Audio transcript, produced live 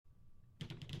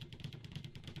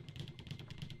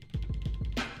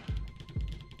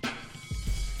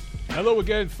Hello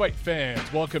again, fight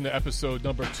fans. Welcome to episode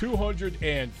number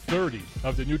 230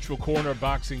 of the Neutral Corner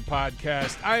Boxing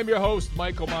Podcast. I am your host,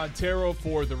 Michael Montero,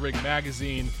 for The Ring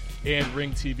Magazine and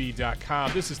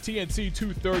RingTV.com. This is TNC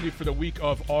 230 for the week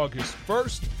of August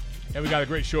 1st, and we got a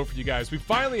great show for you guys. We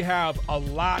finally have a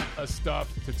lot of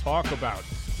stuff to talk about.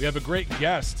 We have a great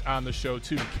guest on the show,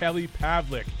 too, Kelly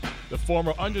Pavlik, the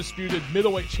former undisputed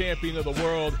middleweight champion of the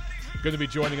world, going to be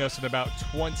joining us in about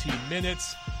 20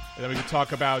 minutes. And then we can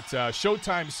talk about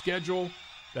Showtime's schedule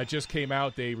that just came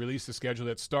out. They released a schedule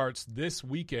that starts this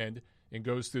weekend and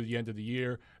goes through the end of the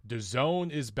year.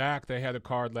 DAZN is back. They had a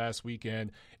card last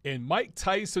weekend. And Mike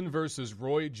Tyson versus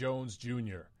Roy Jones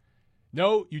Jr.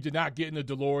 No, you did not get in a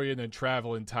DeLorean and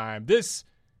travel in time. This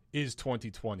is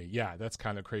 2020. Yeah, that's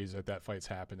kind of crazy that fight's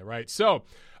happening, right? So,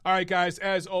 all right, guys,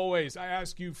 as always, I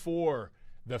ask you for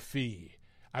the fee.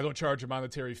 I don't charge a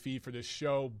monetary fee for this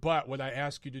show, but what I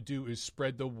ask you to do is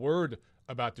spread the word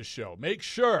about the show. Make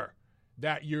sure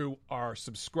that you are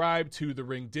subscribed to the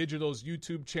Ring Digital's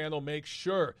YouTube channel. Make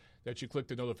sure that you click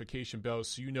the notification bell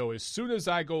so you know as soon as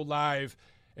I go live,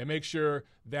 and make sure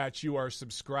that you are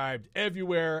subscribed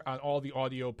everywhere on all the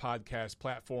audio podcast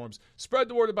platforms. Spread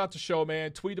the word about the show,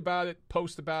 man. Tweet about it,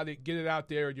 post about it, get it out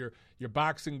there in your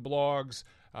boxing blogs,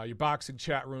 your boxing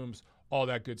chat rooms, all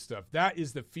that good stuff. That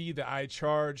is the fee that I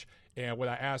charge and what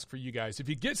I ask for you guys. If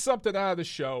you get something out of the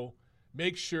show,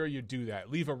 make sure you do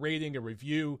that. Leave a rating, a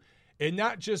review, and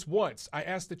not just once. I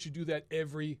ask that you do that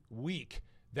every week.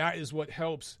 That is what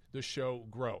helps the show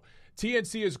grow.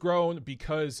 TNC has grown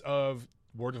because of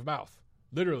word of mouth,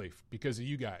 literally because of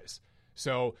you guys.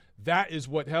 So that is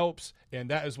what helps, and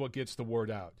that is what gets the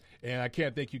word out. And I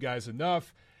can't thank you guys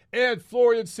enough. And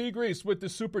Florian Seagrease with the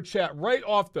super chat right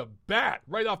off the bat,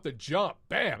 right off the jump.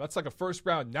 Bam, that's like a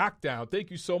first-round knockdown. Thank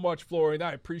you so much, Florian.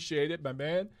 I appreciate it, my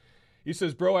man. He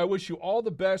says, bro, I wish you all the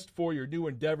best for your new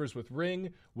endeavors with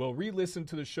Ring. We'll re-listen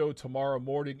to the show tomorrow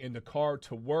morning in the car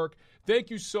to work. Thank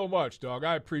you so much, dog.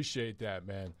 I appreciate that,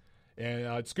 man. And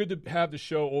it's good to have the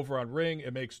show over on Ring.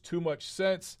 It makes too much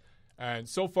sense. And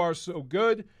so far, so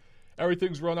good.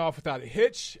 Everything's run off without a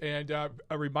hitch. And a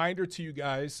reminder to you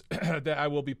guys that I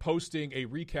will be posting a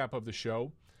recap of the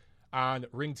show on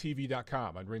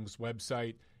ringtv.com, on Ring's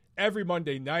website, every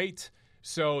Monday night.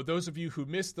 So those of you who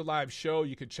missed the live show,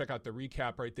 you can check out the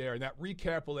recap right there. And that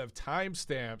recap will have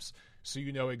timestamps so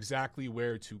you know exactly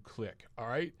where to click. All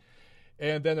right?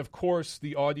 And then, of course,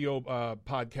 the audio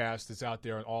podcast is out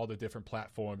there on all the different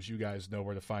platforms. You guys know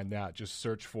where to find that. Just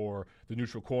search for The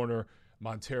Neutral Corner,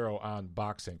 Montero on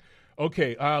Boxing.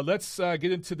 Okay, let's get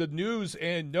into the news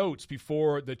and notes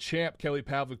before the champ, Kelly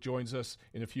Pavlik, joins us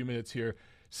in a few minutes here.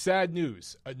 Sad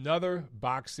news, another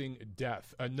boxing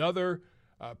death. Another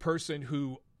person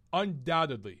who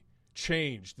undoubtedly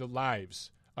changed the lives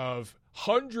of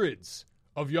hundreds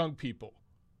of young people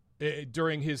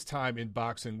during his time in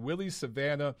boxing. Willie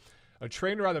Savannah, a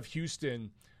trainer out of Houston,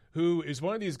 who is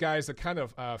one of these guys that kind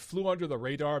of flew under the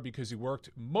radar because he worked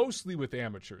mostly with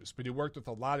amateurs, but he worked with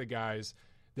a lot of guys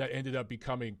that ended up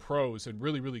becoming pros and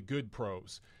really, really good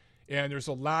pros. And there's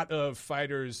a lot of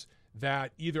fighters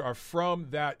that either are from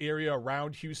that area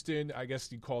around Houston, I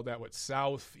guess you'd call that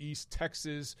southeast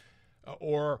Texas,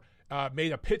 or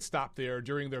made a pit stop there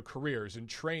during their careers and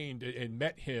trained and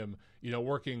met him,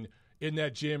 working in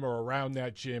that gym or around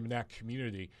that gym in that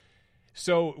community.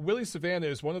 So Willie Savannah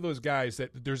is one of those guys that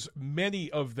there's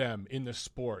many of them in the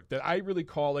sport that I really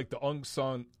call like the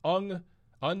unsung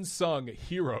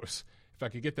heroes, if I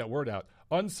could get that word out,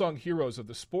 unsung heroes of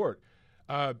the sport,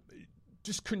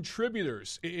 just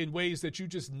contributors in ways that you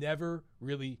just never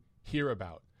really hear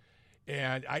about.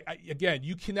 And I again,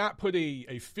 you cannot put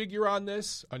a figure on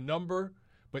this, a number,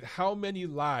 but how many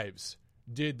lives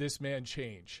did this man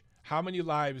change? How many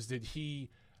lives did he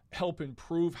help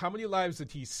improve? How many lives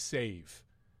did he save?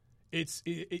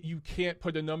 You can't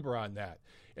put a number on that.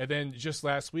 And then just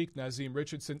last week, Nazeem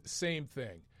Richardson, same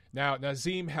thing. Now,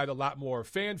 Nazeem had a lot more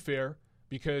fanfare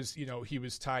because, he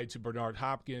was tied to Bernard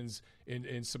Hopkins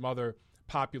and some other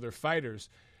popular fighters.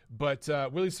 But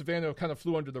Willie Savannah kind of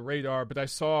flew under the radar. But I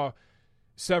saw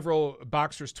several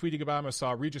boxers tweeting about him. I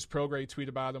saw Regis Prograis tweet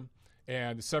about him,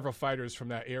 and several fighters from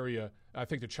that area. I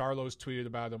think the Charlos tweeted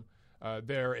about him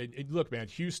there. And look, man,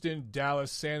 Houston,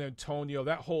 Dallas, San Antonio,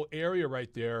 that whole area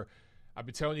right there, I've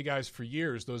been telling you guys for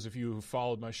years, those of you who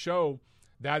followed my show,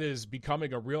 that is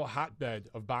becoming a real hotbed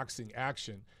of boxing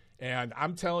action. And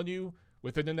I'm telling you,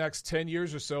 within the next 10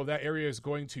 years or so, that area is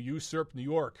going to usurp New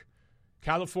York,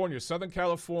 California, Southern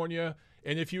California.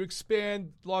 And if you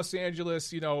expand Los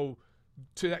Angeles,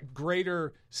 to that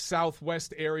greater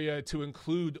southwest area to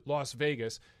include Las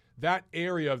Vegas, that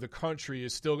area of the country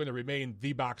is still going to remain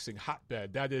the boxing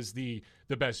hotbed. That is the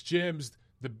best gyms,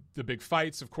 the big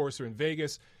fights, of course, are in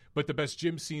Vegas, but the best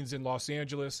gym scenes in Los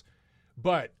Angeles.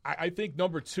 But I think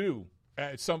number 2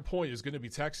 at some point is going to be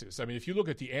Texas. I mean, if you look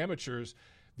at the amateurs,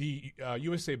 the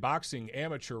USA Boxing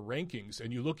amateur rankings,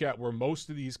 and you look at where most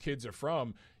of these kids are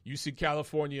from, you see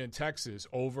California and Texas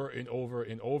over and over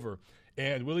and over.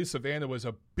 And Willie Savannah was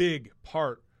a big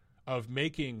part of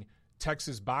making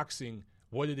Texas boxing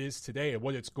what it is today and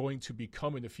what it's going to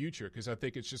become in the future, because I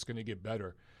think it's just going to get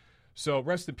better. So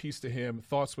rest in peace to him.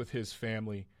 Thoughts with his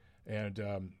family. And,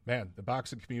 man, the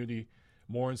boxing community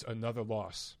mourns another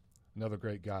loss. Another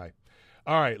great guy.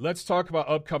 All right, let's talk about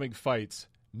upcoming fights.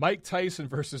 Mike Tyson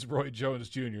versus Roy Jones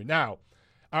Jr. Now,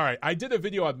 all right, I did a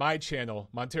video on my channel,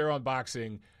 Montero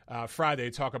Unboxing,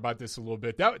 Friday, talk about this a little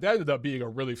bit. That ended up being a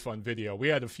really fun video. We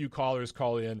had a few callers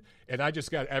call in, and I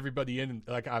just got everybody in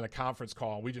like on a conference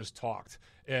call, and we just talked,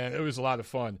 and it was a lot of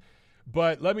fun.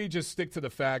 But let me just stick to the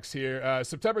facts here.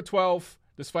 September 12th,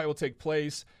 this fight will take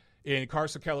place in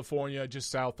Carson, California,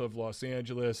 just south of Los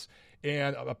Angeles,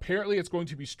 and apparently it's going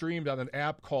to be streamed on an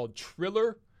app called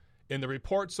Triller. And the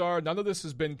reports are, none of this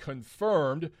has been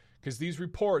confirmed because these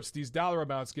reports, these dollar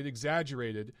amounts get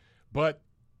exaggerated, but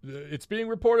it's being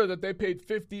reported that they paid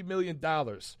 $50 million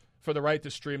for the right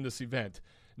to stream this event.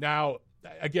 Now,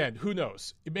 again, who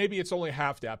knows? Maybe it's only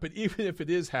half that, but even if it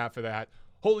is half of that,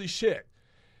 holy shit.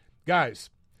 Guys,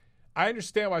 I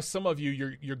understand why some of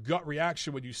you, your gut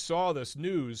reaction when you saw this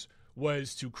news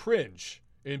was to cringe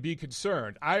and be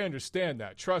concerned. I understand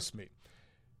that. Trust me.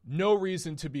 No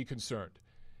reason to be concerned.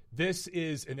 This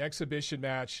is an exhibition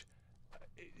match.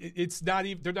 It's not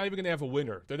even. They're not even going to have a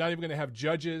winner. They're not even going to have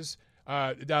judges.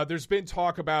 Now, there's been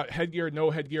talk about headgear,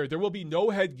 no headgear. There will be no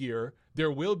headgear. There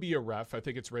will be a ref. I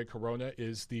think it's Ray Corona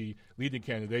is the leading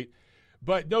candidate.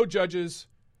 But no judges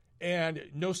and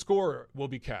no score will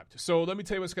be kept. So let me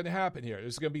tell you what's going to happen here.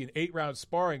 There's going to be an 8-round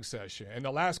sparring session. And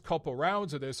the last couple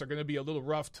rounds of this are going to be a little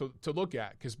rough to look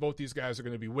at because both these guys are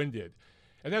going to be winded.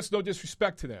 And that's no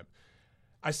disrespect to them.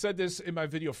 I said this in my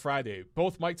video Friday.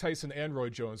 Both Mike Tyson and Roy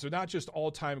Jones, they're not just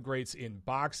all-time greats in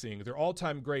boxing. They're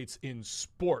all-time greats in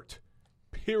sport,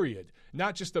 period.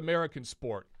 Not just American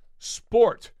sport.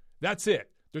 Sport. That's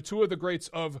it. They're two of the greats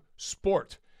of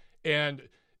sport. And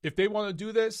if they want to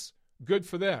do this, good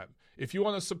for them. If you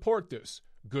want to support this,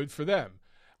 good for them.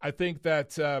 I think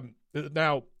that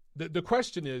now the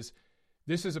question is,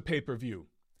 this is a pay-per-view.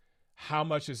 How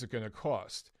much is it going to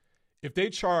cost? If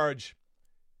they charge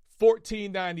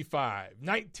 $14.95,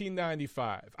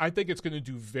 $19.95, I think it's going to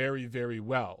do very, very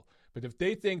well. But if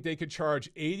they think they could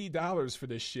charge $80 for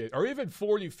this shit, or even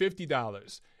 $40,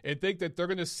 $50, and think that they're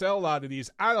going to sell a lot of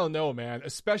these, I don't know, man,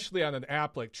 especially on an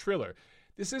app like Triller.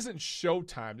 This isn't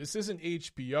Showtime. This isn't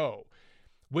HBO.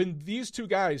 When these two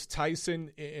guys,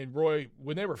 Tyson and Roy,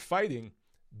 when they were fighting,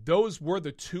 those were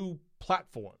the two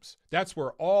platforms. That's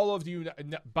where all of the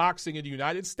boxing in the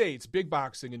United States, big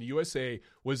boxing in the USA,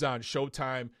 was on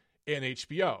Showtime and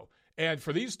HBO. And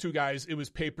for these two guys, it was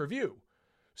pay-per-view.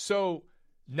 So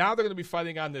now they're going to be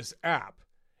fighting on this app.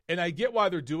 And I get why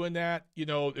they're doing that. You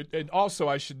know, and also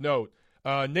I should note,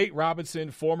 Nate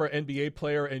Robinson, former NBA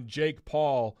player, and Jake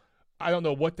Paul, I don't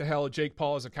know what the hell Jake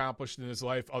Paul has accomplished in his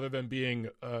life other than being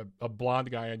a blonde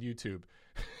guy on YouTube,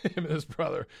 him and his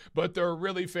brother. But they're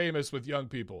really famous with young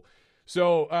people.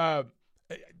 So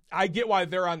I get why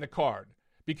they're on the card,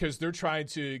 because they're trying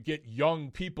to get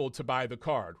young people to buy the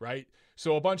card, right?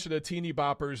 So a bunch of the teeny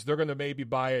boppers, they're going to maybe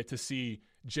buy it to see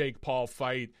Jake Paul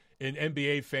fight. And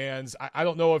NBA fans, I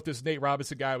don't know if this Nate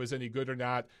Robinson guy was any good or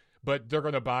not, but they're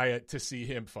going to buy it to see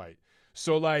him fight.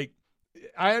 So, like,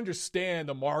 I understand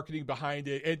the marketing behind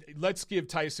it. And let's give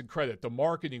Tyson credit. The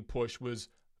marketing push was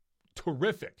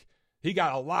terrific. He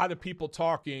got a lot of people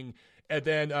talking. And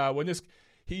then when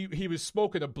he was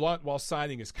smoking a blunt while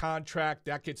signing his contract,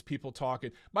 that gets people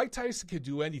talking. Mike Tyson could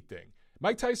do anything.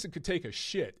 Mike Tyson could take a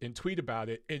shit and tweet about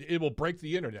it, and it will break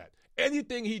the internet.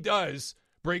 Anything he does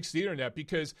breaks the internet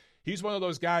because he's one of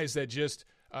those guys that just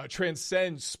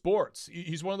transcends sports.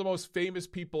 He's one of the most famous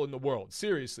people in the world.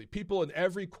 Seriously, people in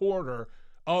every corner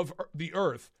of the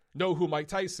earth know who Mike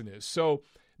Tyson is. So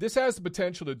this has the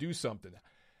potential to do something.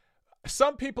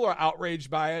 Some people are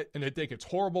outraged by it and they think it's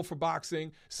horrible for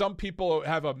boxing. Some people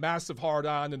have a massive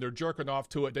hard-on and they're jerking off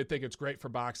to it. They think it's great for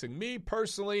boxing. Me,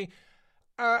 personally,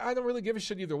 I don't really give a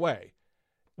shit either way.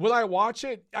 Will I watch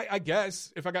it? I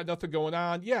guess. If I got nothing going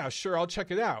on, yeah, sure, I'll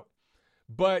check it out.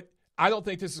 But I don't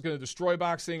think this is going to destroy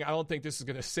boxing. I don't think this is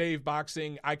going to save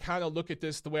boxing. I kind of look at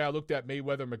this the way I looked at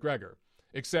Mayweather-McGregor,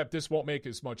 except this won't make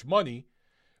as much money.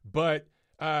 But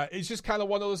it's just kind of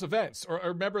one of those events. Or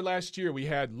remember last year we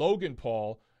had Logan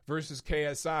Paul versus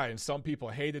KSI, and some people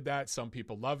hated that, some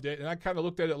people loved it, and I kind of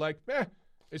looked at it like,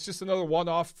 it's just another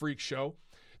one-off freak show.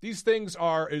 These things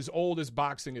are as old as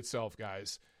boxing itself,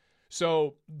 guys.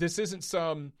 So this isn't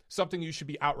something you should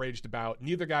be outraged about.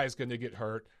 Neither guy is going to get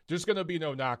hurt. There's going to be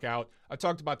no knockout. I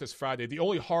talked about this Friday. The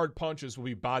only hard punches will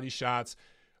be body shots.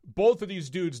 Both of these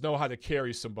dudes know how to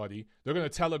carry somebody. They're going to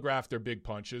telegraph their big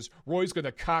punches. Roy's going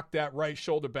to cock that right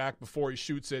shoulder back before he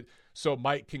shoots it so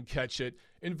Mike can catch it,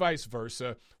 and vice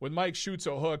versa. When Mike shoots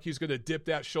a hook, he's going to dip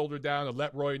that shoulder down and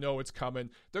let Roy know it's coming.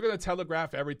 They're going to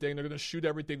telegraph everything. They're going to shoot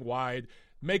everything wide,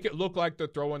 make it look like they're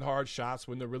throwing hard shots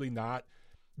when they're really not.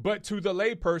 But to the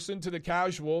layperson, to the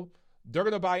casual, they're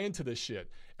going to buy into this shit.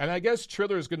 And I guess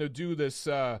Triller is going to do this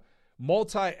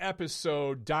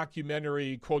multi-episode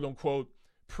documentary, quote-unquote,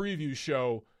 preview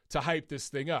show to hype this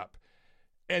thing up.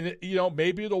 And,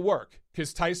 maybe it'll work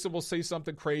because Tyson will say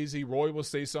something crazy, Roy will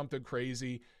say something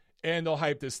crazy, and they'll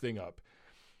hype this thing up.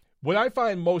 What I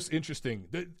find most interesting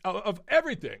of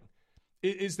everything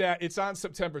is that it's on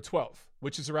September 12th,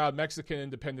 which is around Mexican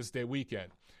Independence Day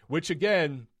weekend, which,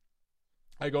 again,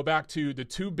 I go back to the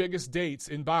two biggest dates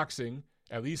in boxing,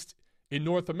 at least in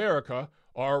North America,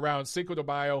 are around Cinco de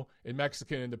Mayo and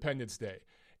Mexican Independence Day.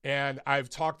 And I've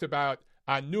talked about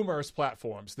on numerous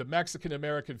platforms, the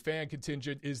Mexican-American fan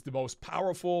contingent is the most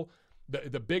powerful,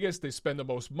 the biggest. They spend the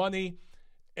most money.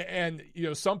 And,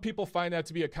 some people find that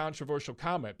to be a controversial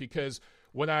comment because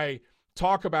when I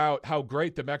talk about how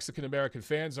great the Mexican-American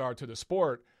fans are to the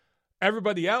sport,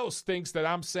 everybody else thinks that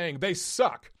I'm saying they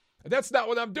suck. And that's not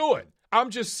what I'm doing. I'm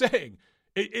just saying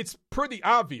it's pretty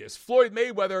obvious. Floyd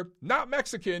Mayweather, not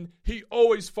Mexican. He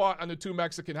always fought on the two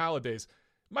Mexican holidays.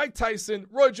 Mike Tyson,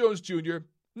 Roy Jones Jr.,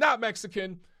 not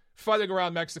Mexican, fighting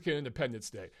around Mexican Independence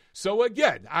Day. So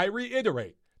again, I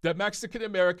reiterate, the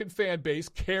Mexican-American fan base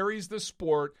carries the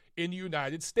sport in the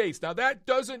United States. Now, that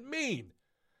doesn't mean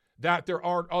that there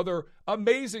aren't other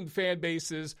amazing fan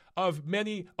bases of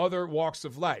many other walks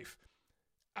of life.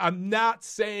 I'm not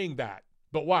saying that.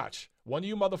 But watch, one of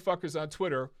you motherfuckers on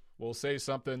Twitter will say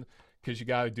something because you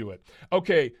got to do it.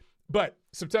 Okay, but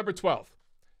September 12th,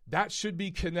 that should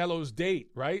be Canelo's date,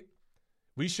 right?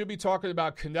 We should be talking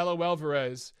about Canelo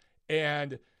Alvarez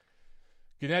and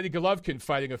Gennady Golovkin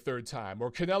fighting a third time,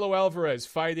 or Canelo Alvarez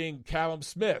fighting Callum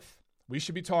Smith. We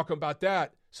should be talking about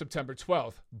that September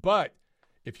 12th. But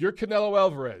if you're Canelo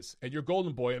Alvarez and you're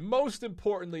Golden Boy, and most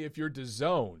importantly, if you're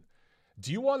DAZN,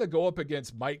 do you want to go up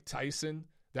against Mike Tyson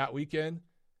that weekend?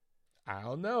 I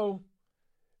don't know.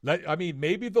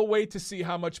 Maybe they'll wait to see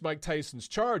how much Mike Tyson's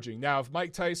charging. Now, if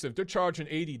they're charging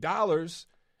 $80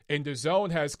 and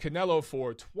DAZN has Canelo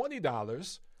for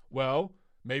 $20, well,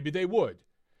 maybe they would.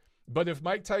 But if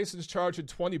Mike Tyson's charging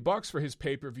 $20 for his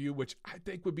pay-per-view, which I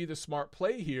think would be the smart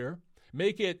play here,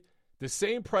 make it the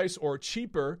same price or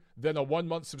cheaper than a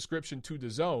 1-month subscription to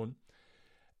DAZN,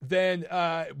 then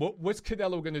what's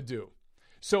Canelo going to do?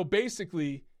 So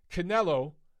basically,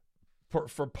 Canelo,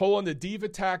 for pulling the diva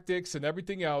tactics and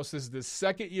everything else, this is the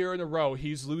second year in a row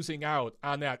he's losing out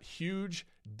on that huge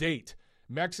date,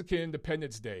 Mexican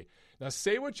Independence Day. Now,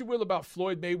 say what you will about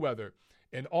Floyd Mayweather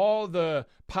and all the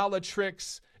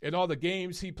politics and all the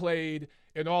games he played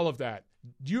and all of that.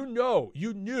 You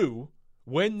knew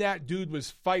when that dude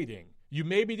was fighting. You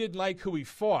maybe didn't like who he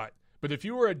fought, but if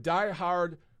you were a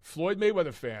diehard Floyd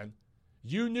Mayweather fan,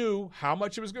 you knew how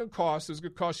much it was going to cost. It was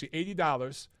going to cost you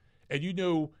 $80, and you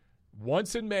knew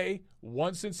once in May,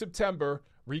 once in September,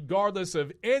 regardless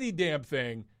of any damn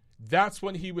thing, that's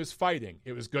when he was fighting.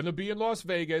 It was going to be in Las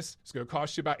Vegas. It's going to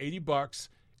cost you about $80,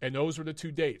 and those were the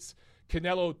two dates.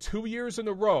 Canelo, 2 years in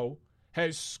a row,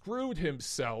 has screwed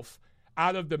himself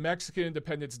out of the Mexican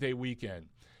Independence Day weekend.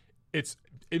 It's,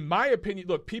 in my opinion,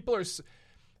 look,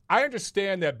 I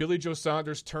understand that Billy Joe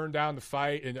Saunders turned down the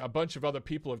fight, and a bunch of other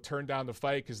people have turned down the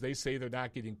fight because they say they're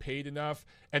not getting paid enough,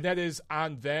 and that is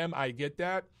on them. I get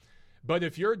that. But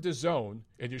if you're DAZN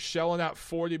and you're shelling out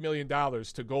 $40 million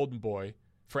to Golden Boy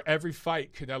for every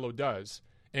fight Canelo does,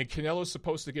 and Canelo's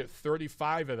supposed to get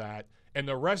 35 of that, and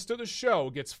the rest of the show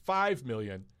gets $5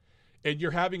 million, and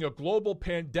you're having a global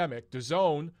pandemic,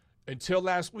 DAZN, until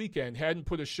last weekend, hadn't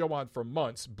put a show on for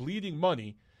months, bleeding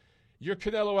money, you're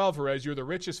Canelo Alvarez, you're the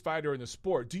richest fighter in the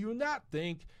sport. Do you not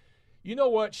think, you know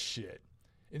what, shit,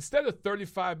 instead of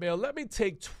 $35 million, let me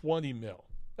take $20 million.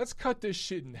 Let's cut this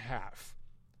shit in half.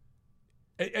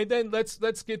 And then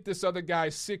let's get this other guy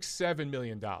 $6-7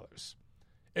 million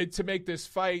and to make this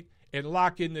fight and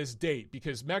lock in this date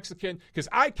because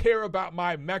I care about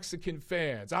my Mexican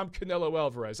fans. I'm Canelo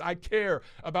Alvarez. I care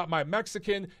about my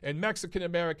Mexican and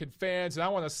Mexican-American fans, and I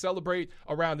want to celebrate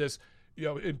around this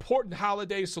important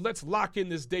holiday, so let's lock in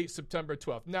this date, September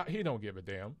 12th. Now, he don't give a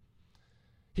damn.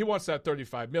 He wants that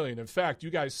 $35 million. In fact, you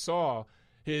guys saw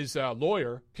his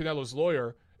lawyer, Canelo's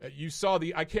lawyer. You saw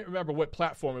I can't remember what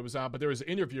platform it was on, but there was an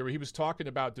interview where he was talking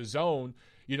about DAZN.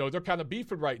 You know, they're kind of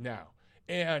beefing right now.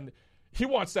 And he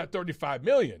wants that $35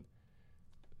 million.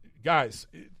 Guys,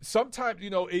 sometimes, you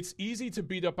know, it's easy to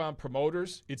beat up on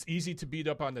promoters. It's easy to beat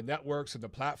up on the networks and the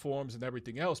platforms and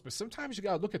everything else. But sometimes you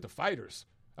got to look at the fighters.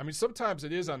 I mean, sometimes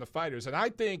it is on the fighters. And I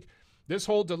think this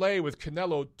whole delay with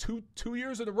Canelo two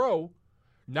years in a row,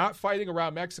 not fighting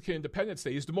around Mexican Independence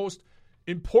Day, is the most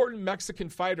important Mexican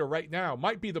fighter right now,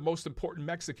 might be the most important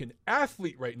Mexican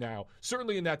athlete right now,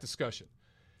 certainly in that discussion.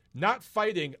 Not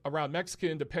fighting around Mexican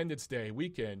Independence Day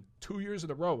weekend 2 years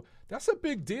in a row, that's a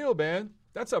big deal, man.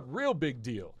 That's a real big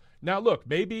deal. Now, look,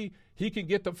 maybe he can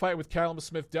get the fight with Callum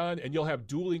Smith done, and you'll have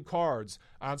dueling cards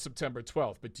on September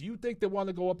 12th. But do you think they want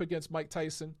to go up against Mike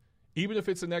Tyson, even if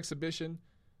it's an exhibition?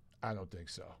 I don't think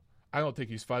so. I don't think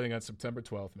he's fighting on September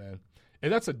 12th, man.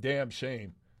 And that's a damn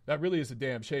shame. That really is a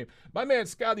damn shame. My man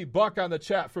Scotty Buck on the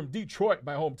chat from Detroit,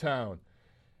 my hometown.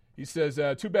 He says,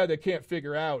 too bad they can't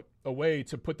figure out a way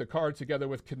to put the card together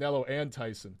with Canelo and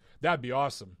Tyson. That'd be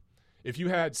awesome. If you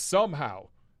had somehow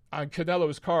on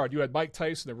Canelo's card, you had Mike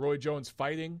Tyson and Roy Jones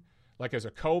fighting, like as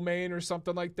a co-main or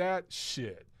something like that,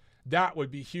 shit. That would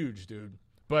be huge, dude.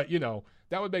 But, you know,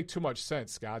 that would make too much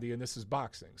sense, Scotty, and this is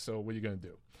boxing. So what are you going to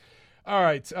do? All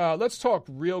right, let's talk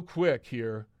real quick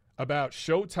here about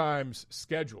Showtime's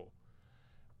schedule.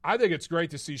 I think it's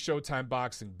great to see Showtime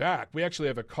Boxing back. We actually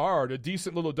have a card, a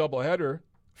decent little doubleheader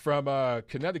from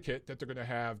Connecticut that they're going to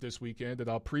have this weekend that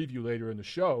I'll preview later in the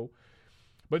show.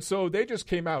 But so they just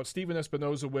came out, Steven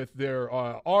Espinoza, with their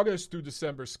August through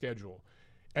December schedule.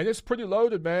 And it's pretty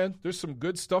loaded, man. There's some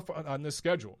good stuff on this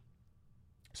schedule.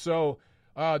 So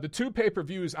the two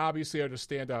pay-per-views obviously are the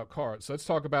standout cards. So let's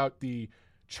talk about the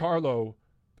Charlo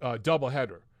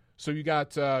doubleheader. So you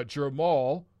got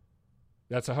Jermall,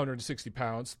 that's 160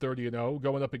 pounds, 30-0,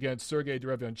 going up against Sergey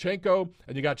Derevyanchenko.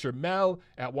 And you got Jermell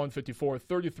at 154,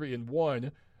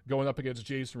 33-1, going up against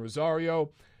Jason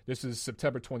Rosario. This is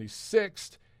September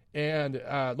 26th. And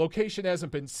location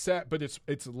hasn't been set, but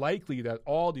it's likely that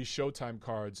all these Showtime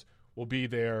cards will be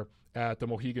there at the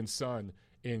Mohegan Sun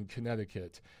in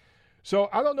Connecticut. So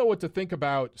I don't know what to think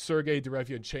about Sergey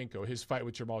Derevyanchenko, his fight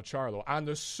with Jermall Charlo. On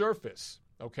the surface,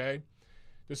 okay,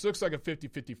 this looks like a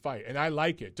 50-50 fight, and I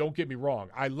like it. Don't get me wrong.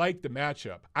 I like the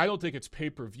matchup. I don't think it's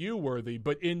pay-per-view worthy,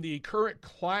 but in the current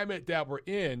climate that we're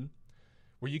in,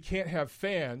 where you can't have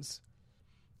fans,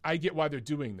 I get why they're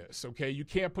doing this, okay? You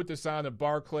can't put this on at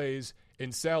Barclays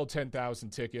and sell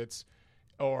 10,000 tickets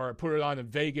or put it on in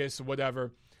Vegas or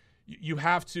whatever. You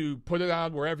have to put it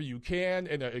on wherever you can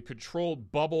in a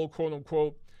controlled bubble,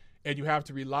 quote-unquote, and you have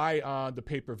to rely on the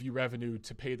pay-per-view revenue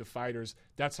to pay the fighters.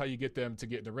 That's how you get them to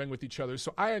get in the ring with each other.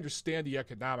 So I understand the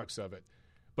economics of it,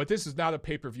 but this is not a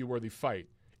pay-per-view worthy fight.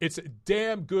 It's a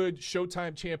damn good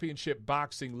Showtime Championship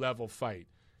boxing level fight,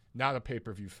 not a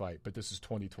pay-per-view fight, but this is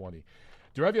 2020.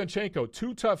 Derevyanchenko,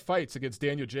 2 tough fights against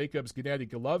Daniel Jacobs, Gennady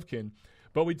Golovkin,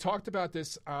 but we talked about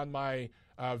this on my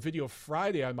video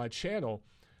Friday on my channel.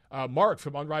 Mark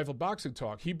from Unrivaled Boxing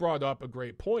Talk, he brought up a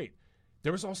great point.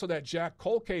 There was also that Jack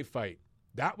Colque fight.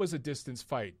 That was a distance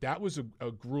fight. That was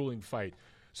a grueling fight.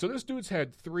 So this dude's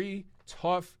had 3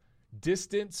 tough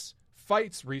distance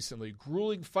fights recently,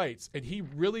 grueling fights, and he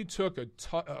really took a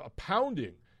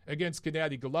pounding against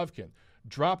Gennady Golovkin.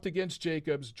 Dropped against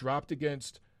Jacobs, dropped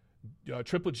against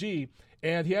Triple G,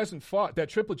 and he hasn't fought. That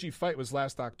Triple G fight was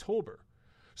last October.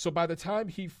 So by the time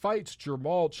he fights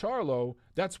Jermall Charlo,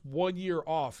 that's 1 year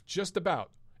off, just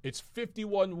about. It's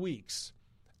 51 weeks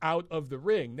out of the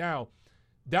ring. Now,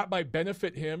 that might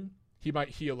benefit him. He might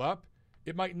heal up.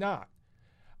 It might not.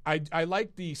 I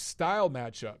like the style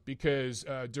matchup because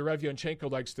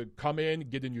Derevyanchenko likes to come in,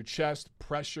 get in your chest,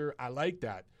 pressure. I like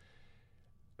that.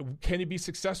 Can he be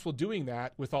successful doing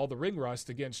that with all the ring rust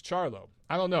against Charlo?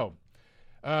 I don't know.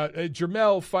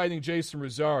 Jermell fighting Jason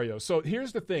Rosario. So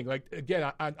here's the thing. Like,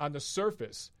 again, on the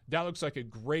surface, that looks like a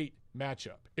great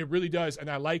matchup. It really does, and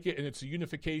I like it, and it's a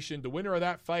unification. The winner of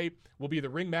that fight will be the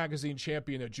Ring Magazine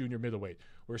champion at junior middleweight.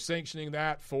 We're sanctioning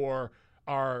that for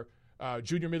our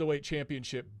junior middleweight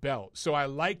championship belt. So I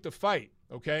like the fight,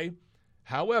 okay?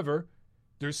 However,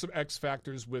 there's some X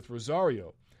factors with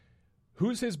Rosario.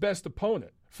 Who's his best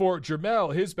opponent? For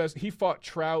Jermell, he fought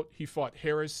Trout, he fought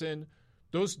Harrison.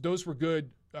 Those were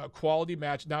good quality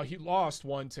match. Now, he lost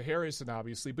one to Harrison,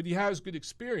 obviously, but he has good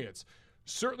experience,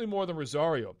 certainly more than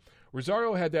Rosario.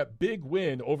 Rosario had that big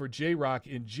win over J-Rock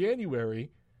in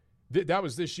January. That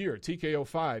was this year, TKO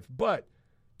 5. But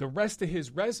the rest of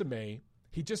his resume,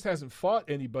 he just hasn't fought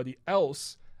anybody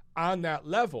else on that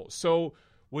level. So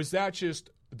was that just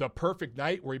the perfect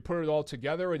night where he put it all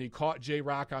together and he caught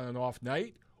J-Rock on an off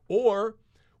night? Or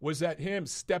was that him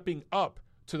stepping up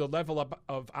to the level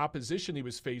of opposition he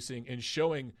was facing and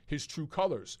showing his true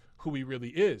colors, who he really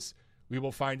is? We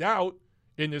will find out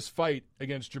in this fight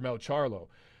against Jermell Charlo.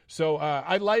 So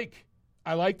I like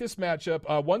this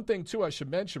matchup. One thing, too, I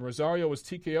should mention, Rosario was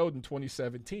TKO'd in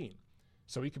 2017.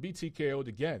 So he could be TKO'd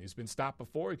again. He's been stopped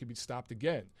before. He could be stopped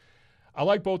again. I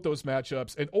like both those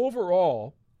matchups. And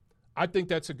overall, I think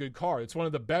that's a good card. It's one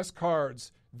of the best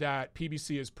cards that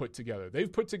PBC has put together.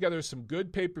 They've put together some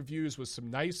good pay-per-views with some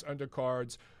nice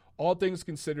undercards. All things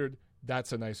considered,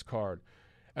 that's a nice card.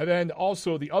 And then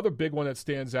also the other big one that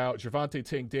stands out, Gervonta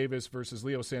Tank Davis versus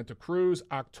Leo Santa Cruz,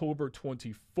 October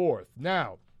 24th.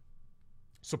 Now,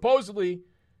 supposedly,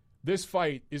 this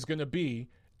fight is going to be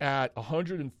at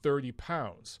 130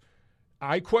 pounds.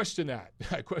 I question that.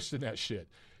 I question that shit.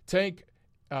 Tank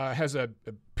has a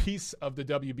piece of the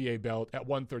WBA belt at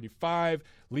 135.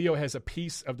 Leo has a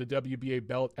piece of the WBA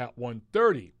belt at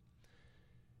 130.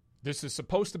 This is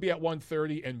supposed to be at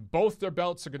 130, and both their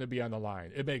belts are going to be on the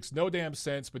line. It makes no damn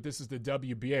sense, but this is the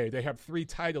WBA. They have 3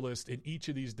 titleists in each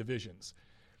of these divisions.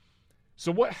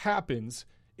 So what happens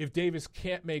if Davis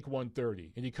can't make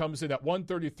 130, and he comes in at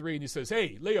 133 and he says,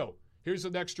 hey, Leo, here's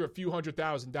an extra few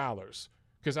 $100,000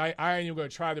 because I ain't even going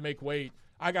to try to make weight.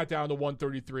 I got down to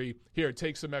 133. Here,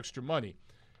 take some extra money.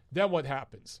 Then what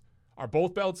happens? Are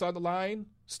both belts on the line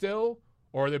still?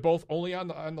 Or are they both only on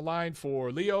the line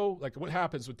for Leo? Like, what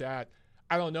happens with that?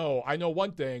 I don't know. I know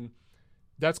one thing.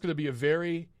 That's going to be a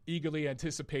very eagerly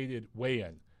anticipated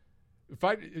weigh-in.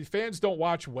 If fans don't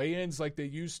watch weigh-ins like they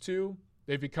used to,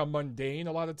 they've become mundane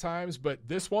a lot of times. But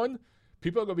this one,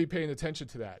 people are going to be paying attention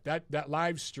to that. That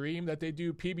live stream that they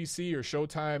do, PBC or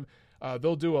Showtime,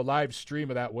 they'll do a live stream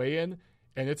of that weigh-in.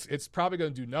 And it's probably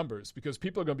going to do numbers because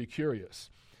people are going to be curious.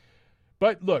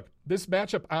 But look, this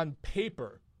matchup on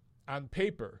paper,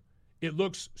 it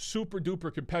looks super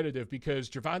duper competitive because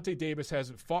Gervonta Davis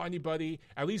hasn't fought anybody,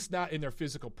 at least not in their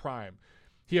physical prime.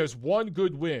 He has one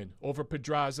good win over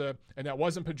Pedraza, and that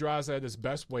wasn't Pedraza at his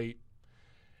best weight.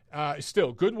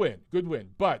 Still, good win.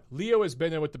 But Leo has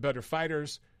been in with the better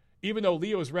fighters, even though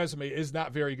Leo's resume is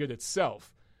not very good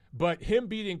itself. But him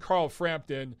beating Carl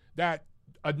Frampton, that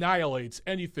annihilates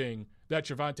anything that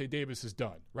Gervonta Davis has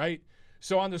done, right?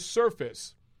 So on the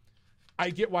surface, I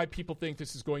get why people think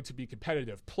this is going to be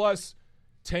competitive. Plus,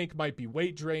 Tank might be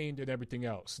weight drained and everything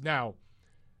else. Now,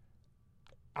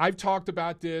 I've talked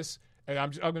about this, and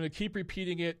I'm going to keep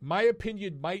repeating it. My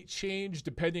opinion might change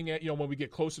depending at, when we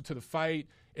get closer to the fight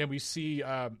and we see,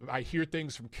 I hear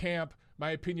things from camp.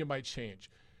 My opinion might change.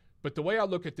 But the way I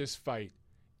look at this fight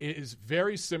is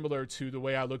very similar to the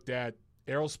way I looked at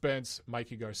Errol Spence,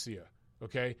 Mikey Garcia,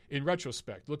 okay? In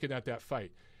retrospect, looking at that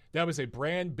fight, that was a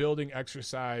brand-building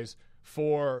exercise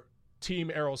for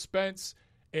Team Errol Spence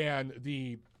and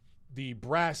the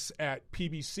brass at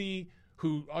PBC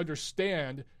who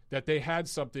understand that they had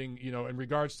something, in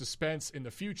regards to Spence in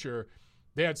the future.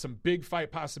 They had some big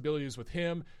fight possibilities with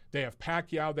him. They have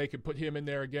Pacquiao they could put him in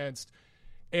there against.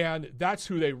 And that's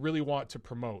who they really want to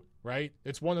promote, right?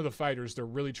 It's one of the fighters they're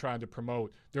really trying to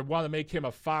promote. They want to make him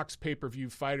a Fox pay-per-view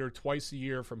fighter twice a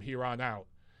year from here on out.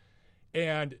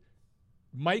 And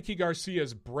Mikey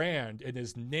Garcia's brand and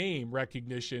his name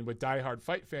recognition with diehard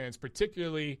fight fans,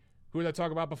 particularly, who did I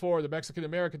talk about before, the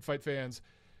Mexican-American fight fans,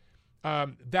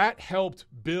 that helped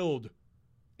build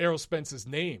Errol Spence's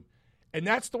name. And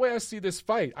that's the way I see this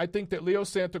fight. I think that Leo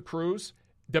Santa Cruz,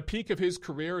 the peak of his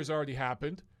career has already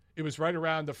happened. It was right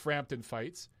around the Frampton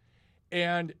fights.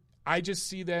 And I just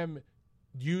see them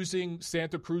using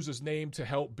Santa Cruz's name to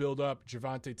help build up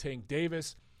Gervonta Tank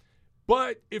Davis.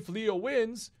 But if Leo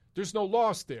wins, there's no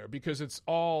loss there because it's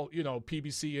all,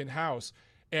 PBC in-house,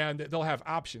 and they'll have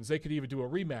options. They could even do a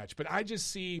rematch. But I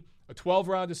just see a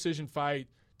 12-round decision fight.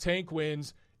 Tank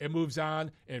wins and moves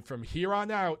on. And from here on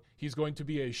out, he's going to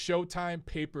be a Showtime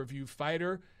pay-per-view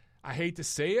fighter. I hate to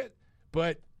say it,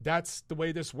 but that's the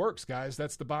way this works, guys.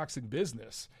 That's the boxing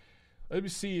business. Let me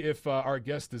see if our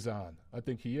guest is on. I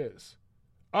think he is.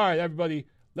 All right, everybody.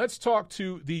 Let's talk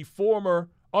to the former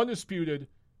undisputed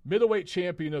middleweight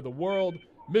champion of the world,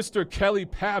 Mr. Kelly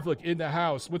Pavlik in the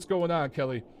house. What's going on,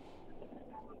 Kelly?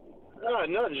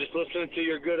 Nothing. Just listening to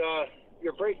your good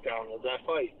your breakdown of that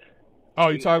fight. Oh,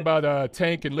 you're talking about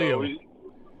Tank and Leo.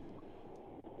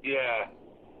 Yeah,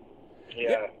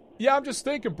 I'm just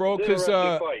thinking, bro, because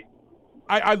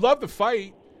I love the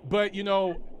fight, but,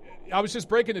 I was just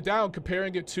breaking it down,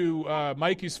 comparing it to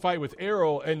Mikey's fight with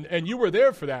Errol, and you were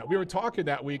there for that. We were talking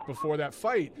that week before that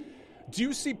fight. Do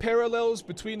you see parallels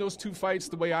between those two fights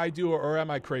the way I do, or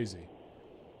am I crazy?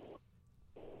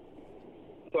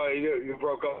 Sorry, you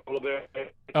broke up a little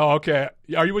bit. Oh, okay.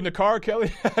 Are you in the car,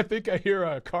 Kelly? I think I hear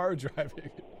a car driving.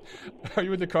 Are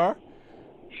you in the car?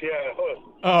 Yeah.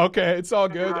 Oh, okay. It's all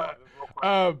good.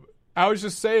 I was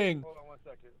just saying. Hold on 1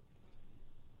 second.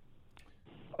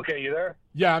 Okay, you there?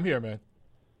 Yeah, I'm here, man.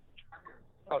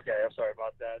 Okay, I'm sorry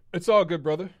about that. It's all good,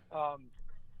 brother.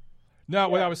 Now,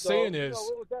 what I was saying is,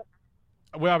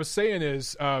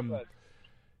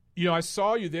 I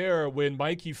saw you there when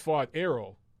Mikey fought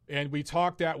Errol, and we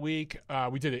talked that week.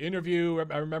 We did an interview.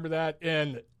 I remember that,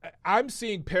 and I'm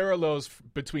seeing parallels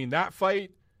between that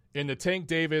fight and the Tank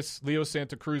Davis Leo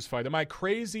Santa Cruz fight. Am I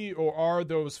crazy, or are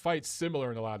those fights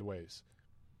similar in a lot of ways?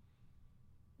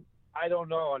 I don't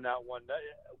know on that one.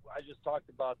 I just talked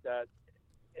about that.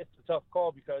 It's a tough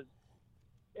call because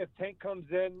if Tank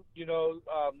comes in,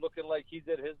 looking like he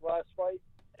did his last fight,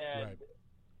 and right.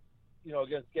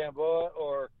 Against Gamboa,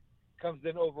 or comes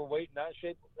in overweight, not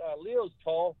shape. Leo's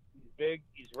tall, he's big,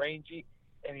 he's rangy,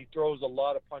 and he throws a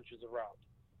lot of punches around.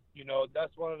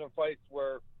 That's one of the fights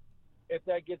where if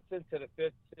that gets into the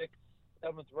 5th, 6th,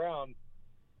 7th round,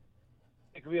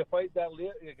 it could be a fight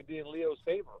it could be in Leo's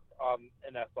favor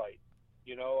in that fight.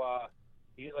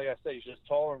 Like I said, he's just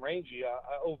tall and rangy.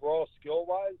 Overall,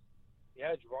 skill-wise,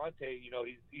 yeah, Gervonta,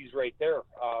 he's right there.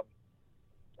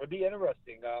 It'd be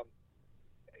interesting.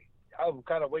 I would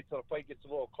kind of wait till the fight gets a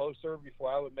little closer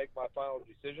before I would make my final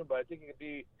decision, but I think it could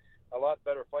be a lot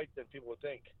better fight than people would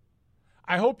think.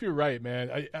 I hope you're right,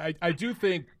 man. I do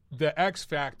think the X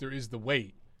factor is the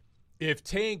weight. If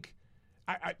Tank,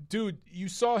 dude, you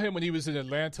saw him when he was in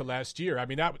Atlanta last year. I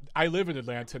mean, I live in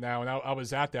Atlanta now, and I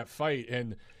was at that fight,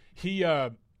 and he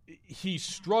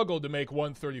struggled to make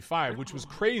 135, which was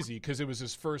crazy because it was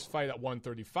his first fight at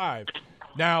 135.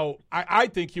 Now, I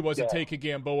think he wasn't taking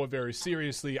Gamboa very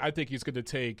seriously. I think he's going to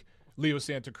take Leo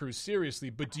Santa Cruz seriously.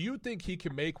 But do you think he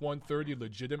can make 130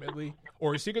 legitimately?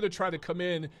 Or is he going to try to come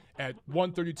in at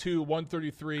 132,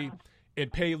 133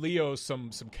 and pay Leo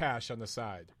some cash on the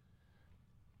side?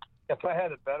 If I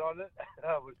had a bet on it,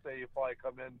 I would say you probably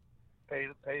come in,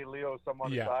 pay Leo some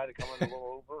on the side and come in a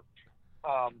little over.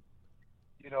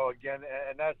 Again,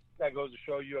 and that goes to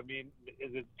show you, I mean,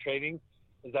 is it training?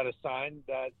 Is that a sign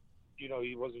that,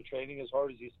 he wasn't training as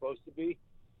hard as he's supposed to be?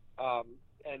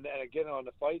 And again, on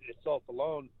the fight itself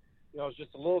alone, it's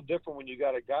just a little different when you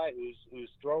got a guy who's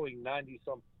throwing 90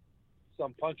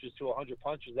 some punches to 100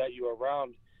 punches at you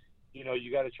around.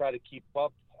 You got to try to keep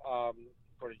up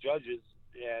for the judges,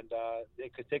 and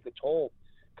it could take a toll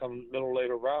come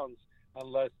later rounds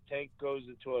unless Tank goes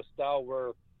into a style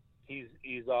where he's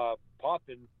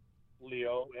popping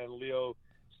Leo, and Leo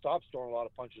stops throwing a lot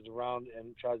of punches around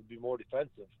and tries to be more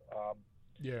defensive.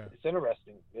 It's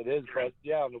interesting. It is, but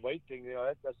on the weight thing,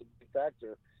 that's a big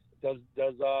factor. Does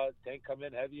Tank come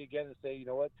in heavy again and say, you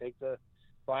know what,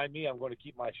 find me, I'm going to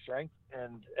keep my strength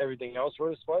and everything else for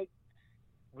this fight?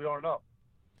 We don't know.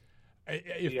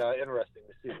 Interesting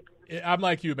to see. I'm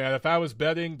like you, man. If I was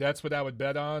betting, that's what I would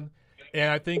bet on.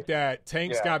 And I think that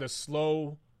Tank's got to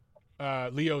slow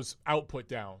Leo's output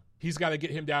down. He's got to get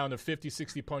him down to 50,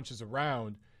 60 punches a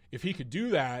round. If he could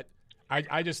do that,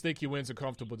 I just think he wins a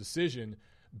comfortable decision.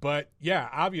 But,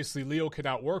 obviously Leo can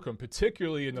outwork him,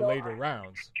 particularly in the later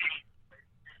rounds.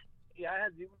 Yeah, I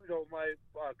had my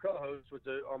co-host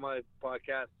on my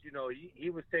podcast. He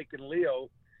was taking Leo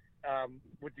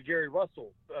with the Gary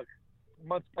Russell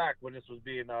months back when this was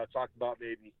being talked about,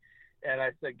 maybe. And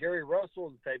I said Gary Russell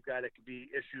is the type guy that could be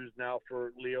issues now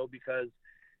for Leo, because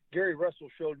Gary Russell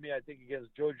showed me, I think,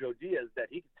 against Jojo Diaz that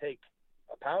he could take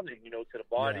a pounding, to the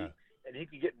body, and he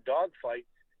could get in dogfights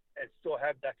and still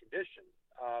have that condition.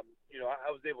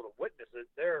 I was able to witness it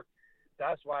there.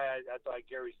 That's why I thought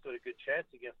Gary stood a good chance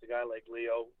against a guy like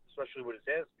Leo, especially with his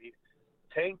hand speed.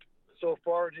 Tank, so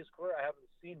far in his career, I haven't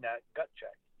seen that gut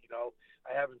check.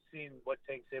 I haven't seen what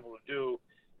Tank's able to do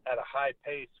at a high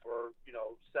pace for,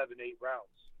 7, 8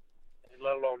 rounds,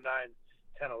 let alone 9,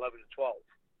 10, 11, and 12.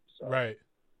 So. Right.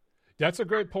 That's a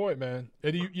great point, man.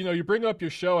 And you bring up your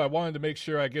show. I wanted to make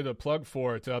sure I get a plug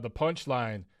for it. The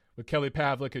Punchline with Kelly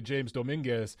Pavlik and James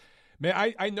Dominguez.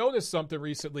 Man, I noticed something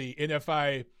recently, and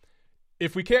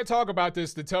if we can't talk about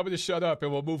this, then tell me to shut up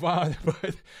and we'll move on.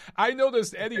 But I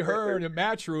noticed Eddie Hearn and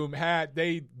Matchroom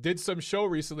they did some show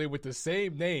recently with the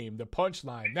same name, The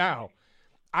Punchline. Now,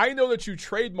 I know that you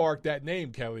trademarked that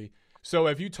name, Kelly. So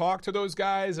have you talked to those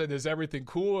guys, and is everything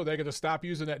cool? Are they going to stop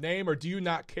using that name, or do you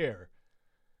not care?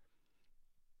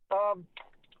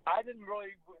 I didn't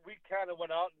really. We kind of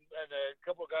went out, and a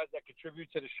couple of guys that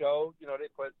contribute to the show,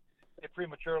 they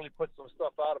prematurely put some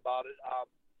stuff out about it.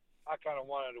 I kind of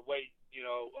wanted to wait,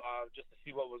 just to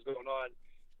see what was going on.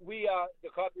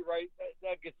 the copyright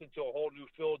that gets into a whole new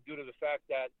field due to the fact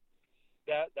that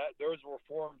theirs were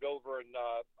formed over in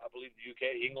I believe the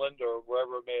UK, England, or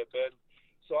wherever it may have been.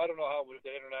 So I don't know how with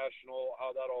the international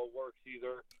how that all works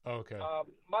either. Okay.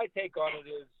 My take on it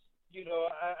is,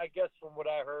 I guess from what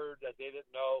I heard that they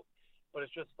didn't know, but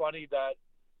it's just funny that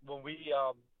when we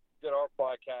did our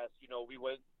podcast, we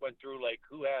went through like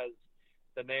who has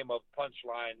the name of the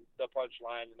punchline,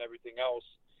 and everything else,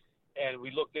 and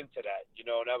we looked into that,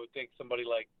 and I would think somebody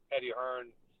like Eddie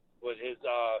Hearn with his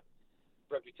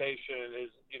reputation and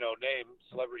his name,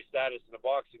 celebrity status in the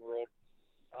boxing world,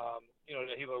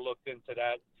 that he would have looked into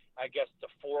that. I guess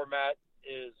the format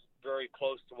is very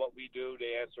close to what we do.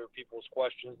 They answer people's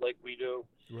questions like we do.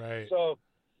 Right. So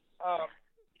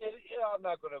I'm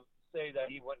not going to say that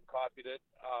he went and copied it.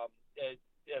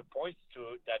 It points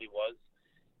to it that he was,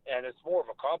 and it's more of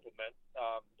a compliment,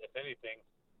 if anything.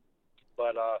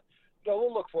 But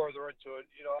we'll look further into it.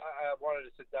 I wanted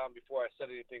to sit down before I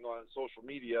said anything on social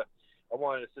media. I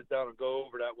wanted to sit down and go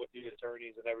over that with the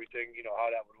attorneys and everything,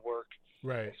 how that would work.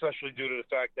 Right. Especially due to the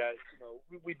fact that,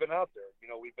 we've been out there.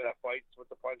 We've been at fights with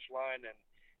the punchline, and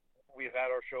we've had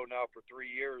our show now for 3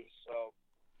 years. So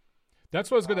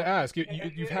that's what I was going to ask.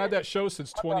 You've had that show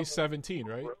since 2017,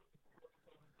 right?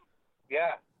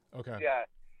 Yeah. Okay. Yeah.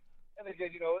 And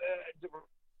again, the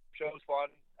show's fun.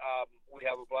 We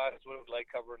have a blast with it. We like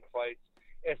covering the fights.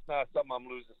 It's not something I'm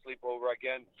losing sleep over.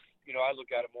 Again, I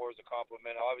look at it more as a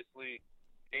compliment. Obviously,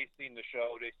 they've seen the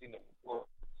show, they've seen the work,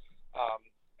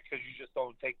 because you just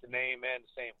don't take the name and the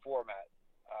same format.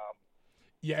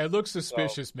 Yeah, it looks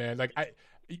suspicious, man. Like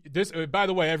this. By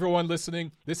the way, everyone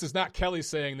listening, this is not Kelly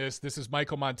saying this. This is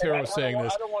Michael Montero saying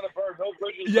this. I don't want to burn no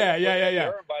bridges.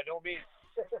 Yeah. By no means.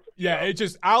 Yeah, it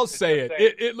just. I'll say it.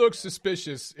 It looks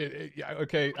suspicious.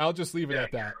 Okay, I'll just leave it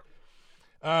at that.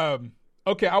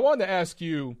 Okay, I wanted to ask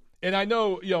you, and I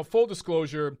know, full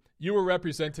disclosure, you were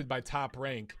represented by Top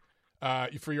Rank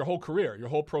for your whole career, your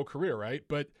whole pro career, right?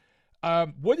 But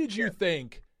what did you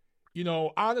think,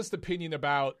 honest opinion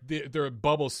about their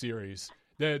bubble series?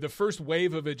 The first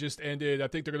wave of it just ended. I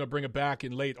think they're going to bring it back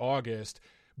in late August.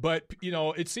 But,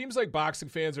 it seems like boxing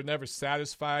fans are never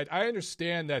satisfied. I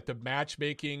understand that the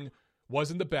matchmaking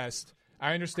wasn't the best.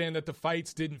 I understand that the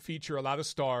fights didn't feature a lot of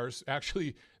stars,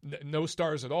 actually no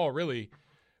stars at all, really.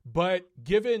 But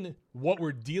given what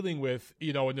we're dealing with,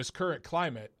 in this current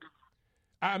climate,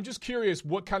 I'm just curious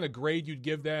what kind of grade you'd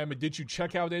give them. And did you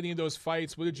check out any of those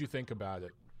fights? What did you think about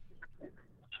it?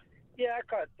 Yeah, I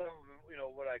caught some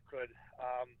of what I could.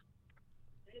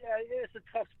 It's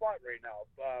a tough spot right now,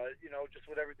 just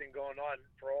with everything going on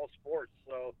for all sports.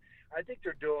 So I think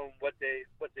they're doing what they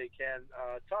can.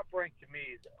 Top Rank to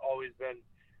me has always been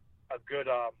a good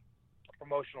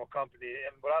promotional company,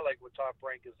 and what I like with Top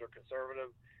Rank is they're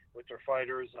conservative with their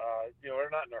fighters.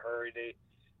 They're not in a hurry.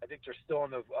 I think they're still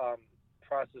in the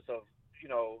process of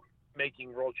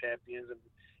making world champions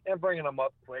and bringing them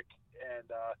up quick, and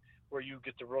where you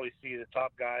get to really see the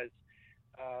top guys.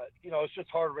 It's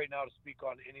just hard right now to speak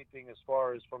on anything as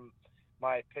far as from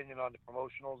my opinion on the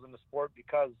promotionals in the sport,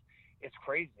 because it's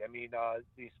crazy. I mean,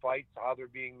 these fights, how they're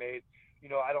being made.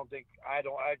 I don't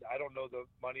know the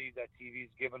money that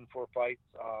TV's given for fights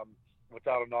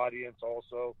without an audience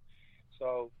also.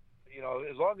 So,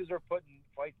 as long as they're putting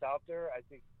fights out there, I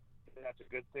think that's a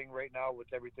good thing right now with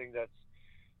everything that's,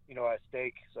 at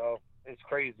stake. So it's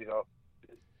crazy though.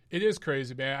 It is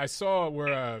crazy, man. I saw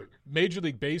where Major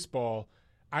League Baseball,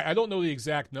 I don't know the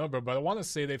exact number, but I want to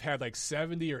say they've had like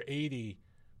 70 or 80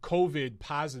 COVID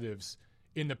positives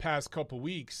in the past couple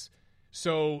weeks.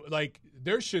 So, like,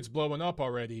 their shit's blowing up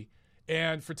already.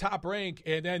 And for Top Rank,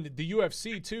 and then the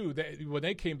UFC, too, when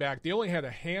they came back, they only had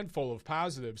a handful of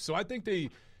positives. So I think they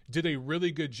did a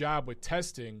really good job with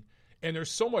testing. And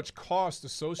there's so much cost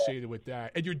associated with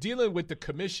that. And you're dealing with the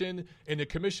commission, and the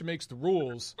commission makes the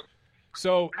rules.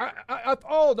 So,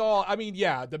 all in all, I mean,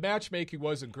 yeah, the matchmaking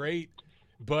wasn't great,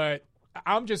 but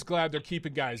I'm just glad they're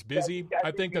keeping guys busy.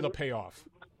 I think that'll pay off.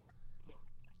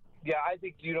 Yeah, I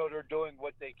think, they're doing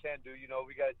what they can do.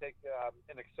 We got to take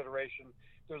into consideration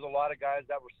there's a lot of guys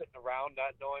that were sitting around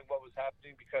not knowing what was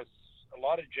happening because a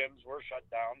lot of gyms were shut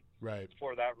down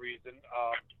for that reason.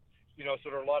 So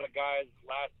there are a lot of guys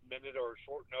last minute or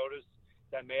short notice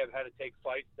that may have had to take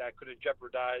fights that could have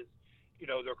jeopardized,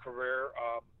 their career.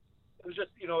 It was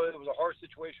just, it was a hard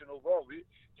situation overall.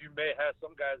 You may have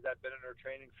some guys that have been in their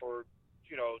training for,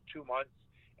 2 months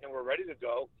and were ready to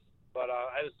go. But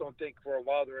I just don't think for a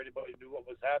while there anybody knew what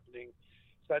was happening.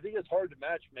 So I think it's hard to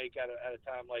match make at a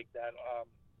time like that.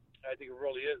 I think it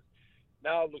really is.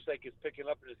 Now it looks like it's picking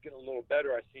up and it's getting a little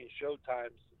better. I've seen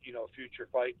Showtime's, future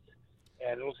fights,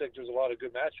 and it looks like there's a lot of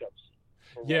good matchups.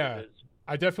 for Yeah. what it is.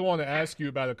 I definitely want to ask you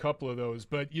about a couple of those,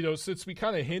 but since we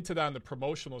kind of hinted on the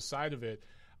promotional side of it,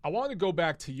 I want to go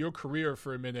back to your career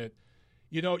for a minute.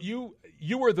 You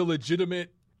were the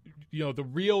legitimate, the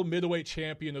real middleweight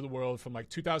champion of the world from like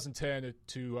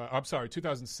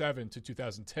 2007 to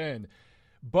 2010.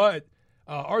 But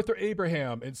Arthur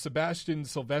Abraham and Sebastian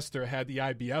Sylvester had the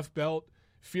IBF belt.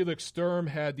 Felix Sturm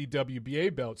had the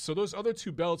WBA belt. So those other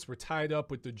two belts were tied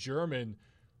up with the German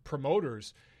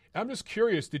promoters. I'm just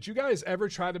curious, did you guys ever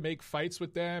try to make fights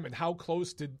with them, and how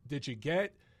close did you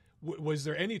get? Was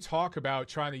there any talk about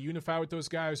trying to unify with those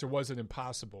guys, or was it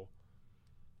impossible?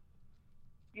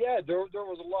 Yeah, there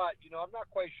was a lot. I'm not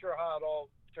quite sure how it all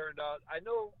turned out. I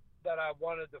know that I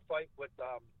wanted to fight with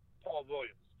Paul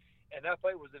Williams, and that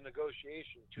fight was in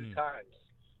negotiation two times.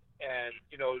 And,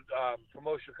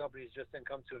 promotion companies just didn't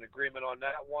come to an agreement on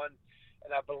that one.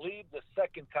 And I believe the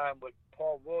second time with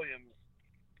Paul Williams,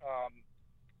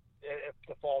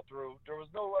 to fall through, there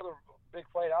was no other big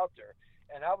fight out there.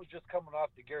 And I was just coming off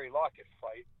the Gary Lockett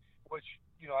fight, which,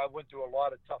 I went through a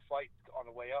lot of tough fights on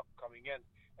the way up coming in.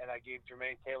 And I gave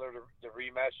Jermaine Taylor the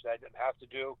rematch that I didn't have to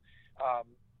do.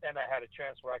 And I had a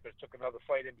chance where I could have took another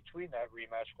fight in between that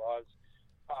rematch clause.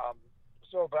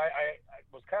 But I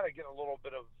was kind of getting a little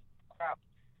bit of crap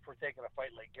for taking a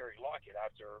fight like Gary Lockett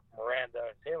after Miranda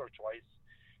and Taylor twice.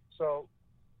 So,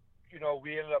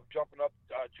 we ended up jumping up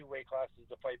 2 weight classes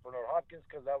to fight Bernard Hopkins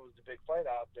because that was the big fight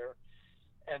out there.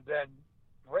 And then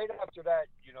right after that,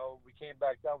 we came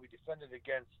back down. We defended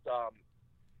against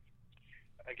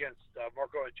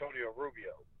Marco Antonio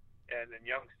Rubio and in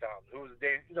Youngstown, who was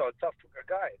a tough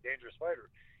guy, a dangerous fighter.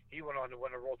 He went on to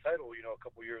win a world title, a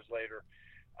couple years later.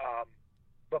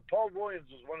 But Paul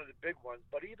Williams was one of the big ones.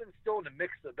 But even still in the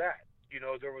mix of that,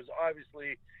 there was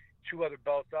obviously 2 other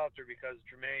belts out there because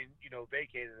Jermaine,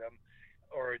 vacated them,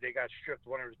 or they got stripped,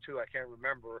 1 or 2, I can't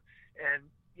remember. And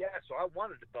yeah, so I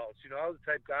wanted the belts. I was the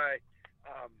type guy.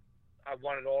 I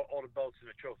wanted all the belts in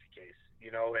a trophy case.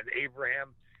 And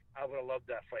Abraham, I would have loved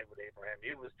that fight with Abraham.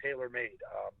 It was tailor-made,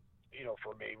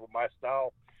 for me with my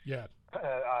style. Yeah.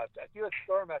 Felix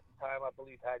Sturm at the time, I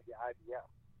believe, had the IBF.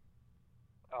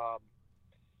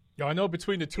 I know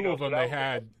between the two of them, they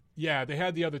had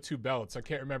the other 2 belts. I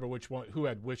can't remember who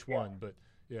had which one, but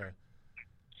yeah.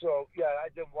 So yeah,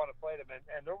 I didn't want to fight him, and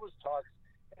there was talks.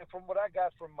 And from what I got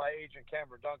from my agent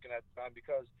Cameron Duncan at the time,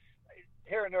 because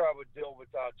here and there I would deal with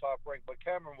Top Rank, but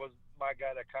Cameron was my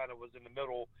guy that kind of was in the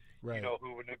middle, right.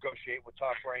 Who would negotiate with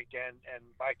Top Rank and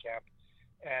my camp,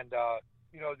 and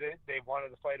they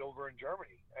wanted to fight over in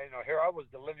Germany. And, here I was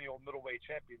the lineal middleweight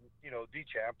champion, the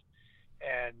champ.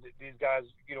 And these guys,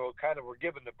 kind of were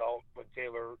given the belt when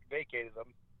Taylor vacated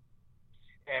them.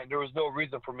 And there was no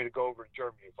reason for me to go over to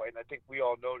Germany and fight. And I think we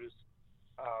all noticed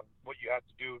what you have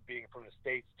to do being from the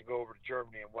States to go over to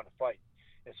Germany and win a fight.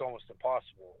 It's almost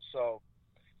impossible. So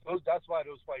that's why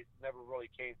those fights never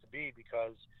really came to be,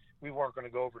 because we weren't going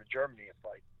to go over to Germany and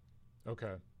fight.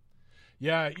 Okay.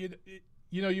 Yeah,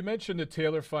 you mentioned the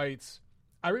Taylor fights.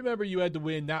 I remember you had to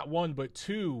win not 1 but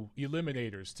 2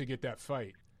 eliminators to get that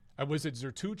fight. Was it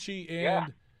Zertucci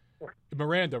and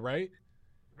Miranda, right?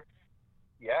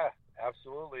 Yeah,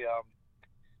 absolutely. I'll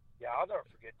never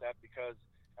forget that, because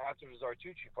after the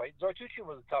Zertucci fight, Zertucci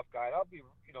was a tough guy. I'll be,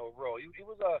 real. He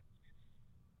was a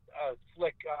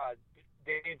slick,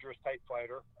 dangerous type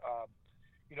fighter. I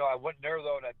went in there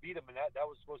though, and I beat him, and that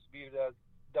was supposed to be the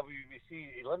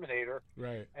WBC eliminator.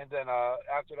 Right. And then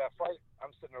after that fight, I'm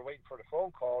sitting there waiting for the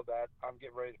phone call that I'm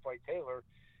getting ready to fight Taylor,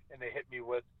 and they hit me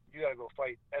with, "You got to go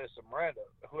fight Edison Miranda,"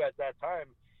 who at that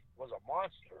time was a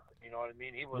monster. You know what I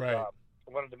mean? He was right.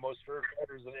 One of the most feared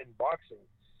fighters in boxing,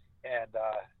 and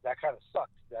that kind of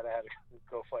sucked that I had to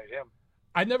go fight him.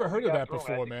 I never heard of that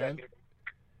before, man.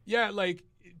 Yeah, like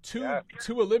two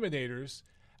eliminators.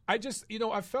 I just,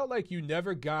 I felt like you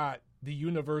never got the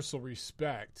universal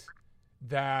respect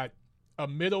that a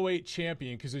middleweight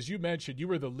champion, because as you mentioned, you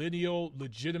were the lineal,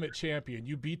 legitimate champion.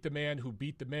 You beat the man who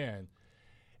beat the man.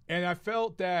 And I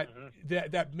felt that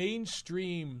that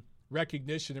mainstream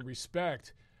recognition and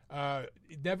respect,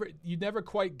 you never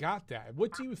quite got that.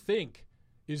 What do you think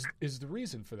is the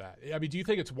reason for that? I mean, do you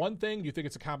think it's one thing? Do you think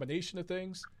it's a combination of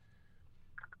things?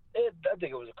 I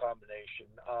think it was a combination.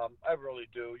 I really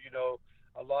do.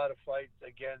 A lot of fights,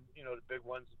 again, the big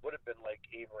ones would have been like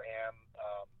Abraham.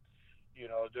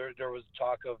 There was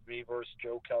talk of me versus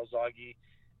Joe Calzaghe,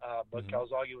 but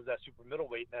Calzaghe was at super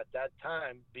middleweight, and at that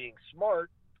time, being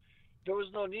smart, there was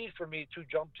no need for me to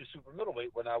jump to super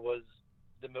middleweight when I was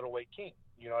the middleweight king.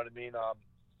 You know what I mean? It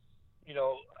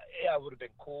would have been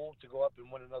cool to go up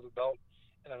and win another belt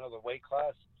in another weight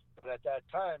class, but at that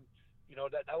time,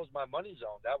 that was my money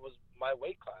zone. That was my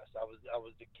weight class. I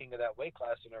was the king of that weight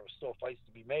class, and there were still fights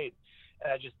to be made.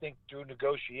 And I just think through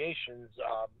negotiations,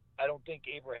 I don't think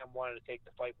Abraham wanted to take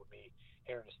the fight with me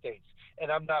here in the States.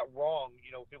 And I'm not wrong.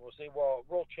 People say, well,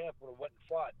 world champ would have went and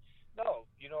fought. No,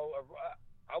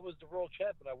 I was the world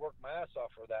champ, and I worked my ass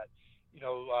off for that.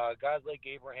 Guys like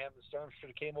Abraham and Stern should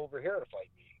have came over here to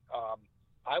fight me.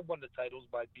 I won the titles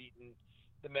by beating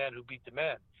the man who beat the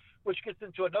man, which gets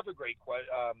into another great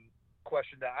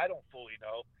question that I don't fully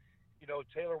know.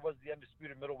 Taylor was the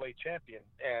undisputed middleweight champion,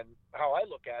 and how I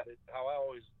look at it, how I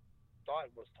always thought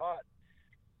it was taught,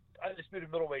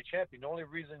 undisputed middleweight champion. The only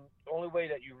way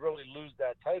that you really lose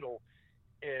that title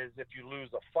is if you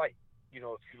lose a fight. If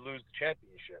you lose the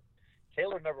championship.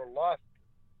 Taylor never lost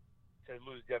to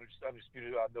lose the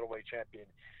undisputed middleweight champion.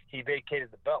 He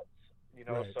vacated the belts.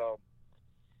 Right. So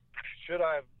should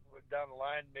I have down the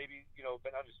line maybe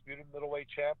been undisputed middleweight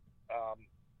champ?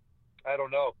 I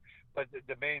don't know, but the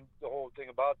whole thing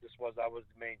about this was I was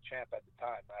the main champ at the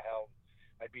time.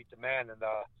 I beat the man, and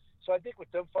so I think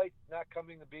with them fights not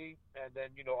coming to be, and then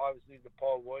obviously the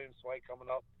Paul Williams fight coming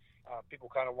up,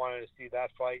 people kind of wanted to see that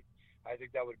fight. I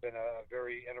think that would have been a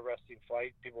very interesting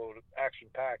fight. People would have action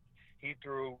packed. He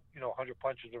threw 100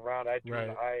 punches around. I threw in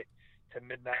the high to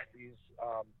mid-90s. It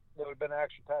would have been an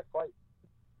action packed fight.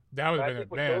 That would have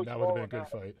been a good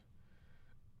fight.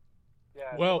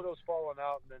 Yeah, well, those falling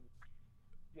out, and then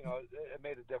it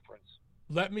made a difference.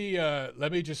 Let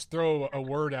me just throw a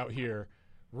word out here.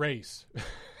 Race.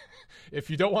 If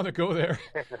you don't want to go there,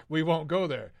 we won't go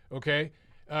there. Okay,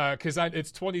 because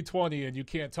it's 2020 and you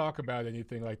can't talk about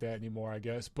anything like that anymore, I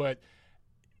guess. But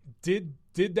did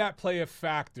that play a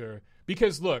factor?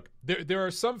 Because look, there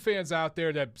are some fans out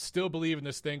there that still believe in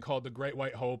this thing called the Great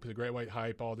White Hope, the Great White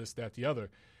Hype, all this, that, the other,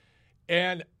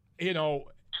 and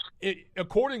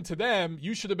according to them,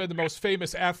 you should have been the most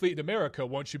famous athlete in America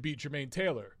once you beat Jermaine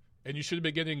Taylor, and you should have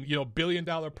been getting $1 billion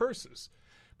purses.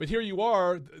 But here you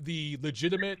are, the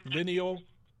legitimate lineal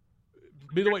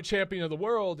middleweight champion of the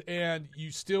world, and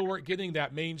you still weren't getting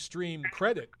that mainstream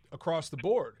credit across the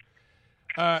board.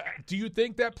 Do you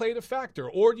think that played a factor,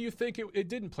 or do you think it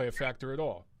didn't play a factor at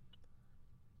all?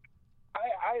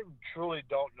 I truly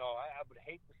don't know. I would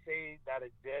hate to say that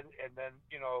it did, and then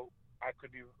I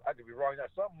could be wrong.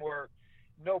 That's something where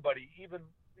nobody, even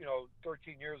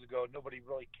 13 years ago, nobody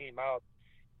really came out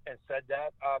and said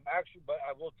that. Actually, but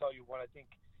I will tell you one. I think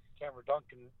Cameron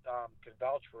Duncan can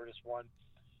vouch for this one.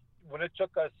 When it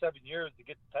took us 7 years to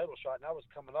get the title shot, and that was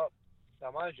coming up. Now,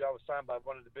 mind you, I was signed by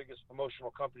one of the biggest promotional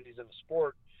companies in the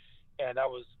sport, and I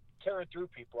was tearing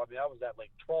through people. I mean, I was at like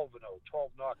 12-0,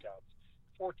 12 knockouts,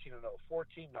 14-0,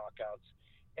 14 knockouts,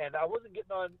 and I wasn't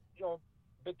getting on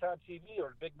big-time TV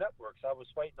or big networks. I was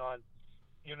fighting on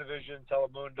Univision,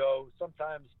 Telemundo,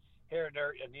 sometimes here and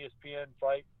there an ESPN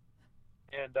fight.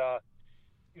 And,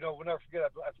 we'll never forget,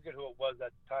 I forget who it was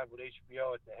at the time with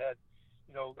HBO at the head.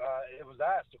 It was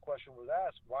asked, the question was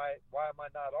asked, why am I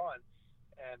not on?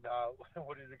 And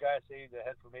what did the guy say, the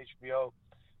head from HBO?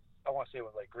 I want to say it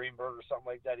was like Greenberg or something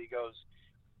like that. He goes,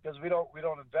 because we don't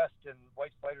invest in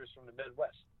white fighters from the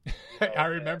Midwest. I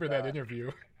remember that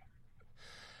interview.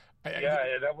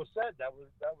 That was said. That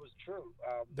was true.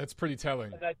 That's pretty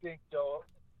telling. And I think,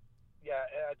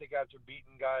 I think after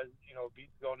beating guys,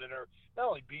 going in there, not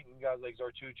only beating guys like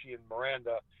Zartucci and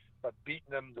Miranda, but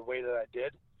beating them the way that I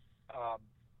did,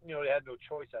 they had no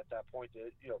choice at that point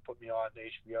to, put me on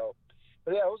HBO.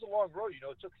 But yeah, it was a long road. It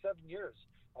took 7 years.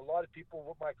 A lot of people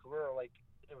with my career are like,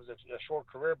 it was a short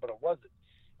career, but it wasn't.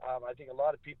 I think a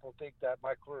lot of people think that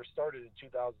my career started in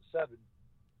 2007,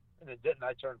 and it didn't.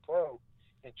 I turned pro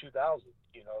in 2000,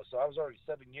 so I was already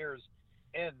 7 years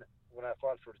in when I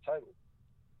fought for the title.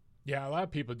 Yeah, a lot of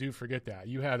people do forget that.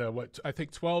 You had a,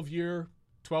 13-year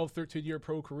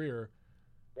pro career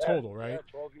total, right? Yeah,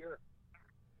 12 years.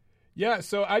 Yeah,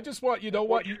 so I just want, you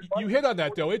hit on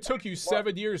that, though. It took you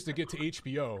 7 years to get to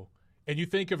HBO, and you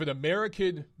think of an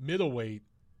American middleweight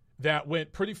that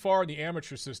went pretty far in the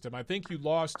amateur system. I think you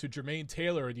lost to Jermaine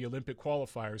Taylor in the Olympic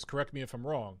qualifiers. Correct me if I'm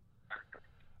wrong.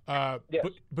 Yes.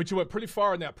 But you went pretty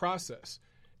far in that process.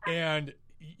 And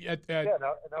and I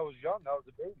was young. I was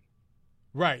a baby.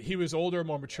 Right. He was older,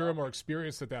 more mature, more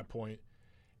experienced at that point.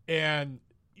 And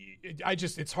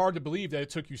it's hard to believe that it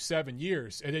took you 7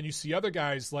 years. And then you see other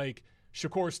guys like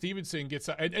Shakur Stevenson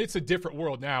and it's a different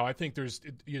world now. I think there's,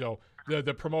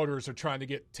 the promoters are trying to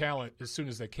get talent as soon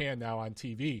as they can now on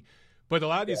TV. But a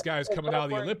lot of these guys coming out of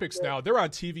the Olympics now, they're on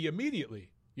TV immediately.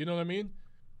 You know what I mean?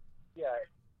 Yeah.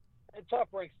 And Top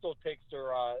Rank still takes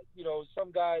their,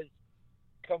 some guys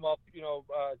come up,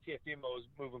 Teofimo is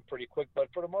moving pretty quick, but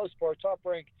for the most part, Top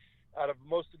Rank, out of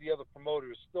most of the other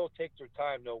promoters, still take their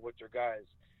time, though, with their guys.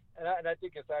 And I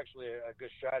think it's actually a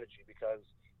good strategy because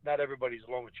not everybody's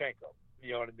Lomachenko.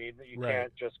 You know what I mean? You Right.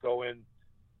 can't just go in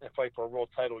and fight for a world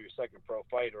title your second pro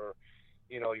fight or,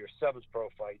 your seventh pro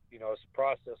fight. It's a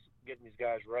process getting these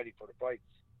guys ready for the fights.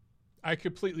 I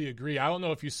completely agree. I don't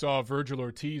know if you saw Virgil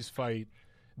Ortiz fight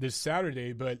this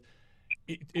Saturday, but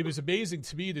it was amazing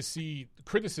to me to see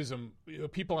criticism,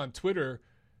 people on Twitter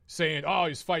saying, oh,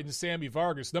 he's fighting Sammy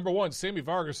Vargas. Number one, Sammy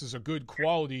Vargas is a good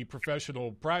quality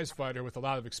professional prize fighter with a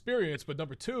lot of experience. But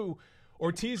number two,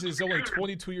 Ortiz is only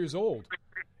 22 years old.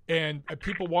 And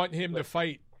people want him to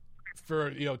fight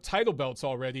for title belts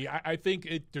already. I think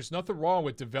there's nothing wrong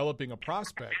with developing a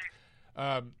prospect.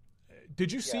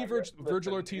 Did you see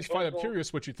Virgil Ortiz fight? I'm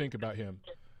curious what you think about him.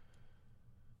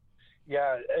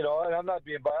 Yeah, and I'm not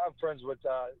being biased. I'm friends with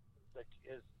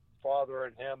his father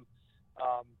and him.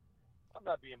 I'm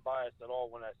not being biased at all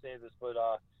when I say this, but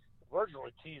Virgil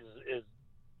Ortiz is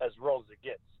as real as it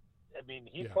gets. I mean,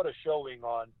 he put a showing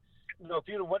on. If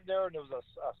you'd have went there and it was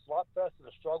a slot fest and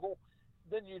a struggle,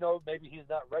 then maybe he's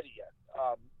not ready yet.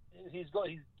 He's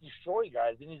destroying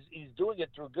guys, and he's doing it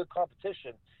through good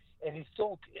competition, and he's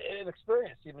still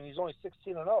inexperienced. I mean, he's only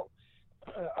 16-0.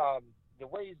 The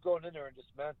way he's going in there and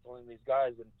dismantling these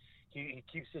guys, and he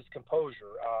keeps his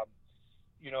composure.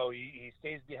 He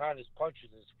stays behind his punches,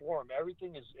 his form.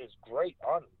 Everything is great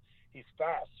on him. He's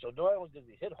fast. So not only does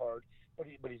he hit hard,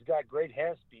 but he's got great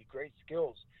hand speed, great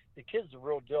skills. The kid's the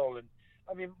real deal. And,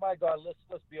 I mean, my God,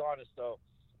 let's be honest, though.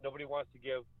 Nobody wants to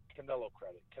give Canelo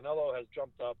credit. Canelo has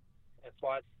jumped up and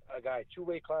fought a guy 2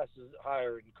 weight classes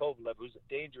higher in Kovalev, who's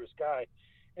a dangerous guy.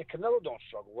 And Canelo don't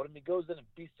struggle with him. He goes in and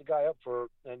beats the guy up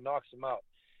and knocks him out.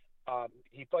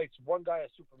 He fights one guy at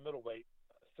super middleweight,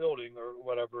 Fielding or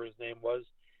whatever his name was,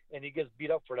 and he gets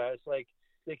beat up for that. It's like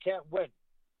they can't win.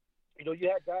 You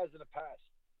had guys in the past.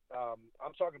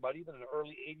 I'm talking about even in the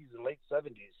early 80s and late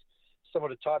 70s, some of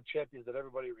the top champions that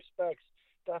everybody respects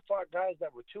that fought guys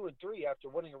that were 2 and 3 after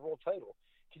winning a world title.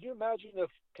 Can you imagine if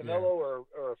Canelo or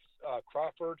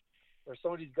Crawford or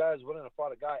some of these guys went in and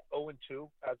fought a guy 0 and 2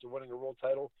 after winning a world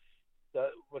title?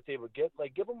 What they would get?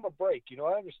 Like, give them a break.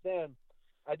 I understand.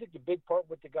 I think the big part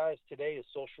with the guys today is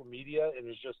social media, and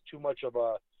there's just too much of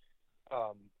a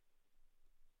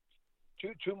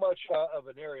too much of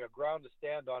an area, ground to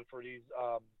stand on for these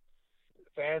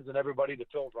fans and everybody to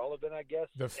feel relevant, I guess.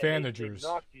 The fanagers. They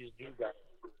knock these new guys.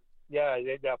 Yeah,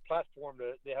 they have a platform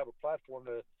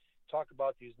to talk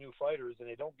about these new fighters, and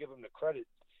they don't give them the credit.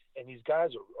 And these guys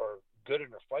are good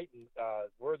and are fighting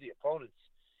worthy opponents.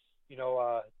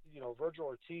 Virgil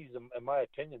Ortiz, in my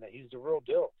opinion, that he's the real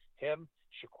deal. Him,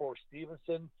 Shakur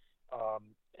Stevenson,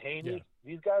 Haney,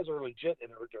 these guys are legit and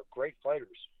they're great fighters.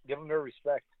 Give them their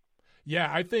respect. Yeah,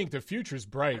 I think the future's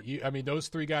bright. Those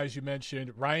three guys you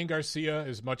mentioned, Ryan Garcia,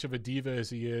 as much of a diva as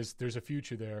he is, there's a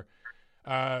future there.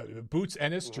 Boots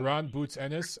Ennis, Jaron Boots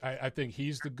Ennis, I think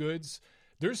he's the goods.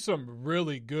 There's some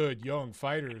really good young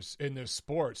fighters in this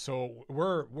sport, so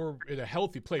we're in a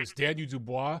healthy place. Daniel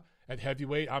Dubois at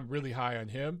heavyweight, I'm really high on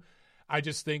him. I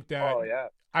just think that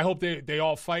I hope they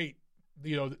all fight.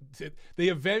 They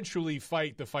eventually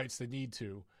fight the fights they need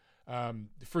to.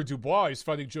 For Dubois, he's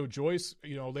fighting Joe Joyce,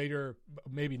 later,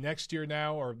 maybe next year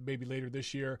now, or maybe later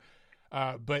this year.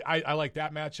 But I like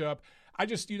that matchup. I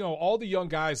just, all the young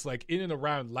guys like in and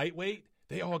around lightweight,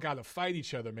 they all got to fight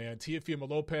each other, man. Teofimo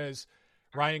Lopez,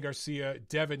 Ryan Garcia,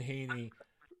 Devin Haney,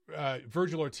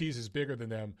 Virgil Ortiz is bigger than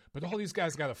them, but all these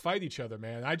guys got to fight each other,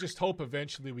 man. I just hope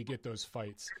eventually we get those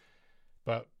fights,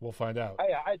 but we'll find out.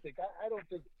 I don't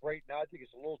think right now. I think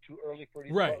it's a little too early for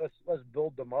these. Right. Let's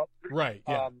build them up. Right.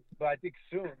 Yeah. But I think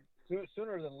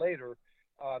sooner than later.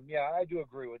 I do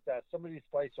agree with that. Some of these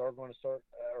fights are going to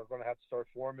have to start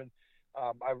forming.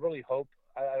 I really hope.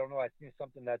 I don't know. I've seen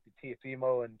something that the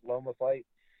Teofimo and Loma fight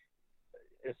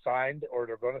is signed, or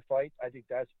they're going to fight. I think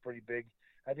that's pretty big.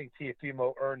 I think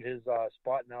Teofimo earned his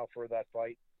spot now for that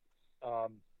fight.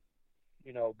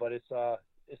 But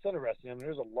it's interesting. I mean,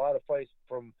 there's a lot of fights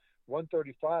from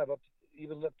 135 up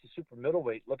to super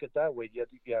middleweight. Look at that weight. You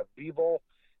have Bivol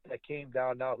that came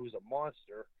down now, who's a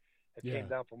monster. That came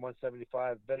down from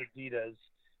 175. Benavidez.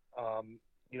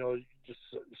 Just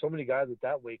so many guys at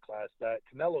that weight class that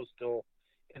Canelo's still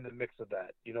in the mix of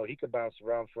that. He could bounce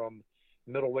around from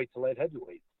middleweight to light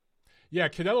heavyweight. Yeah,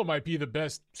 Canelo might be the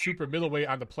best super middleweight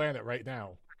on the planet right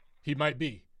now. He might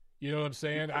be. You know what I'm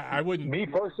saying? I wouldn't. Me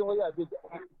personally, I think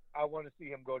I want to see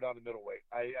him go down to middleweight.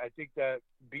 I think that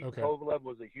beating Kovalev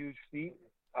was a huge feat.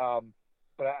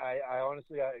 But I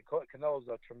honestly, Canelo's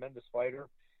a tremendous fighter.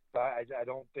 But I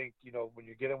don't think, when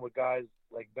you're getting with guys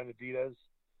like Benavidez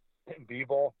and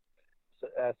Bivol,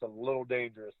 that's a little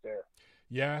dangerous there.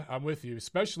 Yeah, I'm with you.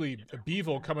 Especially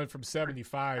Bivol coming from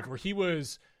 75, where he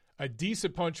was a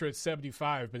decent puncher at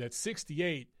 75, but at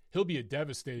 68, he'll be a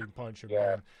devastating puncher,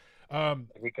 man.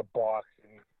 He can box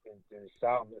and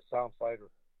sound fighter.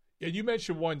 And you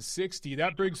mentioned 160.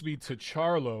 That brings me to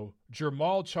Charlo.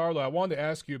 Jermall Charlo. I wanted to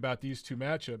ask you about these two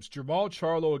matchups. Jermall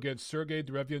Charlo against Sergey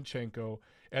Derevyanchenko,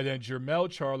 and then Jermell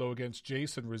Charlo against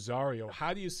Jason Rosario.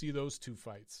 How do you see those two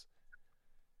fights?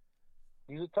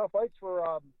 These are tough fights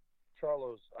for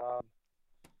Charlo's.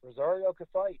 Rosario could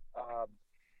fight.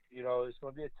 It's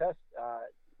going to be a test.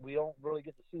 We don't really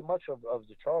get to see much of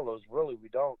the Charlos. Really, we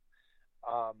don't.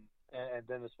 And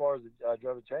then as far as the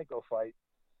Derevyanchenko fight,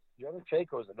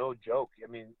 Derevyanchenko is no joke.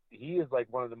 I mean, he is like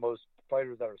one of the most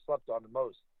fighters that are slept on the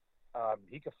most.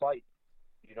 He can fight,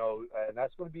 and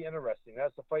that's going to be interesting.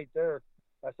 That's the fight there.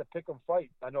 That's a pick 'em fight.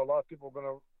 I know a lot of people are going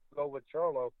to go with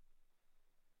Charlo.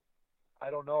 I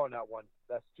don't know on that one.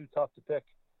 That's too tough to pick.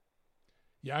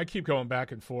 Yeah, I keep going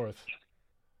back and forth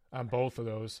on both of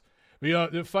those.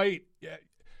 The fight,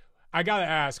 I got to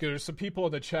ask, there's some people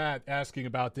in the chat asking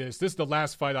about this. This is the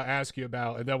last fight I'll ask you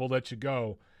about, and then we'll let you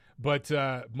go. But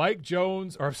Mike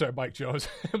Tyson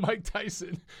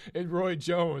and Roy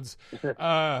Jones,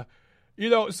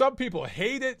 some people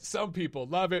hate it, some people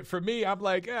love it. For me, I'm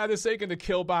like, this ain't going to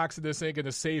kill boxing, this ain't going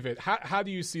to save it. How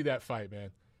do you see that fight,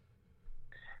 man?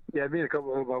 Yeah, me and a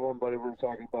couple of my one buddy were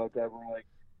talking about that. We're like,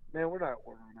 man, we're not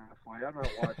ordering that fight. I'm not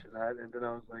watching that. And then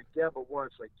I was like, yeah, but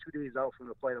watch, like 2 days out from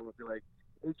the fight, I'm going to be like,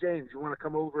 hey, James, you want to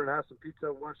come over and have some pizza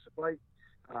and watch the fight?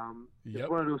 It's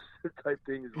one of those type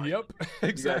things. Like, yep,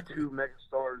 exactly. You got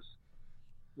two megastars.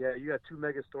 Yeah, you got two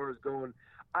megastars going.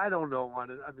 I don't know on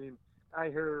it. I mean, I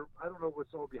don't know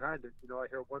what's all behind it. I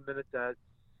hear 1 minute that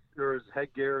there's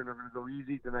headgear and they're going to go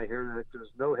easy. Then I hear that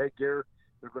there's no headgear.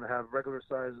 They're going to have regular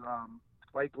size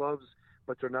fight gloves,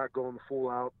 but they're not going full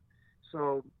out.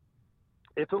 So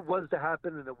if it was to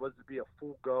happen and it was to be a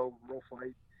full go, real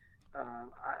fight,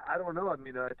 I don't know. I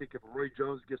mean, I think if Roy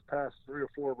Jones gets past 3 or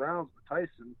 4 rounds with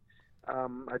Tyson,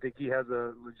 I think he has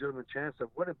a legitimate chance of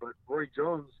winning. But Roy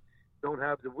Jones don't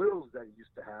have the wheels that he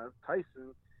used to have.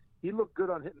 Tyson, he looked good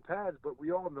on hitting pads, but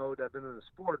we all know that been in the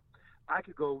sport, I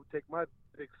could go take my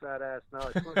big fat ass now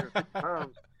at 250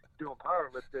 pounds doing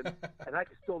powerlifting, and I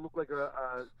could still look like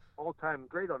a all-time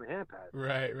great on the hand pad.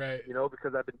 Right.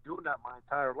 Because I've been doing that my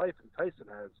entire life, and Tyson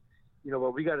has.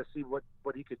 But we got to see what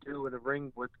he could do in the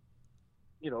ring with,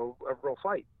 a real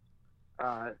fight.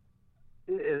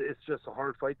 It's just a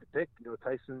hard fight to pick.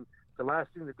 Tyson, the last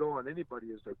thing to go on anybody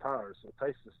is their power. So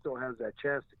Tyson still has that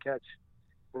chance to catch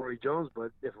Roy Jones.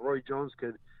 But if Roy Jones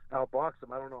could outbox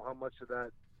him, I don't know how much of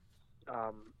that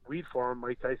weed farm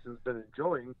Mike Tyson's been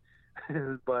enjoying.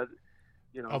 But,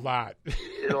 a lot.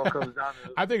 It all comes down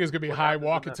to I think it's going to be high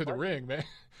walking to the ring, man.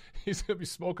 He's going to be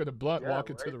smoking a blunt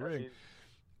walking to the ring.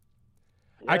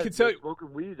 I can tell you,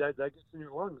 smoking weed that gets in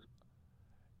your lungs.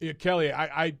 Yeah, Kelly,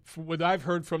 I what I've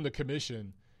heard from the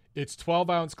commission, it's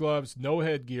 12-ounce gloves, no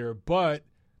headgear, but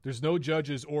there's no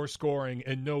judges or scoring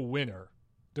and no winner.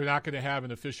 They're not going to have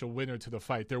an official winner to the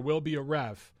fight. There will be a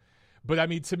ref, but I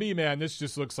mean, to me, man, this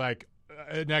just looks like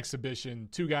an exhibition.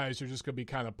 Two guys are just going to be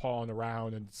kind of pawing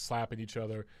around and slapping each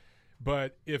other.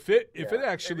 But if it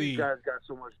actually, these guys got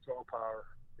so much draw power.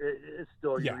 It's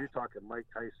still you're talking Mike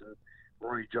Tyson,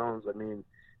 Roy Jones. I mean,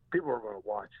 people are going to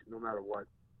watch no matter what.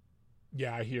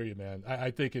 Yeah, I hear you, man.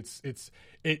 I think it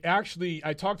actually,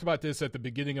 I talked about this at the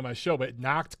beginning of my show, but it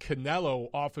knocked Canelo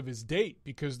off of his date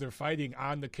because they're fighting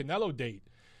on the Canelo date.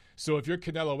 So if you're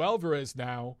Canelo Alvarez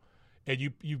now and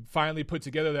you finally put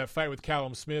together that fight with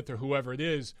Callum Smith or whoever it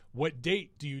is, what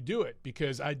date do you do it?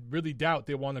 Because I really doubt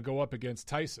they want to go up against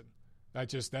Tyson.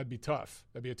 That'd be tough.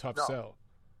 That'd be a tough sell.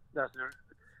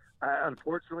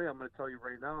 Unfortunately, I'm going to tell you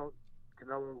right now,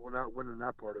 Canelo will not win in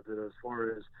that part of it as far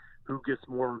as who gets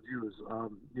more views.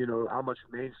 How much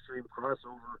mainstream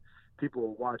crossover people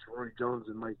will watch Roy Jones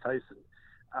and Mike Tyson.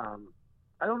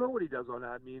 I don't know what he does on that.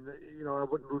 I mean, I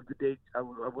wouldn't move the date. I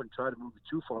wouldn't try to move it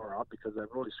too far out because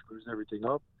that really screws everything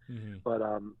up. Mm-hmm. But,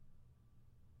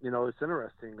 it's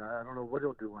interesting. I don't know what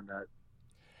he'll do on that.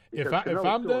 If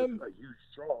I'm them, a huge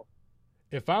draw.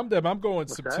 If I'm them, I'm going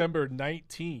September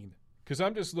 19 because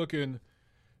I'm just looking –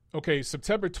 okay,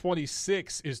 September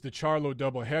 26 is the Charlo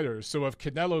doubleheader. So if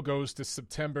Canelo goes to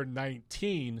September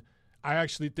 19, I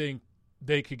actually think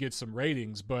they could get some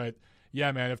ratings. But,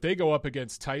 yeah, man, if they go up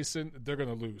against Tyson, they're going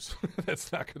to lose.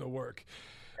 That's not going to work.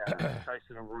 Yeah,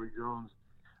 Tyson and Roy Jones.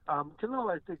 Canelo,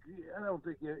 I don't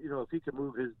think, if he can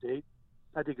move his date,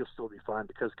 I think he'll still be fine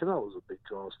because Canelo's a big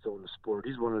draw still in the sport.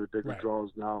 He's one of the bigger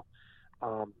draws now.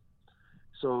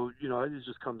 So, it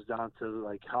just comes down to,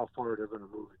 like, how far they're going to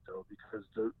move it, though, because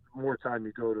the more time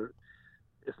you go to,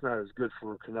 it's not as good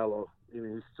for Canelo. I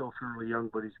mean, he's still fairly young,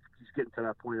 but he's getting to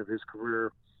that point of his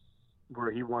career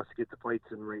where he wants to get the fights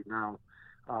in right now.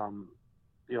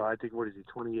 I think, what is he,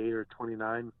 28 or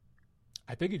 29?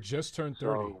 I think he just turned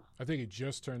 30. I think he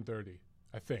just turned 30,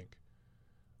 I think.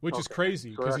 Which is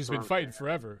crazy because he's been fighting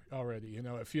forever already.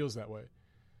 It feels that way.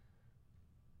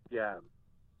 Yeah.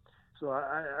 So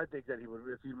I think that he would,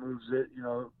 if he moves it,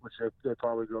 which they're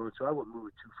probably going to, I wouldn't move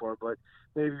it too far. But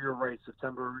maybe you're right.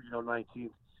 September, 19th,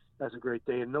 that's a great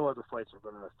day, and no other fights are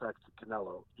going to affect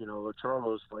Canelo.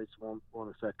 Charlo's fights won't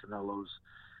affect Canelo's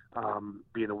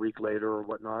being a week later or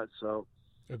whatnot. So,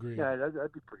 agreed. Yeah,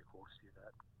 that'd be pretty cool to see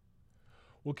that.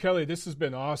 Well, Kelly, this has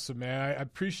been awesome, man. I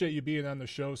appreciate you being on the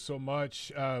show so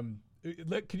much. Can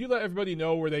you let everybody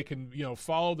know where they can,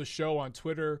 follow the show on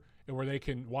Twitter and where they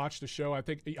can watch the show?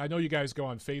 I know you guys go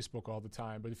on Facebook all the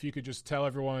time, but if you could just tell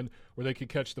everyone where they could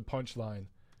catch the Punchline.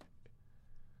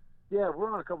 Yeah,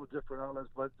 we're on a couple of different outlets,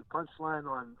 but the Punchline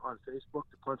on Facebook,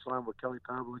 the Punchline with Kelly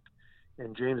Pavlik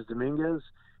and James Dominguez,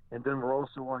 and then we're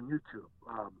also on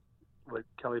YouTube with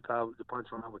Kelly Pavlik, the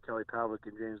Punchline with Kelly Pavlik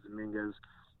and James Dominguez.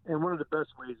 And one of the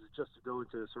best ways is just to go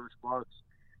into the search box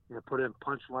and put in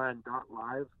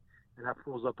punchline.live, and that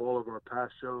pulls up all of our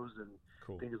past shows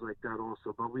and things like that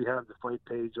also. But we have the fight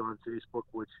page on Facebook,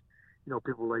 which,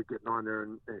 people like getting on there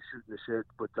and shooting the shit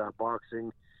with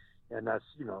boxing, and that's,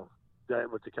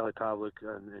 that with the Kelly Pavlik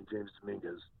and James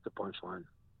Dominguez, the Punchline.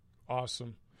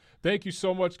 Awesome. Thank you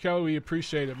so much, Kelly. We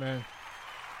appreciate it, man.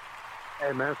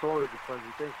 Hey, man, it's always a pleasure.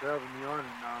 Thanks for having me on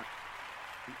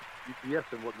and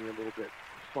BSing with me a little bit.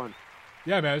 It's fun.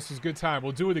 Yeah, man, this is a good time.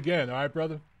 We'll do it again. All right,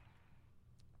 brother?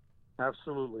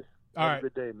 Absolutely. All right. Have a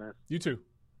good day, man. You too.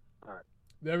 All right.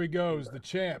 There he goes, the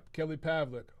champ, Kelly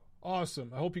Pavlik.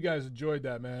 Awesome. I hope you guys enjoyed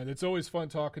that, man. It's always fun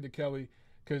talking to Kelly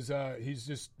because he's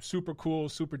just super cool,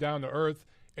 super down to earth,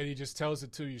 and he just tells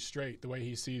it to you straight the way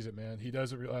he sees it, man. He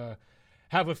doesn't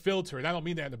have a filter, and I don't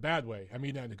mean that in a bad way. I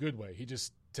mean that in a good way. He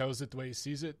just tells it the way he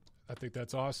sees it. I think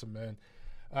that's awesome, man.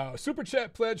 Super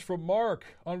chat pledge from Mark,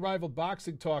 Unrivaled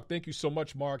Boxing Talk. Thank you so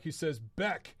much, Mark. He says,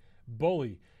 Beck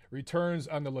Bully returns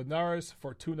on the Linares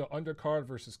Fortuna undercard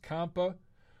versus Campa.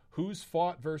 Who's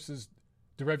fought versus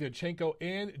Derevyanchenko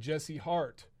and Jesse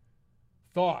Hart?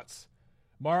 Thoughts?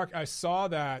 Mark, I saw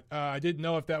that. I didn't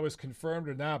know if that was confirmed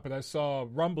or not, but I saw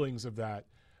rumblings of that.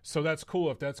 So that's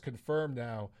cool if that's confirmed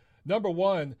now. Number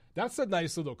one, that's a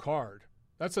nice little card.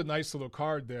 That's a nice little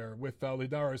card there with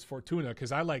Linares Fortuna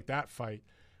because I like that fight.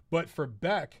 But for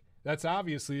Beck, that's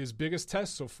obviously his biggest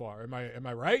test so far. Am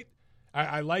I right?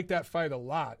 I like that fight a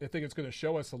lot. I think it's going to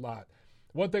show us a lot.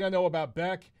 One thing I know about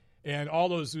Beck and all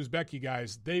those Uzbeki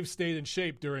guys, they've stayed in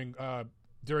shape during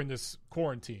this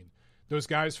quarantine. Those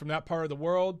guys from that part of the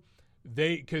world,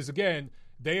 because again,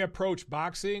 they approach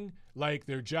boxing like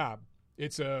their job.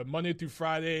 It's a Monday through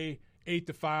Friday, 8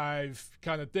 to 5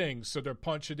 kind of thing. So they're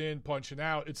punching in, punching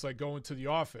out. It's like going to the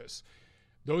office.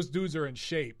 Those dudes are in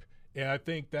shape. And I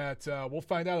think that we'll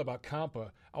find out about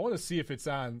Campa. I want to see if it's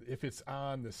on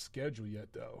the schedule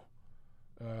yet, though.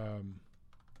 I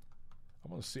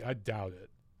want to see. I doubt it.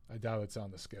 I doubt it's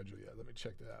on the schedule yet. Let me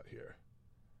check that out here.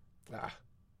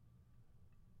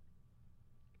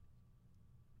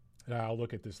 I'll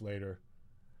look at this later.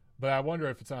 But I wonder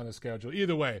if it's on the schedule.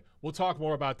 Either way, we'll talk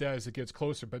more about that as it gets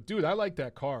closer. But, dude, I like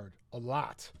that card a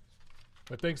lot.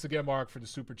 But thanks again, Mark, for the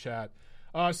super chat.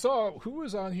 I saw who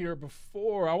was on here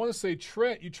before. I want to say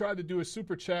Trent. You tried to do a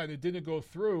super chat and it didn't go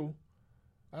through.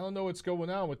 I don't know what's going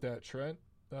on with that, Trent,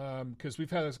 because we've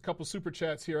had a couple super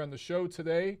chats here on the show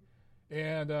today,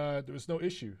 and there was no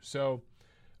issue. So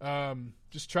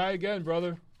just try again,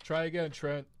 brother. Try again,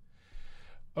 Trent.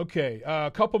 Okay,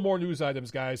 a couple more news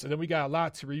items, guys, and then we got a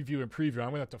lot to review and preview.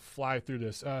 I'm going to have to fly through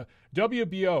this.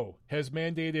 WBO has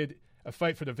mandated a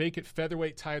fight for the vacant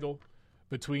featherweight title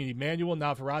between Emmanuel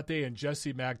Navarrete and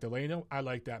Jesse Magdaleno. I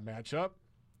like that matchup.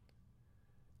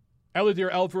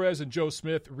 Elidir Alvarez and Joe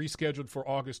Smith rescheduled for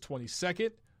August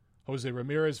 22nd. Jose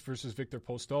Ramirez versus Victor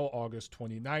Postol, August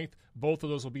 29th. Both of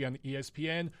those will be on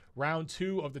ESPN. Round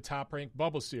 2 of the Top Rank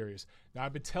Bubble Series. Now,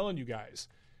 I've been telling you guys,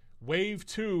 Wave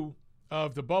 2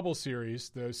 of the Bubble Series,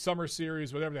 the Summer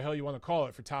Series, whatever the hell you want to call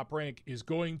it for Top Rank, is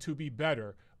going to be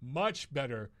better, much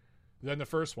better than the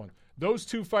first one. Those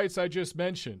two fights I just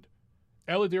mentioned,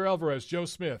 Elidir Alvarez, Joe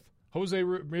Smith, Jose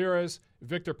Ramirez,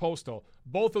 Victor Postol.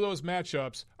 Both of those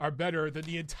matchups are better than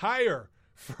the entire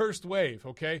first wave,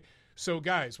 okay? So,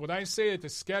 guys, when I say that the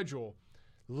schedule,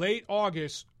 late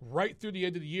August, right through the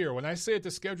end of the year, when I say that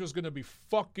the schedule is going to be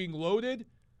fucking loaded,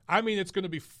 I mean it's going to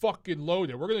be fucking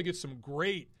loaded. We're going to get some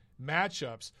great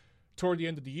matchups toward the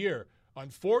end of the year.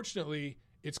 Unfortunately,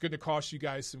 it's going to cost you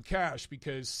guys some cash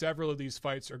because several of these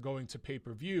fights are going to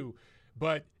pay-per-view.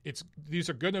 But these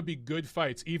are going to be good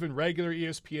fights, even regular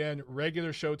ESPN,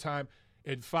 regular Showtime,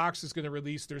 and Fox is going to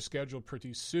release their schedule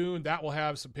pretty soon. That will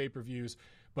have some pay-per-views,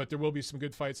 but there will be some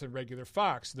good fights on regular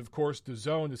Fox. And, of course,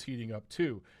 DAZN is heating up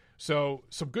too. So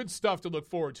some good stuff to look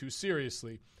forward to,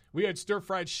 seriously. We had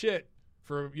stir-fried shit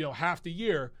for half the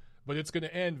year, but it's going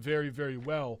to end very, very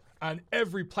well on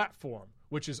every platform,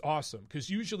 which is awesome because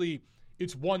usually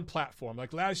it's one platform.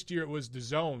 Like last year it was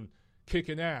DAZN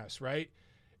kicking ass, right?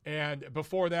 And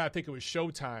before that, I think it was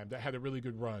Showtime that had a really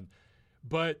good run.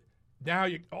 But now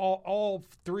all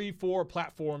 3-4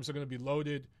 platforms are going to be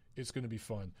loaded. It's going to be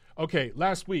fun. Okay,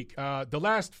 last week, the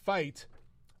last fight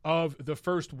of the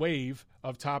first wave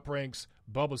of Top Rank's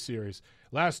Bubble Series.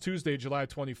 Last Tuesday, July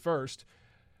 21st,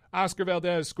 Oscar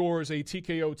Valdez scores a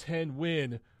TKO 10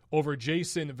 win over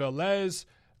Jason Velez.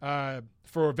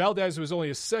 For Valdez, it was only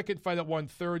his second fight at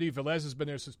 130. Velez has been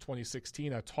there since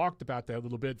 2016. I talked about that a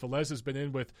little bit. Velez has been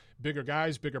in with bigger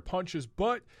guys, bigger punches,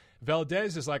 but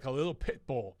Valdez is like a little pit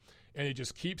bull, and he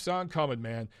just keeps on coming,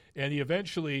 man. And he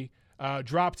eventually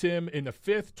dropped him in the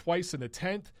 5th, twice in the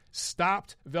 10th,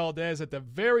 stopped Valdez at the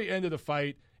very end of the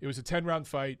fight. It was a 10-round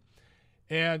fight.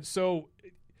 And so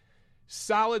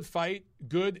solid fight,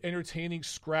 good, entertaining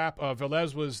scrap.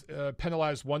 Velez was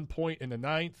penalized 1 point in the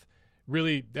 9th.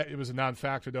 Really, it was a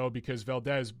non-factor, though, because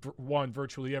Valdez won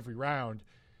virtually every round.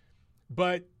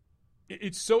 But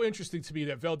it's so interesting to me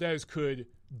that Valdez could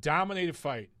dominate a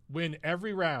fight, win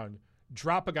every round,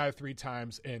 drop a guy 3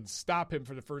 times, and stop him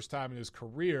for the first time in his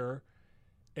career,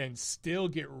 and still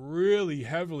get really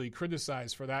heavily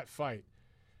criticized for that fight.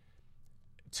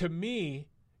 To me,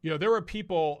 there were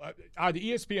people on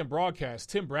the ESPN broadcast,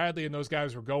 Tim Bradley and those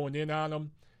guys were going in on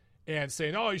him and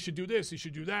saying, oh, you should do this, you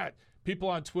should do that. People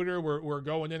on Twitter were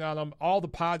going in on him. All the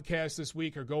podcasts this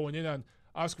week are going in on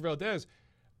Oscar Valdez.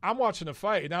 I'm watching the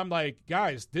fight, and I'm like,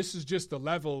 guys, this is just the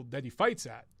level that he fights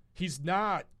at. He's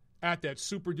not at that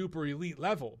super-duper elite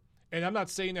level. And I'm not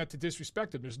saying that to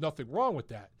disrespect him. There's nothing wrong with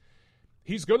that.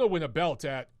 He's going to win a belt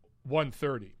at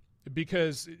 130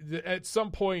 because at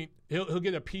some point he'll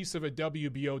get a piece of a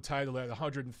WBO title at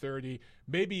 130,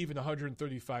 maybe even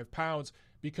 135 pounds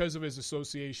because of his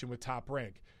association with Top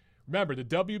Rank. Remember, the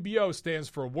WBO stands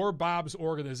for War Bob's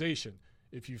Organization.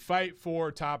 If you fight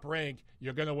for Top Rank,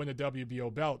 you're going to win a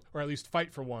WBO belt, or at least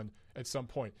fight for one at some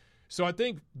point. So I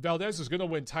think Valdez is going to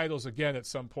win titles again at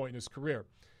some point in his career.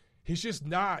 He's just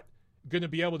not going to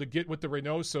be able to get with the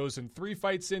Reynosos, and 3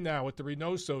 fights in now with the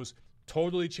Reynosos,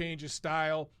 totally change his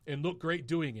style and look great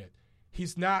doing it.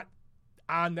 He's not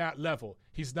on that level.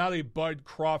 He's not a Bud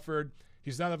Crawford.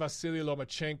 He's not a Vasily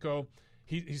Lomachenko.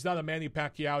 He's not a Manny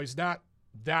Pacquiao. He's not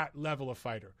that level of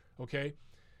fighter, okay?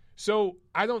 So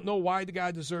I don't know why the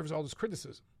guy deserves all this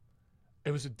criticism.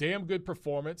 It was a damn good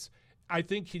performance. I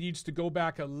think he needs to go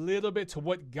back a little bit to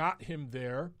what got him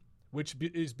there, which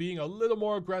is being a little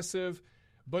more aggressive,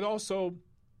 but also,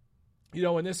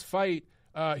 in this fight,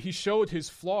 he showed his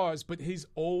flaws, but he's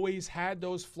always had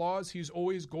those flaws. He's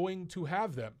always going to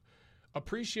have them.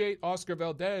 Appreciate Oscar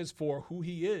Valdez for who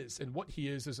he is and what he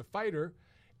is as a fighter,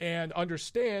 and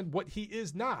understand what he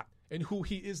is not and who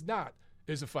he is not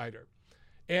as a fighter.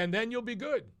 And then you'll be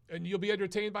good, and you'll be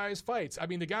entertained by his fights. I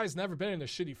mean, the guy's never been in a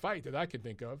shitty fight that I can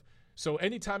think of. So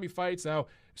anytime he fights, now,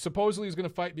 supposedly he's going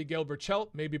to fight Miguel Berchelt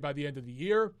maybe by the end of the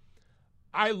year.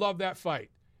 I love that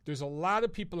fight. There's a lot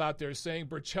of people out there saying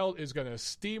Berchelt is going to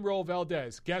steamroll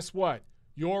Valdez. Guess what?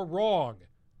 You're wrong.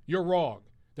 You're wrong.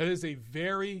 That is a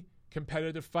very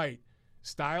competitive fight.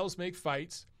 Styles make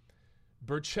fights.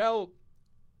 Berchelt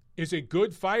is a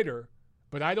good fighter,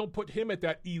 but I don't put him at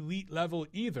that elite level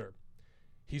either.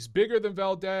 He's bigger than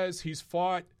Valdez. He's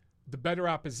fought the better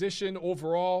opposition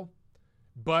overall,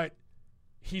 but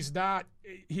he's not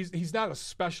a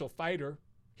special fighter.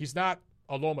 He's not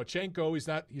a Lomachenko.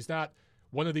 He's not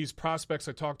one of these prospects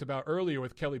I talked about earlier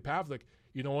with Kelly Pavlik.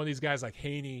 One of these guys like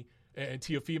Haney and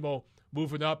Teofimo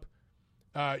moving up.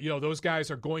 Those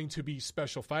guys are going to be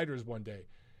special fighters one day.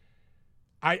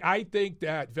 I think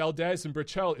that Valdez and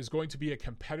Berchelt is going to be a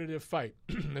competitive fight.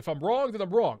 If I'm wrong, then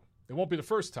I'm wrong. It won't be the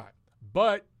first time.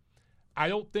 But I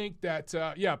don't think that,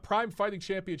 Prime Fighting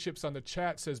Championships on the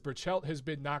chat says Berchelt has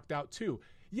been knocked out too.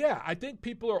 Yeah, I think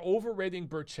people are overrating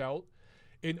Berchelt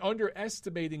and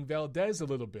underestimating Valdez a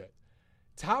little bit.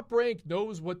 Top Rank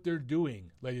knows what they're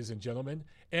doing, ladies and gentlemen.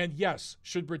 And yes,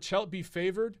 should Berchelt be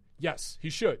favored? Yes, he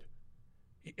should.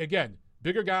 Again,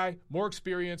 bigger guy, more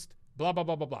experienced, blah, blah,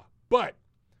 blah, blah, blah. But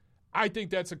I think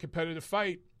that's a competitive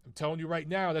fight. I'm telling you right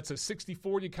now, that's a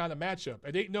 60-40 kind of matchup.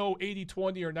 It ain't no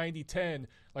 80-20 or 90-10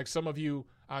 like some of you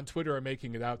on Twitter are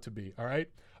making it out to be, all right?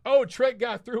 Oh, Trent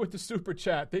got through with the super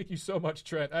chat. Thank you so much,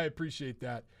 Trent. I appreciate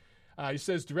that. He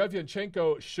says,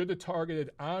 Derevianchenko should have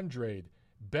targeted Andrade.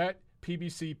 Bet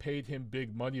PBC paid him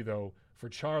big money, though, for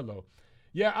Charlo.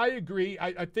 Yeah, I agree.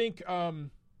 I think,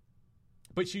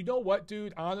 but you know what,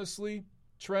 dude? Honestly,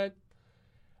 Trent,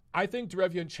 I think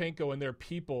Derevianchenko and their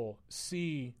people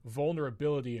see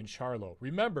vulnerability in Charlo.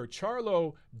 Remember,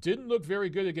 Charlo didn't look very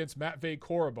good against Matvey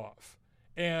Korobov.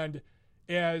 And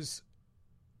Matvey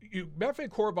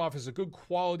Korobov is a good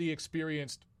quality,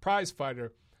 experienced prize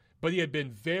fighter, but he had been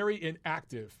very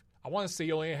inactive. I want to say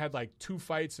he only had like 2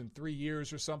 fights in 3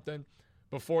 years or something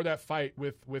before that fight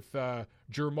with Jermall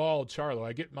Charlo.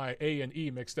 I get my A and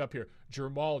E mixed up here.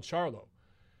 Jermall Charlo.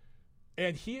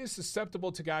 And he is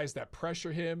susceptible to guys that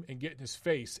pressure him and get in his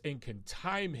face and can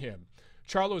time him.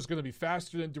 Charlo is going to be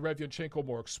faster than Derevianchenko,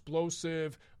 more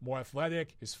explosive, more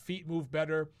athletic. His feet move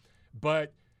better.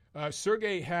 But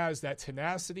Sergey has that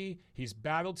tenacity. He's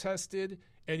battle-tested,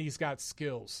 and he's got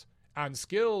skills. On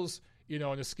skills, in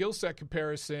a skill set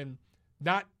comparison,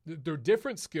 they're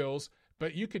different skills,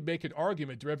 but you could make an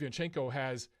argument Derevianchenko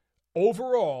has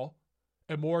overall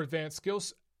a more advanced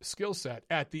skill set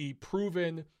at the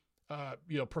proven,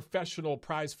 professional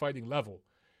prize fighting level.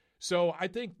 So I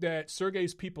think that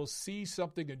Sergey's people see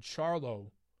something in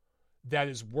Charlo that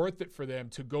is worth it for them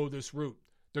to go this route.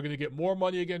 They're going to get more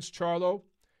money against Charlo.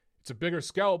 It's a bigger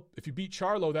scalp. If you beat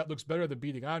Charlo, that looks better than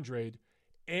beating Andrade.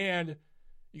 And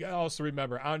you got to also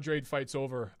remember, Andrade fights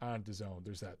over on DAZN.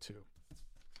 There's that too.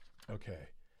 Okay.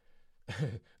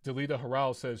 Delita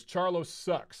Haral says, Charlo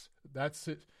sucks. That's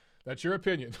it. That's your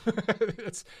opinion.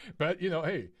 But,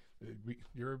 hey,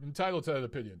 you're entitled to that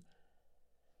opinion.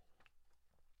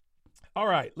 All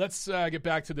right, let's get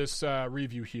back to this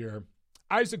review here.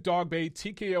 Isaac Dogboe,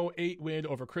 TKO 8 win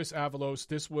over Chris Avalos.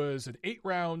 This was an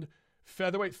 8-round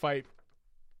featherweight fight.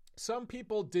 Some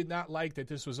people did not like that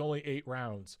this was only 8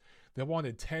 rounds. They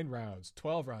wanted 10 rounds,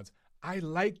 12 rounds. I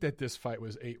like that this fight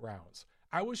was 8 rounds.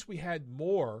 I wish we had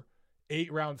more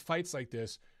 8-round fights like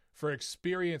this for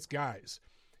experienced guys.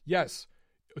 Yes,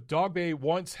 Dogboe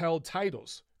once held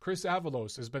titles. Chris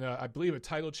Avalos has been, I believe, a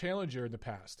title challenger in the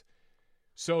past.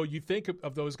 So you think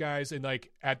of those guys, and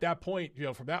at that point,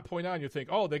 from that point on, you think,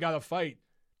 oh, they got to fight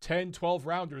 10, 12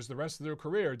 rounders the rest of their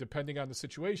career, depending on the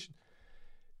situation.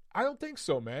 I don't think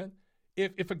so, man.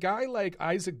 If a guy like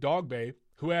Isaac Dogboe,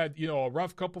 who had, a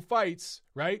rough couple fights,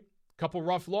 right? Couple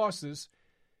rough losses,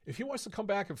 if he wants to come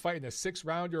back and fight in a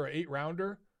 6-rounder or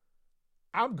 8-rounder,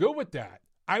 I'm good with that.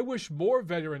 I wish more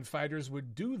veteran fighters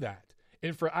would do that.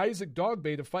 And for Isaac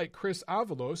Dogboe to fight Chris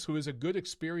Avalos, who is a good,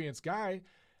 experienced guy,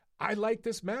 I like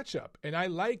this matchup. And I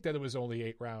like that it was only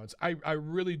 8 rounds. I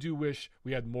really do wish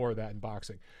we had more of that in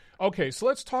boxing. Okay, so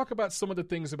let's talk about some of the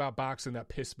things about boxing that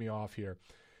pissed me off here.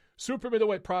 Super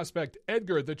middleweight prospect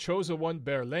Edgar the Chosen One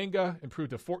Berlanga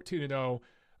improved to 14-0,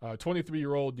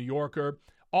 23-year-old New Yorker.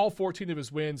 All 14 of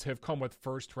his wins have come with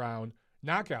first-round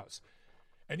knockouts.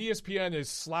 And ESPN is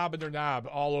slobbing their knob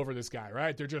all over this guy,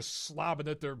 right? They're just slobbing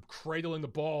it. They're cradling the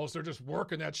balls. They're just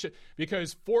working that shit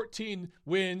because 14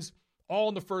 wins, all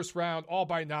in the first round, all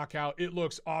by knockout. It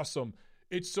looks awesome.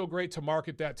 It's so great to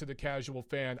market that to the casual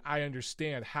fan. I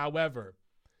understand. However,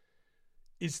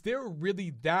 is there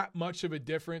really that much of a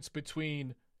difference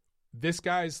between this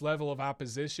guy's level of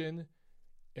opposition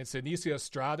and Seniesa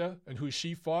Estrada and who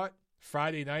she fought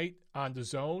Friday night on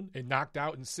DAZN and knocked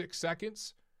out in 6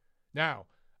 seconds? Now,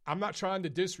 I'm not trying to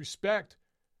disrespect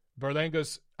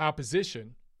Berlanga's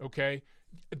opposition, okay?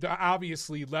 They're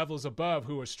obviously levels above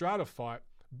who Estrada fought,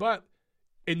 but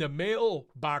in the male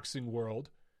boxing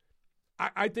world,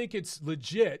 I think it's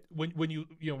legit when you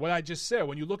what I just said,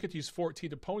 when you look at these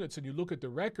 14 opponents and you look at the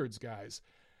records, guys,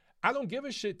 I don't give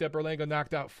a shit that Berlanga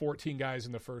knocked out 14 guys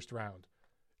in the first round.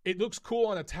 It looks cool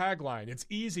on a tagline. It's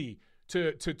easy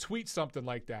to tweet something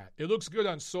like that. It looks good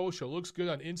on social. It looks good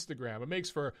on Instagram. It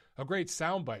makes for a great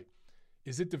soundbite.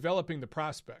 Is it developing the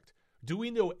prospect? Do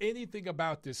we know anything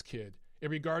about this kid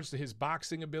in regards to his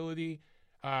boxing ability,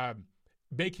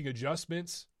 making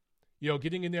adjustments?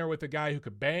 Getting in there with a guy who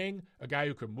could bang, a guy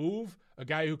who can move, a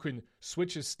guy who can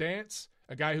switch his stance,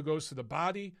 a guy who goes to the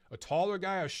body, a taller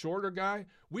guy, a shorter guy.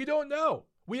 We don't know.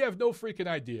 We have no freaking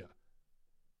idea.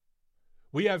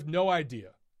 We have no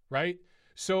idea, right?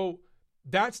 So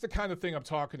that's the kind of thing I'm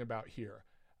talking about here.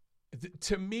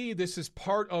 To me, this is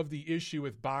part of the issue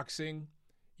with boxing.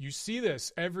 You see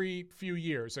this every few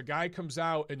years. A guy comes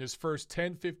out and his first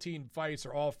 10, 15 fights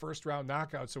are all first-round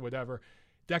knockouts or whatever.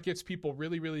 That gets people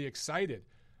really, really excited.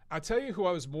 I'll tell you who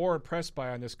I was more impressed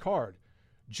by on this card.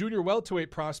 Junior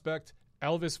welterweight prospect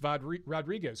Elvis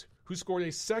Rodriguez, who scored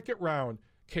a second-round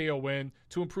KO win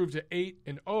to improve to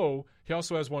 8-0. He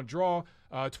also has one draw.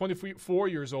 24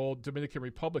 years old, Dominican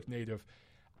Republic native.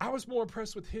 I was more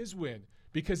impressed with his win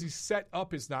because he set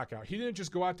up his knockout. He didn't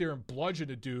just go out there and bludgeon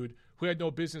a dude who had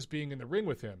no business being in the ring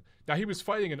with him. Now, he was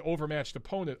fighting an overmatched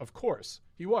opponent, of course.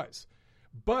 He was.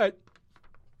 But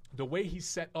the way he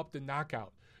set up the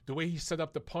knockout, the way he set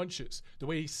up the punches, the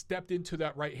way he stepped into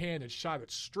that right hand and shot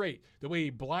it straight, the way he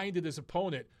blinded his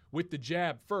opponent with the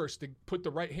jab first and put the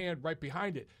right hand right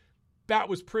behind it, that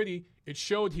was pretty. It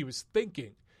showed he was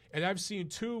thinking. And I've seen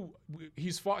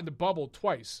he's fought in the bubble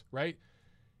twice, right?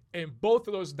 And both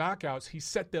of those knockouts, he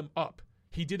set them up.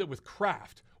 He did it with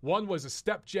craft. One was a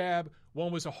step jab.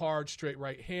 One was a hard, straight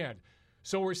right hand.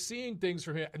 So we're seeing things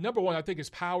from him. Number one, I think his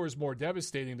power is more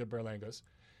devastating than Berlanga's.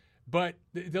 But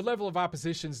the level of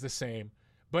opposition is the same.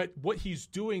 But what he's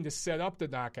doing to set up the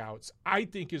knockouts, I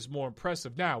think, is more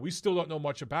impressive. Now, we still don't know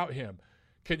much about him.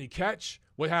 Can he catch?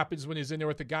 What happens when he's in there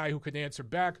with a guy who can answer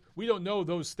back? We don't know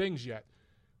those things yet.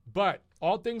 But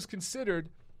all things considered,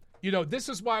 this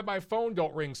is why my phone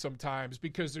don't ring sometimes,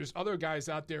 because there's other guys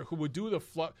out there who would do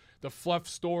the fluff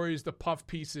stories, the puff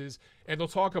pieces, and they'll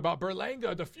talk about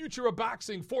Berlanga, the future of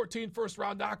boxing, 14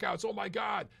 first-round knockouts. Oh, my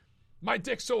God, my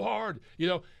dick's so hard.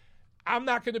 I'm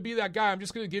not going to be that guy. I'm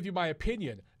just going to give you my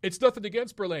opinion. It's nothing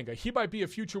against Berlanga. He might be a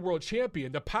future world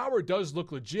champion. The power does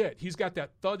look legit. He's got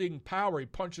that thudding power. He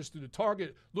punches through the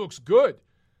target. Looks good.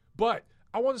 But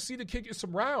I want to see the kid get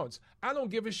some rounds. I don't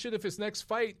give a shit if his next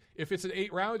fight, if it's an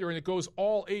 8-rounder and it goes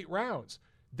all 8 rounds.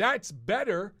 That's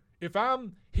better. If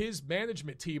I'm his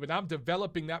management team and I'm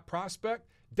developing that prospect,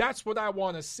 that's what I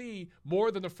want to see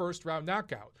more than a first-round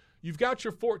knockout. You've got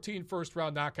your 14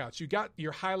 first-round knockouts. You got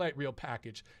your highlight reel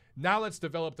package. Now let's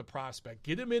develop the prospect.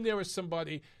 Get him in there with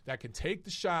somebody that can take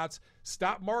the shots,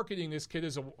 stop marketing this kid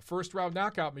as a first-round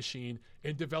knockout machine,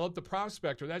 and develop the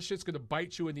prospect, or that shit's going to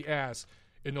bite you in the ass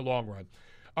in the long run.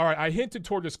 All right, I hinted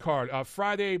toward this card.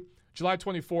 Friday, July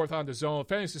 24th on DAZN,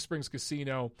 Fantasy Springs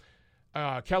Casino,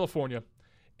 California.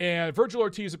 And Virgil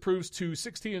Ortiz approves to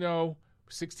 16-0,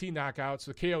 16 knockouts,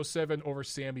 the KO7 over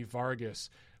Sammy Vargas,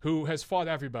 who has fought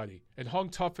everybody and hung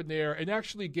tough in there and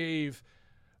actually gave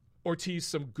Ortiz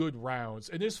some good rounds.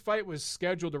 And this fight was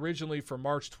scheduled originally for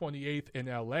March 28th in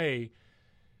L.A.,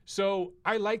 so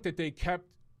I like that they kept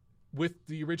with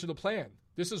the original plan.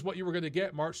 This is what you were going to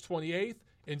get March 28th.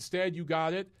 Instead, you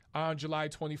got it on July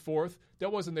 24th.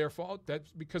 That wasn't their fault.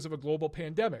 That's because of a global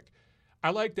pandemic.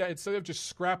 I like that instead of just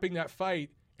scrapping that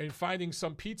fight and finding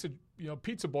some pizza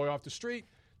boy off the street,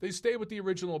 they stay with the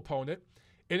original opponent.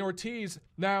 And Ortiz,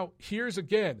 now here's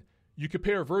again, you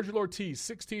compare Virgil Ortiz,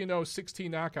 16-0,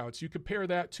 16 knockouts. You compare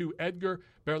that to Edgar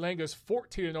Berlanga's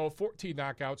 14-0, 14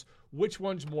 knockouts. Which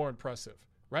one's more impressive,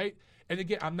 right? And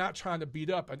again, I'm not trying to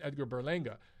beat up on Edgar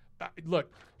Berlanga.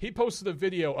 Look, he posted a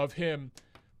video of him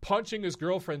punching his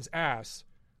girlfriend's ass,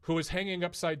 who was hanging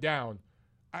upside down.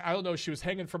 I don't know, she was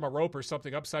hanging from a rope or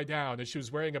something upside down, and she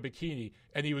was wearing a bikini,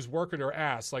 and he was working her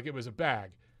ass like it was a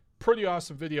bag. Pretty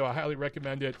awesome video. I highly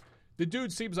recommend it. The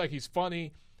dude seems like he's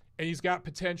funny, and he's got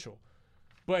potential.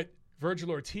 But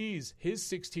Virgil Ortiz, his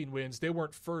 16 wins, they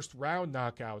weren't first-round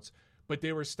knockouts, but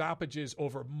they were stoppages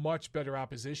over much better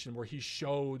opposition where he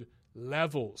showed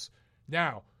levels.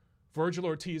 Now, Virgil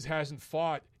Ortiz hasn't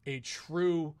fought a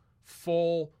true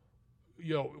full,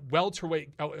 welterweight,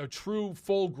 a true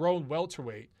full-grown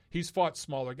welterweight. He's fought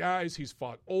smaller guys. He's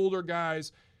fought older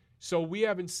guys. So we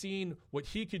haven't seen what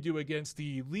he could do against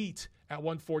the elite at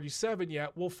 147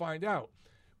 yet. We'll find out.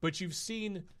 But you've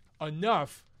seen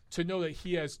enough to know that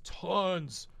he has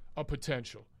tons of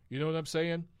potential. You know what I'm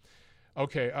saying?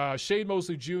 Okay, Shane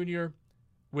Mosley Jr.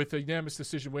 with a unanimous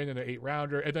decision win in an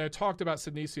 8-rounder. And then I talked about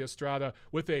Senicia Estrada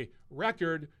with a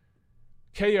record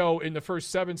KO in the first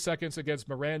 7 seconds against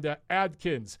Miranda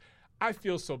Adkins. I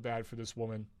feel so bad for this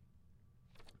woman.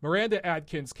 Miranda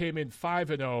Adkins came in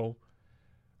 5-0.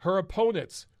 Her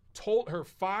opponents told her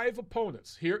 5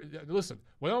 opponents. Here, listen,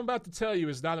 what I'm about to tell you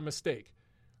is not a mistake.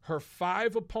 Her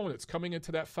 5 opponents coming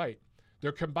into that fight,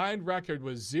 their combined record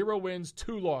was 0 wins,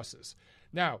 2 losses.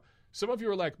 Now, some of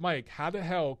you are like, Mike, how the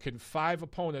hell can 5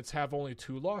 opponents have only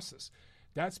 2 losses?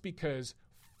 That's because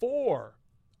 4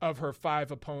 of her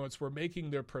 5 opponents were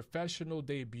making their professional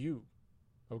debut,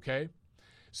 okay?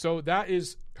 So that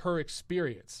is her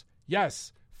experience.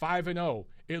 Yes, 5-0.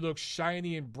 It looks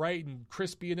shiny and bright and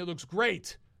crispy, and it looks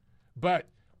great. But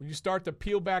when you start to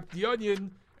peel back the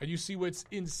onion and you see what's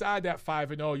inside that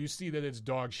 5-0, you see that it's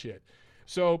dog shit.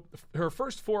 So her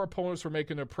first 4 opponents were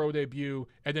making their pro debut,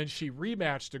 and then she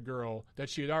rematched a girl that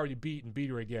she had already beat and beat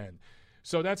her again.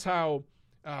 So that's how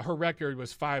her record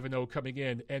was 5-0 coming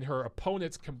in, and her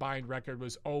opponent's combined record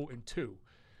was 0-2.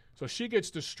 So she gets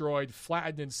destroyed,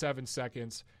 flattened in 7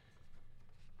 seconds.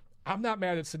 I'm not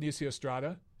mad at Seniesa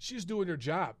Estrada. She's doing her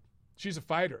job. She's a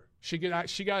fighter. She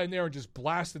got in there and just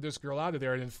blasted this girl out of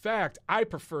there. And in fact, I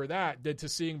prefer that than to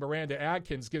seeing Miranda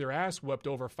Adkins get her ass whooped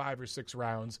over 5 or 6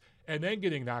 rounds and then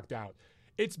getting knocked out.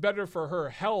 It's better for her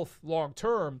health long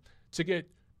term to get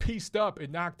pieced up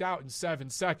and knocked out in 7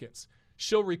 seconds.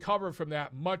 She'll recover from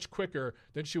that much quicker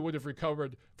than she would have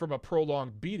recovered from a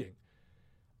prolonged beating.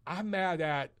 I'm mad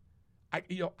at,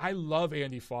 I love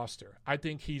Andy Foster. I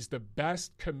think he's the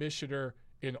best commissioner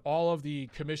in all of the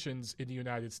commissions in the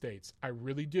United States. I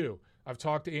really do. I've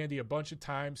talked to Andy a bunch of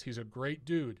times. He's a great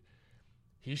dude.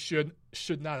 He should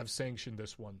not have sanctioned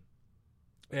this one.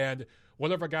 And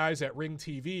one of our guys at Ring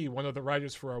TV, one of the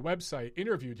writers for our website,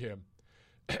 interviewed him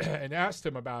and asked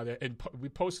him about it. And we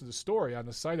posted a story on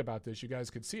the site about this. You guys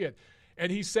can see it.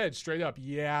 And he said straight up,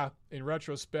 yeah, in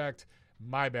retrospect,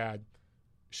 my bad.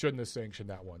 Shouldn't have sanctioned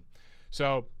that one.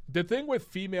 So the thing with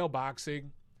female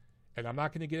boxing, and I'm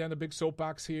not going to get on a big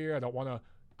soapbox here. I don't want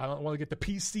to get the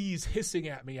PCs hissing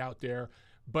at me out there,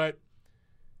 but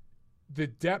the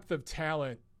depth of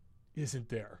talent isn't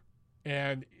there.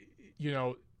 And,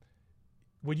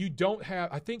 when you don't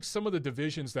have, I think some of the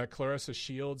divisions that Clarissa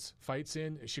Shields fights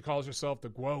in, she calls herself the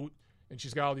GOAT, and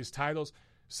she's got all these titles.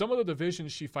 Some of the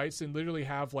divisions she fights in literally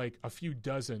have like a few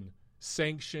dozen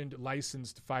sanctioned,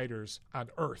 licensed fighters on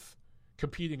earth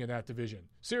competing in that division.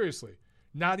 Seriously.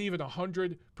 Not even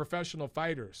 100 professional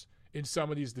fighters in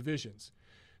some of these divisions.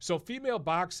 So female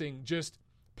boxing, just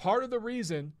part of the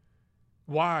reason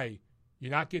why you're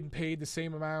not getting paid the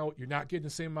same amount, you're not getting the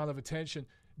same amount of attention,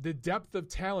 the depth of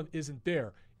talent isn't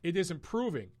there. It is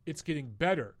improving. It's getting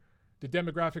better. The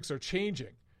demographics are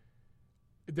changing.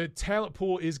 The talent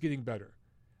pool is getting better.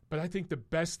 But I think the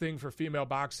best thing for female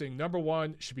boxing, number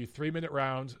one, should be 3-minute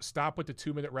rounds. Stop with the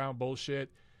 2-minute round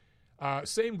bullshit.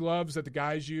 Same gloves that the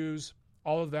guys use.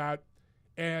 All of that,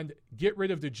 and get rid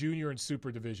of the junior and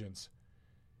super divisions.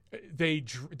 They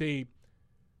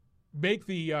make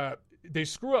they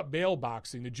screw up male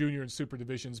boxing, the junior and super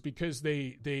divisions, because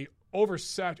they don't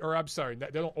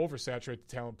oversaturate the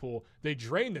talent pool. They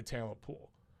drain the talent pool.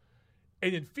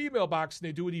 And in female boxing,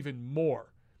 they do it even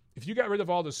more. If you got rid of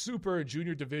all the super and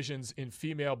junior divisions in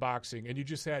female boxing and you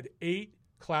just had 8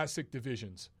 classic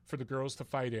divisions for the girls to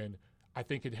fight in, I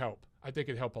think it'd help. I think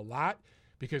it'd help a lot.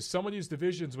 Because some of these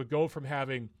divisions would go from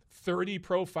having 30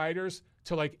 pro fighters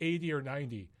to like 80 or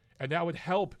 90. And that would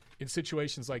help in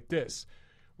situations like this,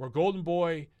 where Golden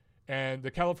Boy and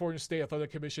the California State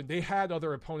Athletic Commission, they had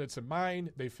other opponents in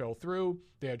mind. They fell through.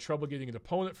 They had trouble getting an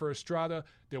opponent for Estrada.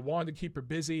 They wanted to keep her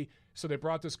busy. So they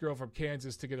brought this girl from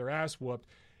Kansas to get her ass whooped.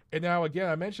 And now, again,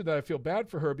 I mentioned that I feel bad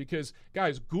for her because,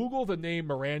 guys, Google the name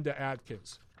Miranda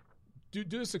Adkins. Do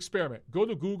this experiment. Go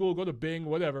to Google, go to Bing,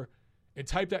 whatever, and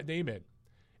type that name in.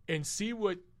 And see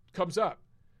what comes up.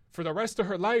 For the rest of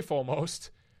her life,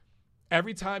 almost,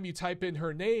 every time you type in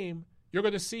her name, you're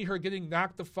going to see her getting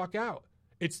knocked the fuck out.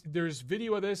 There's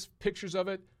video of this, pictures of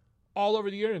it, all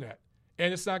over the internet.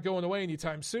 And it's not going away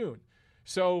anytime soon.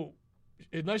 So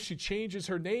unless she changes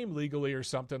her name legally or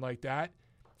something like that,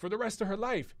 for the rest of her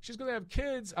life, she's going to have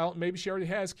kids. Maybe she already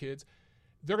has kids.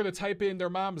 They're going to type in their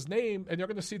mom's name, and they're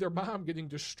going to see their mom getting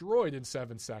destroyed in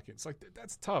 7 seconds. Like,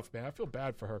 that's tough, man. I feel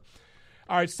bad for her.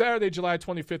 All right, Saturday, July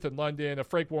 25th in London, a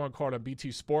Frank Warren card on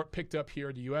BT Sport, picked up here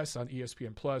in the U.S. on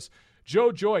ESPN+.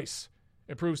 Joe Joyce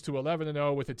improves to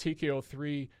 11-0 with a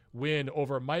TKO3 win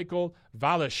over Michael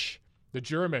Walisch, the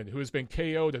German, who has been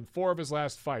KO'd in 4 of his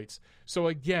last fights. So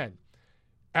again,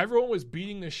 everyone was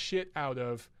beating the shit out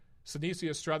of Seniesa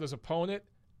Estrada's opponent.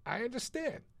 I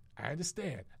understand. I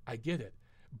get it.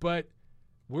 But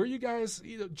were you guys,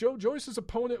 Joe Joyce's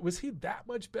opponent, was he that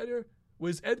much better?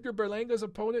 Was Edgar Berlanga's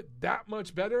opponent that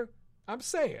much better? I'm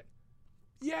saying.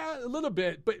 Yeah, a little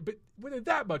bit, but was it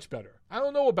that much better? I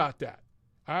don't know about that.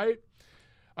 All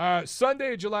right?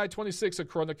 Sunday, July 26th at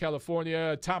Corona,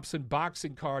 California, Thompson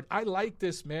boxing card. I like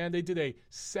this, man. They did a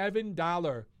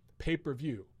 $7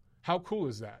 pay-per-view. How cool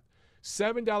is that?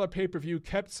 $7 pay-per-view,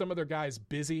 kept some of their guys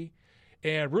busy.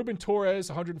 And Ruben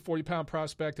Torres, 140-pound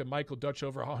prospect, and Michael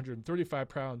Dutchover,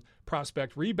 135-pound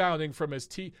prospect, rebounding from his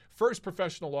first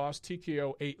professional loss,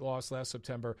 TKO 8 loss last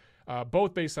September,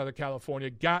 both based out of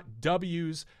California, got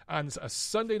W's on a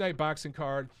Sunday night boxing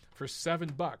card for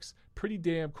 $7. Pretty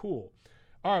damn cool.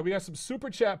 All right, we got some Super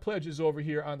Chat pledges over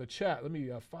here on the chat. Let me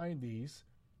find these.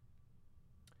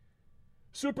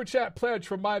 Super Chat pledge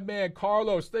from my man,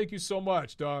 Carlos. Thank you so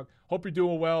much, dog. Hope you're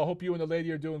doing well. Hope you and the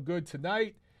lady are doing good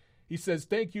tonight. He says,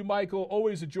 thank you, Michael.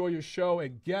 Always enjoy your show.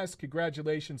 And guests,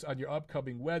 congratulations on your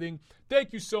upcoming wedding.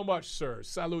 Thank you so much, sir.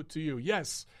 Salute to you.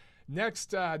 Yes,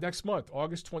 next month,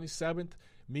 August 27th,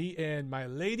 me and my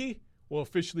lady will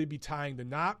officially be tying the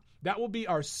knot. That will be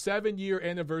our 7-year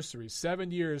anniversary, 7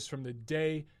 years from the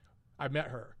day I met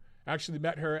her. I actually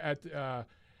met her at,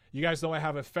 you guys know I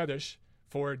have a fetish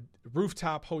for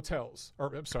rooftop bars.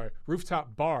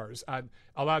 A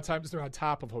lot of times they're on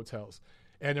top of hotels.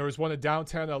 And there was one in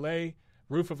downtown LA,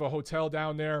 roof of a hotel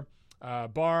down there,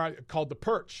 bar called The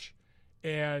Perch.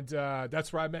 And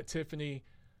that's where I met Tiffany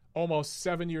almost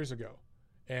 7 years ago.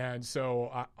 And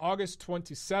so August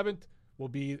 27th will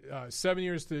be 7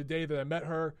 years to the day that I met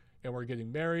her, and we're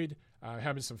getting married,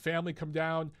 having some family come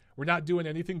down. We're not doing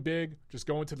anything big, just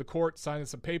going to the court, signing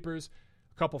some papers.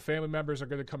 A couple family members are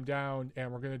going to come down,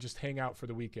 and we're going to just hang out for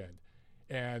the weekend.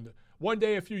 And one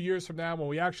day, a few years from now, when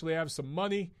we actually have some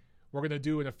money, we're going to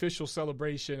do an official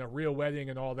celebration, a real wedding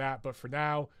and all that. But for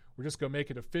now, we're just going to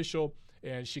make it official,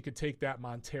 and she could take that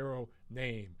Montero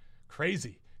name.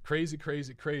 Crazy, crazy,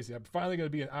 crazy, crazy. I'm finally going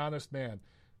to be an honest man.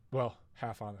 Well,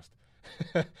 half honest.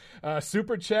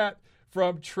 Super chat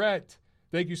from Trent.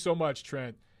 Thank you so much,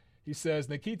 Trent. He says,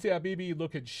 Nikita Habibi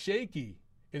looking shaky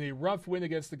in a rough win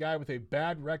against the guy with a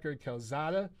bad record,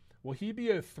 Calzada. Will he be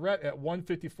a threat at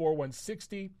 154,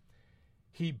 160?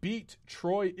 He beat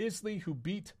Troy Isley, who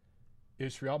beat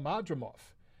Israel Madrimov.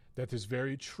 That is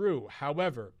very true.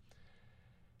 However,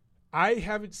 I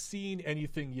haven't seen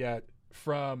anything yet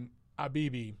from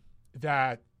Habibi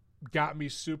that got me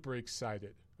super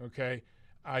excited, okay?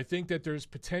 I think that there's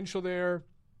potential there.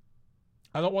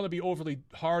 I don't want to be overly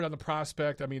hard on the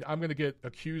prospect. I mean, I'm going to get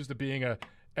accused of being a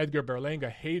Edgar Berlanga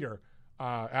hater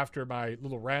after my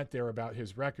little rant there about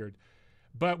his record.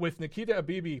 But with Nikita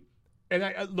Habibi,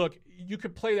 and look, you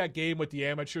could play that game with the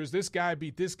amateurs. This guy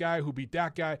beat this guy who beat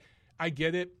that guy. I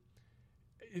get it.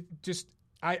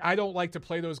 I don't like to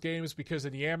play those games because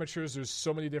in the amateurs, there's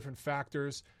so many different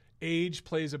factors. Age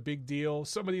plays a big deal.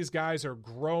 Some of these guys are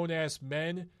grown-ass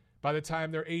men by the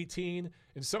time they're 18,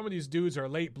 and some of these dudes are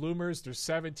late bloomers. They're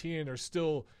 17,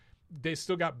 and they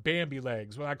still got Bambi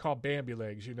legs, what I call Bambi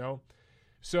legs, you know?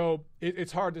 So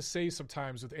it's hard to say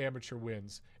sometimes with amateur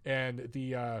wins. And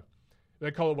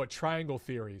they call it triangle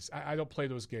theories. I don't play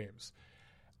those games.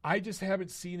 I just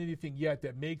haven't seen anything yet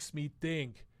that makes me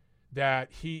think that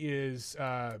he is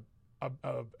a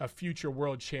future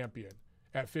world champion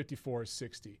at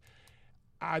 54-60.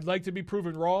 I'd like to be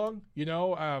proven wrong, you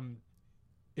know.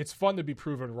 It's fun to be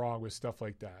proven wrong with stuff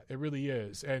like that. It really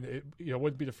is. And it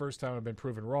wouldn't be the first time I've been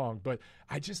proven wrong, but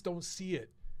I just don't see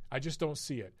it.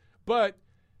 But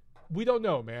we don't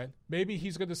know, man. Maybe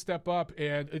he's going to step up,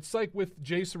 and it's like with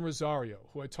Jason Rosario,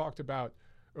 who I talked about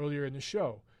earlier in the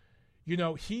show. You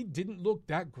know, he didn't look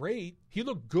that great. He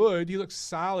looked good. He looked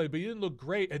solid, but he didn't look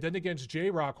great. And then against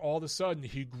J-Rock, all of a sudden,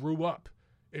 he grew up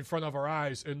in front of our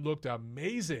eyes and looked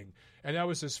amazing. And that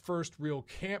was his first real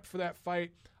camp for that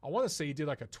fight. I want to say he did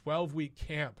like a 12-week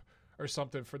camp or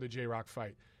something for the J-Rock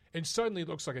fight. And suddenly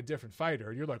looks like a different fighter.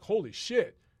 And you're like, holy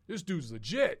shit, this dude's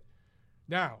legit.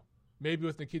 Now, maybe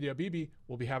with Nikita Habibi,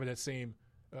 we'll be having that same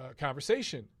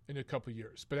conversation in a couple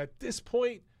years. But at this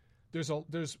point,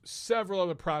 there's several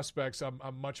other prospects I'm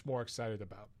much more excited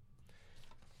about.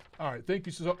 All right, thank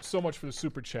you so much for the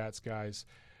super chats, guys.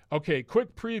 Okay,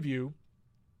 quick preview.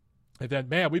 And then,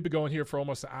 man, we've been going here for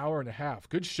almost an hour and a half.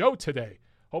 Good show today.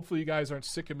 Hopefully you guys aren't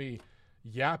sick of me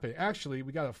yapping. Actually,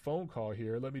 we got a phone call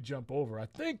here. Let me jump over. I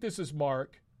think this is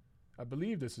Mark. I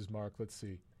believe this is Mark. Let's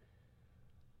see.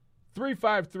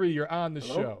 353, you're on the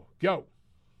show. Go.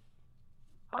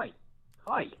 Hi.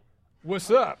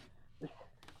 What's up?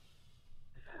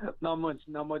 Not much.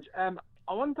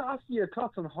 I wanted to ask you your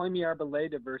thoughts on Jaime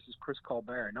Arboleda versus Chris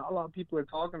Colbert. Not a lot of people are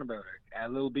talking about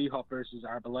it. Lil B-Hop versus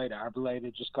Arboleda.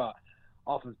 Arboleda just got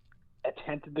off of a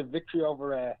tentative victory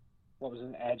over,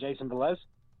 Jason Velez,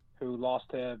 who lost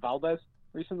to Valdez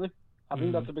recently. I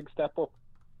think that's a big step up.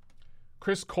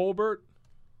 Chris Colbert?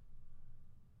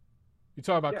 You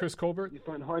talking about Chris Colbert? You're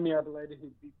talking Jaime Arboleda who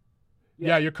beat...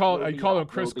 Yeah, you call him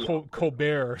Chris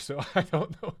Colbert, so I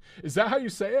don't know. Is that how you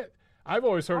say it? I've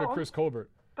always heard of Chris Colbert.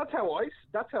 That's how I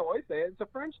say it. It's a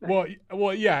French name.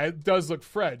 Well, yeah, it does look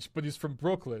French, but he's from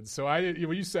Brooklyn. So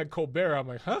when you said Colbert, I'm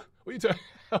like, huh? What are you talking?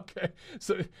 Okay.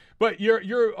 So, but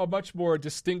you're a much more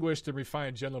distinguished and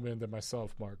refined gentleman than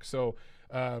myself, Mark. So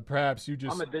perhaps you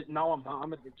just. I'm a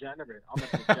degenerate.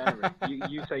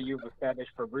 You say you have a fetish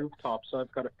for rooftops, so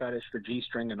I've got a fetish for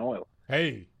G-string and oil.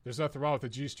 Hey, there's nothing wrong with the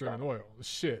G-string and oil.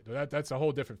 Shit, that's a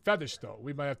whole different fetish, though.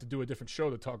 We might have to do a different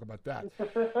show to talk about that.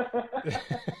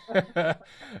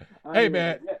 Hey,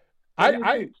 man,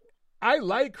 I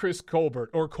like Chris Colbert,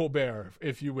 or Colbert,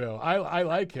 if you will. I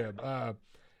like him.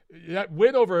 That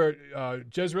win over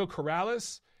Jezreel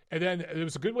Corrales And then it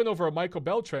was a good win over Michael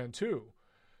Beltran, too.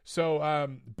 So,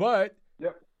 but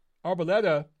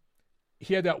Arboleda,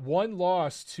 he had that one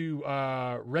loss to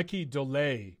Reki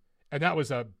Dole, and that was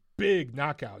a big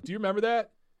knockout. Do you remember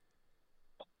that?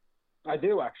 I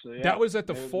do, actually. Yeah. That was at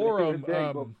the Forum.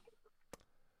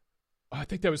 I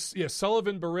think that was,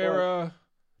 Sullivan Barrera,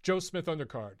 Joe Smith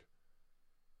undercard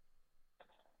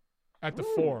at the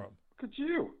Forum. Look at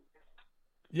you.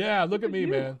 Yeah, look at me,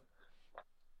 man.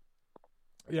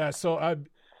 Yeah, so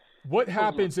what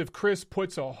happens if Chris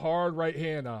puts a hard right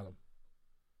hand on him?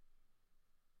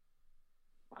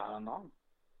 I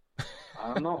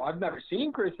don't know. I've never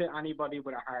seen Chris hit anybody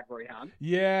with a hard right hand.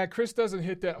 Yeah, Chris doesn't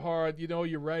hit that hard.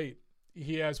 You're right.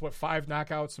 He has, 5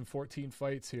 knockouts and 14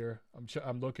 fights here.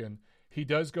 I'm looking. He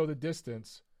does go the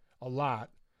distance a lot.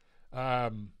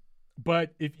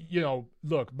 But if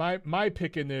look, my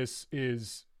pick in this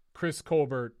is Chris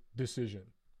Colbert decision.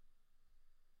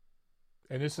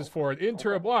 And this is for an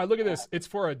interim. Wow, look at this. It's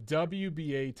for a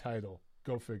WBA title.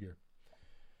 Go figure.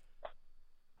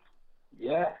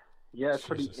 Yeah, it's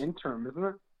for the interim, isn't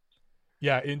it?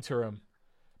 Yeah, interim.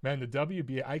 Man, the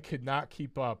WBA, I could not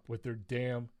keep up with their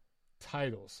damn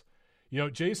titles.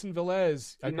 Jason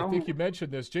Velez, I think you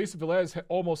mentioned this. Jason Velez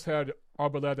almost had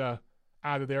Arboleda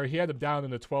out of there. He had him down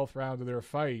in the 12th round of their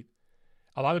fight.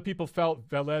 A lot of people felt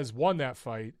Velez won that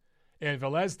fight, and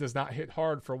Velez does not hit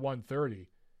hard for 130.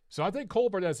 So I think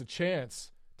Colbert has a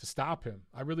chance to stop him.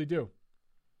 I really do.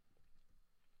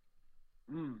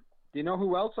 Do you know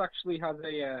who else actually has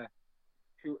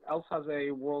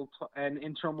an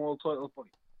interim world title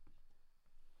fight?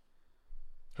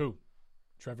 Who?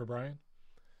 Trevor Bryan?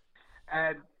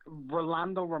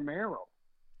 Rolando Romero.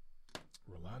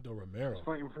 Rolando Romero. He's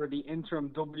fighting for the interim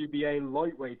WBA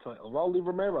lightweight title. Rolly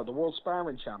Romero, the world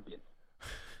sparring champion.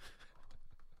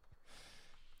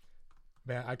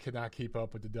 Man, I cannot keep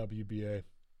up with the WBA.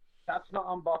 That's not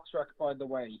on BoxRec, by the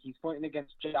way. He's fighting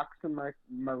against Jackson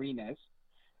Marinez.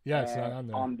 Yeah, it's not on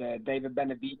there. On the David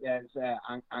Benavidez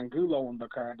Angulo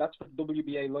undercard. That's for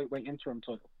WBA lightweight interim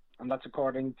title. And that's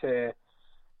according to,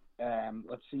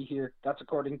 let's see here, that's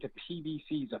according to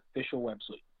PBC's official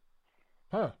website.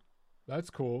 Huh.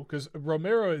 That's cool. Because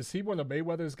Romero, is he one of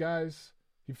Mayweather's guys?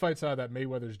 He fights out of that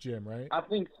Mayweather's gym, right? I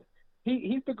think so.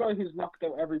 He's the guy who's knocked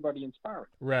out everybody in sparring.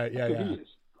 Right, yeah. He is.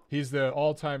 He's the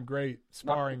all-time great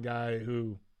sparring guy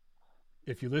who,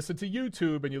 if you listen to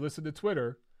YouTube and you listen to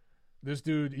Twitter, this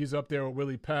dude, he's up there with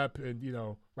Willie Pep and,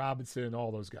 Robinson and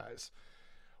all those guys.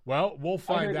 Well, we'll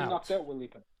find out. He knocked out Willie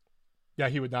Pep. Yeah,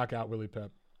 he would knock out Willie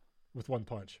Pep with one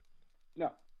punch.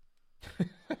 No.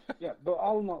 Yeah, but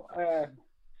all know,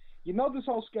 this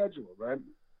whole schedule, right?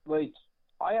 Like,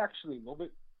 I actually love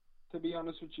it. To be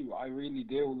honest with you, I really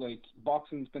do. Like,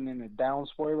 boxing's been in a down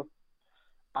spiral,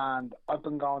 and I've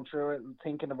been going through it and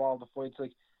thinking of all the fights,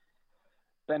 like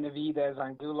Benavidez,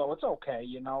 Angulo. It's okay,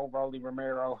 Rolly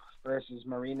Romero versus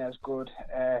Marinez, good.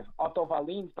 Otto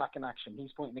Wallin's back in action.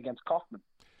 He's fighting against Kaufman.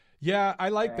 Yeah, I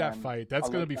like that fight. That's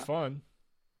going to be fun.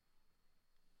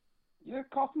 Yeah,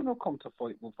 Kaufman will come to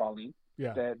fight with Wallin.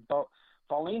 Yeah. But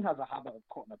Wallin has a habit of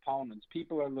cutting opponents.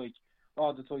 People are like,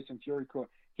 oh, the Tyson Fury cut.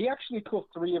 He actually cut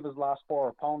 3 of his last 4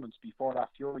 opponents before that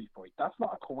Fury fight. That's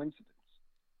not a coincidence.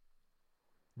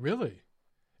 Really?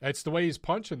 It's the way he's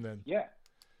punching then. Yeah.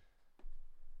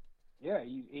 Yeah,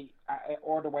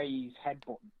 or the way he's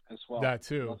headbutting as well. That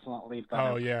too. Let's not leave that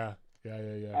out. out.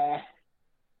 Yeah.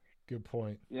 Good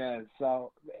point. Yeah,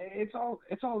 so it's all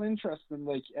interesting.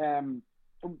 Like,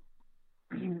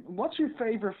 what's your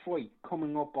favorite fight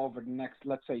coming up over the next,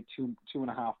 let's say,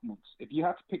 2.5 months? If you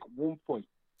had to pick one fight,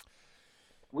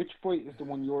 which fight is the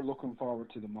one you're looking forward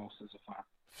to the most as a fan?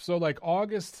 So, like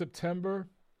August, September.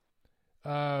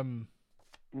 Yeah,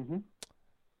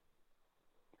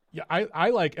 I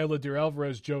like Eleider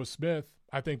Alvarez, Joe Smith.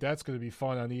 I think that's going to be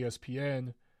fun on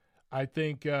ESPN. I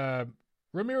think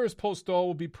Ramirez Postol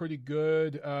will be pretty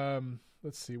good.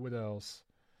 Let's see, what else?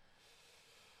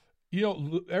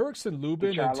 Erickson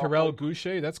Lubin and Terrell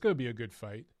Goucher, that's going to be a good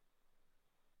fight.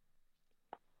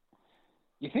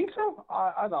 You think so?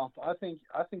 I don't. I think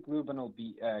Lubin will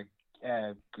beat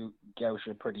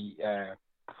Goucher pretty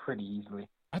easily.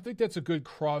 I think that's a good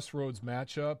crossroads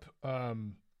matchup.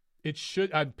 It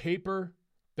should, on paper,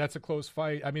 that's a close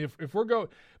fight. I mean, if we're going,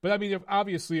 but I mean,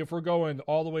 if we're going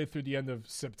all the way through the end of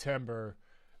September,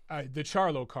 the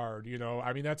Charlo card,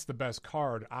 I mean, that's the best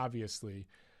card, obviously.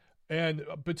 And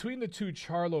between the two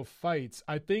Charlo fights,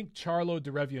 I think Charlo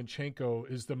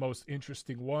Derevianchenko is the most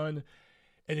interesting one.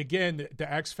 And again,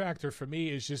 the X factor for me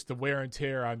is just the wear and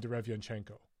tear on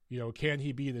Derevianchenko. Can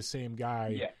he be the same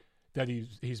guy that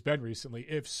he's been recently?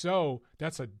 If so,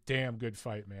 that's a damn good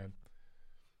fight, man.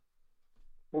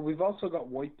 Well, we've also got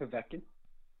White Povetkin.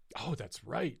 Oh, that's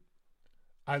right.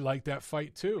 I like that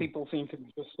fight too. People seem to be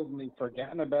just suddenly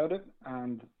forgetting about it,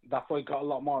 and that fight got a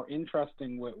lot more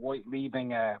interesting with White leaving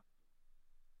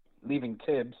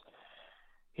Tibbs.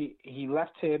 He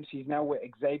left Tibbs. He's now with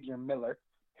Xavier Miller,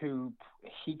 who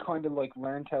he kind of like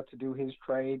learned how to do his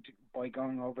trade by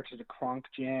going over to the Kronk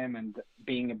gym and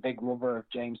being a big lover of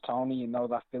James Toney, you know,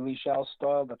 that Philly shell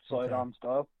style, that side-on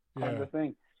style kind of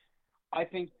thing. I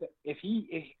think that if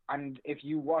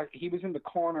you watch, he was in the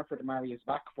corner for the Marius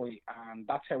Vac fight, and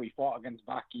that's how he fought against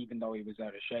Vac, even though he was out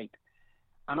of shape.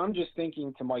 And I'm just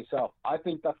thinking to myself, I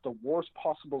think that's the worst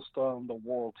possible style in the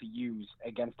world to use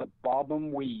against a bob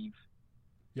and weave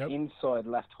inside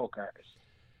left hook artist.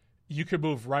 You could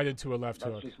move right into a left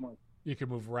That's hook. just my... You could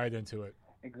move right into it.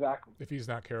 Exactly. If he's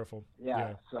not careful.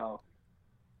 Yeah. So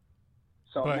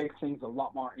it makes things a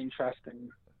lot more interesting.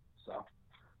 So,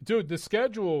 dude, the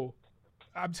schedule,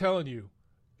 I'm telling you,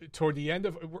 toward the end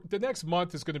of the next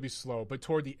month is going to be slow, but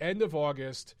toward the end of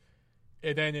August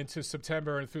and then into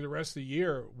September and through the rest of the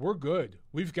year, we're good.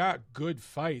 We've got good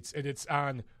fights, and it's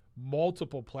on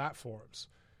multiple platforms.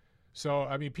 So,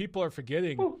 I mean, people are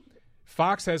forgetting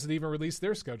Fox hasn't even released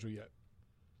their schedule yet.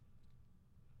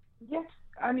 Yes,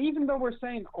 and even though we're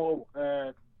saying,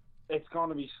 it's going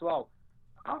to be slow,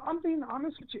 I'm being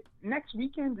honest with you. Next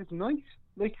weekend is nice.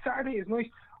 Like, Saturday is nice.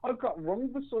 I've got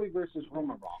Rungvisai versus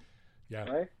Rumarong. Yeah.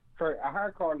 Right? For a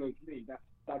hardcore like me,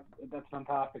 that's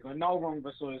fantastic. I know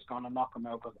Rungvisai is going to knock him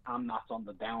out because I'm not on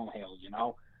the downhill, you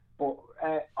know. But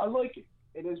I like it.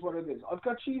 It is what it is. I've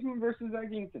got Cheeseman versus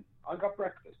Eggington. I've got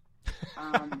breakfast.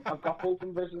 I've got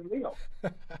Fulton versus Leo.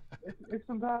 It's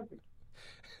fantastic.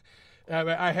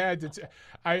 I had to.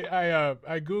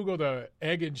 I googled a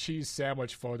egg and cheese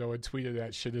sandwich photo and tweeted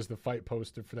that shit as the fight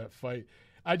poster for that fight.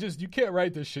 You can't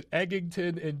write this shit.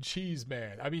 Eggington and Cheese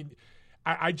Man. I mean,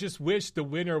 I just wish the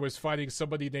winner was fighting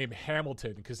somebody named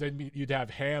Hamilton, because then you'd have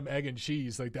ham, egg, and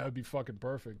cheese. Like, that would be fucking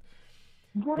perfect.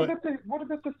 What about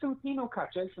the Filipino cat,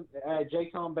 Jason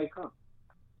Bacon?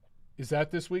 Is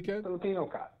that this weekend? Filipino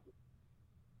cat.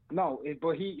 No,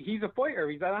 but he's a fighter.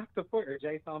 He's an active fighter,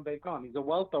 Jason Bacon. He's a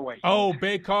welterweight. Oh,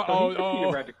 Bacon. So he could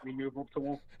theoretically move up to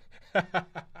one.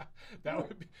 That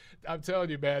would be, I'm telling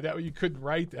you, man, you couldn't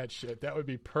write that shit. That would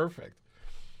be perfect.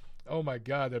 Oh my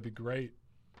God, that'd be great.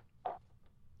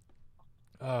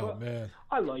 Oh, man.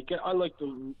 I like it. I like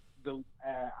the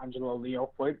Angelo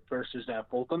Leo fight versus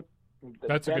Fulton.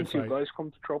 That's a good fight. Two guys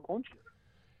come to throw punches.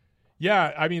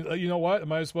 Yeah, I mean, you know what? I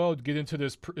might as well get into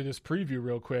this preview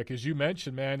real quick. As you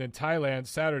mentioned, man, in Thailand,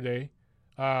 Saturday,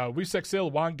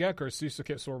 Wiseksil Wanggek or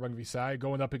Susuke Sorangvisai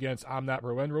going up against Amnat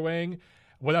Ruenrueng.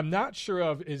 What I'm not sure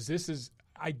of is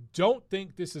I don't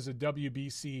think this is a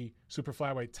WBC super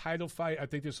flyweight title fight. I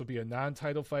think this will be a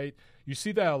non-title fight. You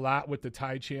see that a lot with the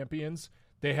Thai champions.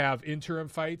 They have interim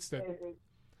fights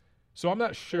so I'm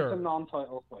not sure. It's a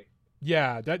non-title fight.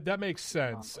 Yeah, that makes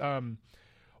sense.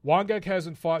 Wanggek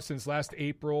hasn't fought since last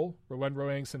April.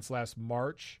 Ruenrueng since last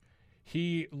March.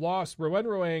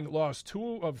 Ruenrueng lost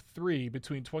 2 of 3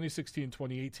 between 2016 and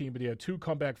 2018, but he had 2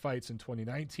 comeback fights in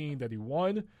 2019 that he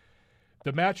won.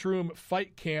 The Matchroom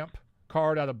Fight Camp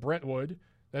card out of Brentwood,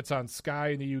 that's on Sky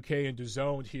in the UK and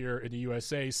DAZN here in the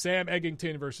USA. Sam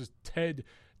Eggington versus Ted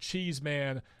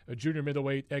Cheeseman, a junior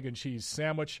middleweight egg and cheese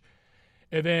sandwich.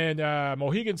 And then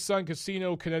Mohegan Sun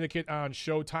Casino, Connecticut on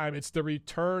Showtime. It's the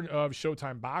return of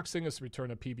Showtime Boxing. It's the return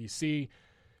of PBC.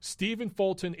 Stephen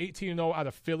Fulton, 18-0 out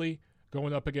of Philly,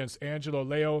 going up against Angelo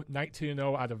Leo,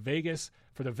 19-0 out of Vegas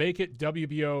for the vacant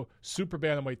WBO Super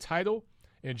Bantamweight title.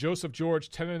 And Joseph George,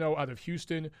 10-0 out of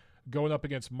Houston, going up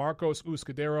against Marcos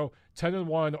Uscadero,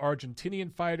 10-1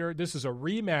 Argentinian fighter. This is a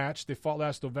rematch. They fought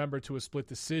last November to a split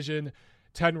decision,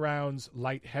 10 rounds,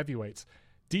 light heavyweights.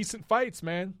 Decent fights,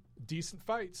 man. Decent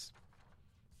fights.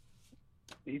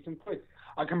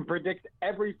 I can predict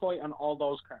every fight on all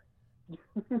those cards.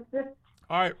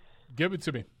 All right, give it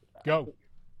to me. Go.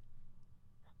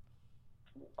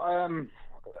 Run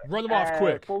them off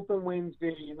quick. Fulton wins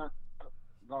the.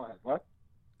 Go ahead. What?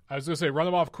 I was going to say, run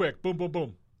them off quick. Boom, boom,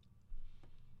 boom.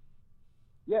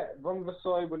 Yeah,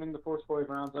 Rungvisai winning the first 5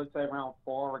 rounds. I'd say round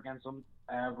 4 against him.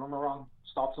 Rumarong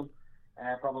stops him,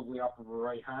 probably off of a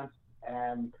right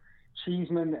hand.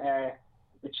 Cheeseman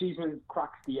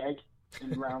cracks the egg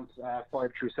in rounds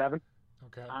 5 through 7.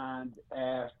 Okay. And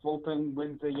Fulton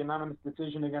wins a unanimous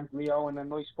decision against Leo in a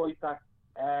nice fight that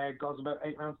goes about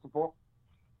 8 rounds to 4.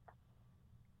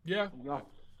 Yeah.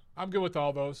 I'm good with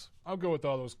all those. I'm good with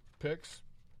all those picks.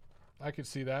 I can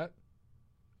see that.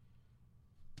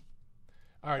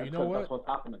 All right, you know what? That's what's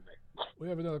happening, mate. We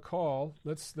have another call.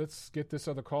 Let's get this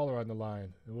other caller on the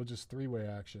line, and we'll just 3-way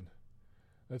action.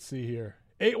 Let's see here.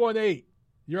 818,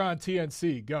 you're on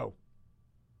TNC. Go.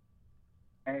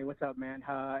 Hey, what's up, man?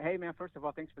 Hey, man. First of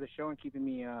all, thanks for the show and keeping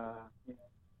me. Yeah,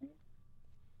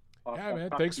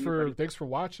 man. Thanks for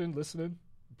watching, listening.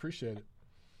 Appreciate it.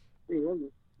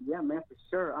 Yeah, man, for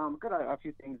sure. Got a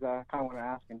few things I kind of want to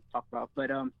ask and talk about.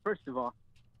 But first of all,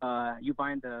 you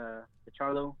buying the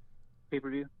Charlo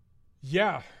pay-per-view?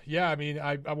 Yeah. I mean,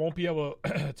 I won't be able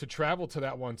to travel to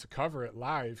that one to cover it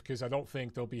live because I don't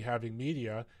think they'll be having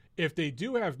media. If they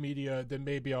do have media, then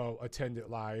maybe I'll attend it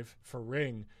live for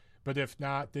Ring. But if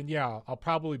not, then yeah, I'll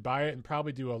probably buy it and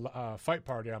probably do a fight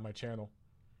party on my channel.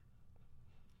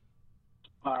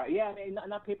 Yeah, I mean,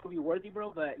 not pay-per-view worthy,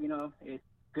 bro, but, it's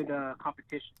good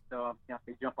competition, so I'll have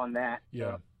to jump on that.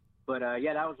 Yeah. But,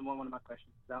 yeah, that was one of my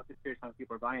questions. I was just curious how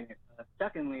people are buying it.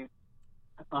 Secondly,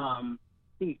 I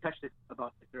think you touched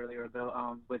about this earlier,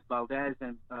 though, with Valdez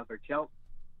and Berchelt.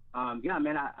 Yeah,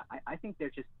 man, I think they're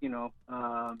just,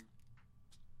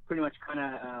 pretty much kind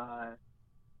of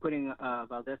putting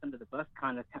Valdez under the bus,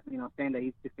 kind of, saying that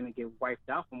he's just going to get wiped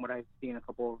out from what I've seen a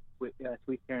couple of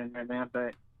tweets here and there, man.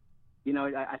 But,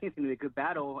 I think it's going to be a good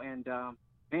battle, and,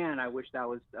 man, I wish that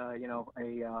was, a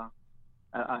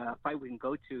fight we can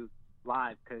go to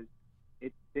live, because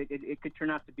it could turn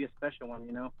out to be a special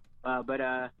one, But,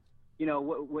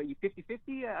 what you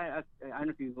 50-50? I don't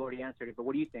know if you've already answered it, but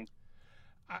what do you think?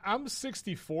 I'm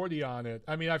 60-40 on it.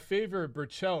 I mean, I favor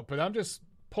Berchelt, but I'm just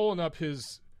pulling up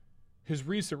his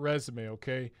recent resume,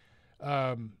 okay?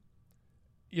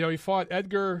 He fought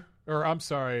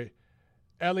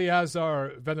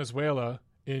Eleazar Venezuela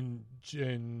in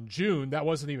June. That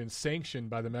wasn't even sanctioned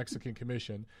by the Mexican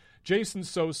Commission. Jason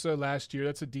Sosa last year,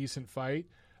 that's a decent fight.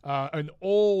 An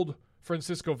old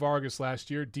Francisco Vargas last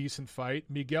year, decent fight.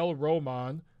 Miguel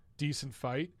Roman, decent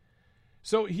fight.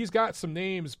 So he's got some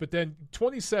names, but then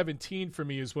 2017 for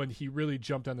me is when he really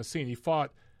jumped on the scene. He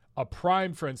fought a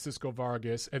prime Francisco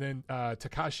Vargas and then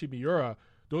Takashi Miura.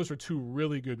 Those were two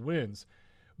really good wins.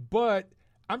 But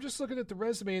I'm just looking at the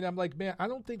resume and I'm like, man, I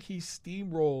don't think he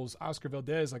steamrolls Oscar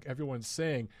Valdez like everyone's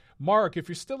saying. Mark, if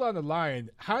you're still on the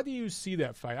line, how do you see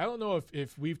that fight? I don't know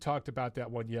if we've talked about that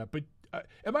one yet, but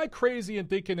am I crazy in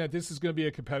thinking that this is going to be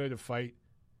a competitive fight?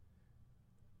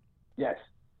 Yes.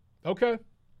 Okay.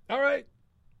 All right.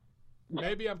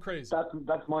 Maybe I'm crazy.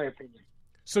 That's my opinion.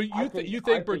 So you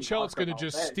think Berchelt's going to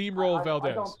just steamroll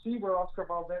Valdez? I don't see where Oscar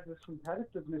Valdez's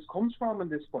competitiveness comes from in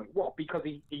this point. What? Because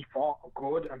he fought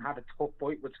good and had a tough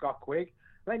fight with Scott Quigg?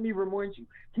 Let me remind you,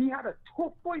 he had a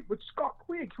tough fight with Scott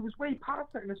Quigg, who was way past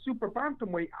it in a super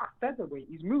bantamweight at featherweight.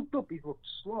 He's moved up. He's looked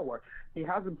slower. He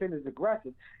hasn't been as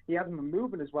aggressive. He hasn't been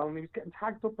moving as well, and he was getting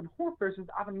tagged up and hurt versus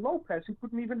Adam Lopez, who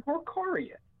couldn't even hurt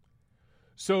Corey.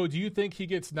 So do you think he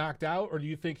gets knocked out, or do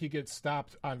you think he gets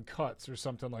stopped on cuts or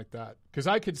something like that? Because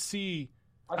I could see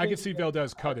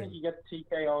Valdez cutting. I think he gets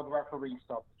TKO'd, referee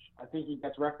stoppage. I think he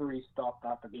gets referee stopped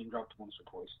after being dropped once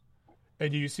or twice.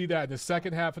 And do you see that in the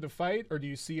second half of the fight, or do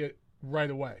you see it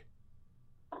right away?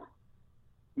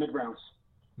 Mid-rounds.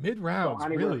 Mid-rounds, so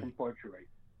anywhere really? From 4 through 8.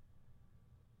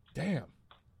 Damn.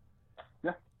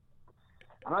 Yeah.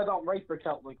 And I don't rate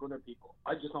Berchelt like other people.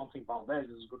 I just don't think Valdez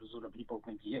is as good as other people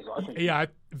think he is.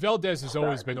 Valdez has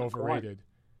always been overrated.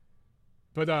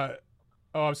 But,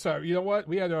 I'm sorry. You know what?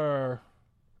 We had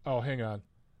hang on.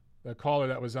 The caller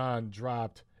that was on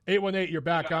dropped. 818, you're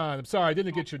back on. I'm sorry, I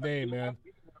didn't get your name, man.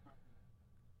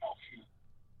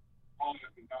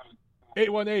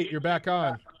 818, you're back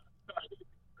on.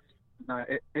 No,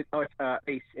 it's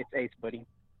Ace. It's Ace, buddy.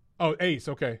 Oh, Ace.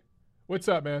 Okay. What's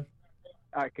up, man?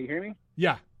 All right, can you hear me?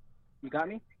 Yeah. You got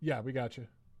me? Yeah, we got you.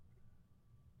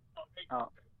 Oh.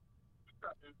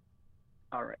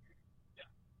 All right.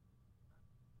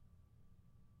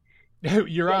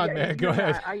 You're on, man. Go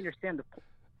ahead. I understand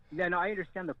I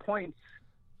understand the points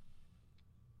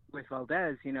with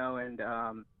Valdez, and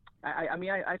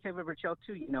I favor Berchelt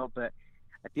too, but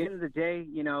at the end of the day,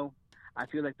 I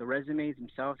feel like the resumes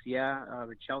themselves,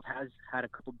 Berchelt has had a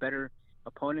couple better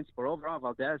opponents, but overall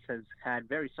Valdez has had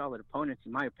very solid opponents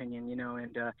in my opinion,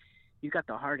 and he's got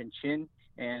the heart and chin,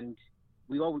 and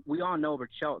we all know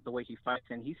Berchelt the way he fights,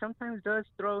 and he sometimes does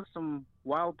throw some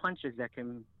wild punches that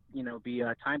can be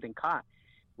timed and caught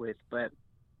with, but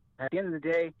at the end of the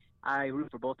day, I root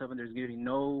for both of them. There's going to be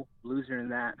no loser in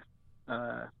that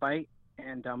fight,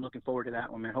 and I'm looking forward to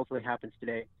that one, man. Hopefully it happens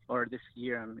today or this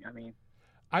year.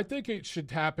 I think it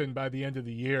should happen by the end of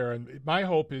the year, and my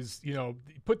hope is,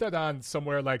 put that on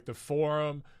somewhere like the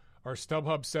Forum or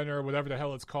StubHub Center, or whatever the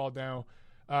hell it's called now,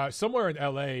 somewhere in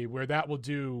LA where that will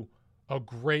do a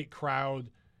great crowd,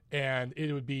 and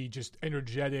it would be just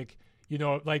energetic,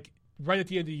 like right at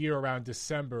the end of the year around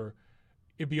December.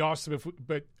 it'd be awesome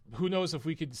but who knows if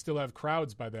we could still have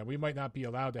crowds by then. We might not be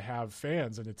allowed to have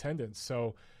fans in attendance.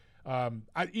 So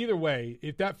either way,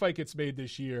 if that fight gets made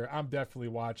this year, I'm definitely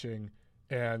watching,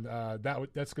 and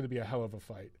that's going to be a hell of a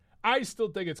fight. I still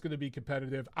think it's going to be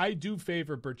competitive. I do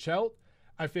favor Berchelt.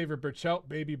 I favor Berchelt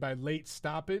maybe by late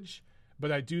stoppage,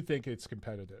 but I do think it's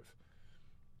competitive.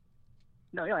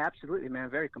 No, yeah, absolutely, man.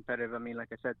 Very competitive. I mean, like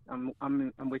I said,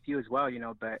 I'm with you as well,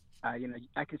 but I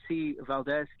can see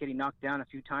Valdez getting knocked down a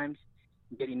few times,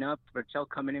 getting up, Berchelt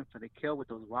coming in for the kill with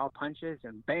those wild punches,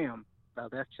 and bam,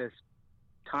 Valdez just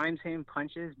times him,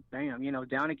 punches, bam,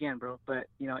 down again, bro. But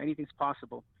anything's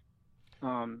possible.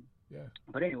 Yeah.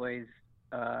 But anyways,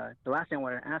 the last thing I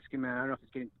wanted to ask you, man, I don't know if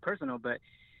it's getting personal, but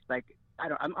like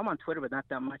I'm on Twitter, but not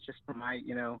that much, just for my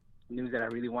news that I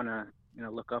really want to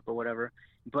look up or whatever.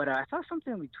 But I saw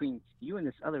something between you and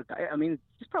this other guy. I mean,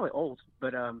 he's probably old,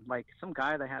 but like some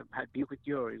guy that had beef with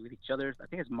you or with each other. I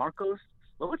think it's Marcos.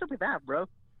 What's up with that, bro?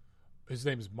 His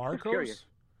name is Marcos? Curious.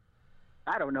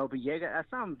 I don't know, but yeah,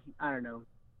 I don't know.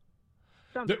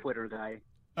 Some Twitter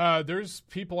guy. There's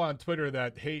people on Twitter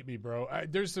that hate me, bro.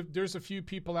 There's a few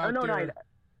people out there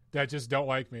that just don't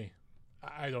like me.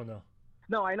 I don't know.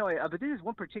 No, I know, but this is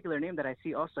one particular name that I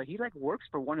see also. He works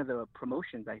for one of the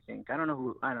promotions, I think. I don't know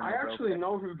who. I don't know. I actually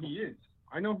know who he is.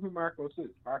 I know who Marcos is.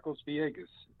 Marcos Villegas.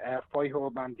 Fight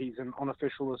Hub, and he's an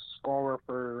unofficial scorer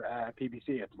for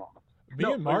PBC at the moment.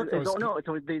 And Marcos.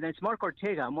 It's Mark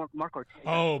Ortega. Mark Ortega.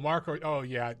 Oh, Marco. Oh,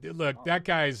 yeah. Look, that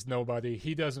guy's nobody.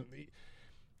 He doesn't.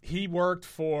 He worked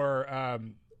for.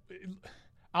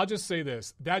 I'll just say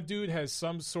this: that dude has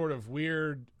some sort of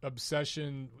weird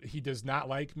obsession. He does not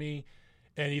like me.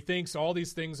 And he thinks all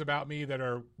these things about me that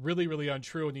are really, really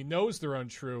untrue, and he knows they're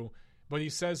untrue, but he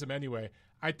says them anyway.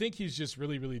 I think he's just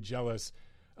really, really jealous.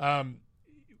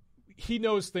 He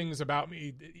knows things about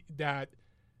me that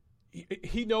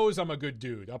he knows I'm a good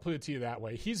dude. I'll put it to you that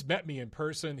way. He's met me in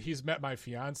person. He's met my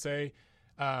fiance,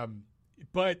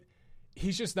 but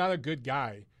he's just not a good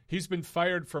guy. He's been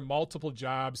fired from multiple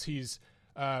jobs. He's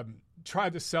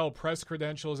tried to sell press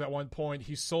credentials at one point.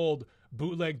 He sold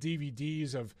bootleg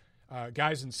DVDs of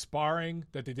guys in sparring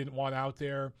that they didn't want out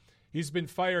there. He's been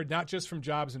fired not just from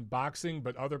jobs in boxing,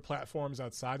 but other platforms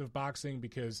outside of boxing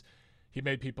because he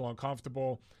made people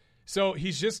uncomfortable. So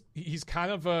he's kind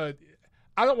of I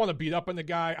don't want to beat up on the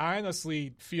guy. I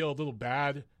honestly feel a little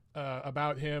bad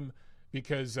about him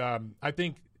because I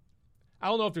don't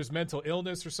know if there's mental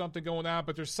illness or something going on,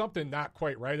 but there's something not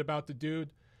quite right about the dude.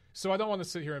 So I don't want to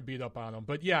sit here and beat up on him.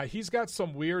 But yeah, he's got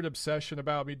some weird obsession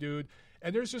about me, dude.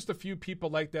 And there's just a few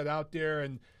people like that out there,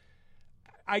 and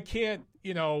I can't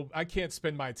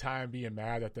spend my time being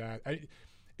mad at that.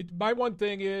 My one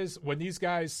thing is when these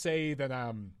guys say that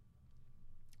when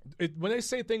they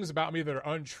say things about me that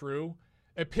are untrue,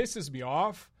 it pisses me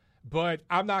off. But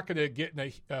I'm not going to get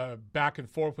in a back and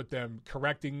forth with them,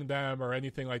 correcting them or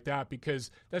anything like that,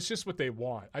 because that's just what they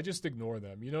want. I just ignore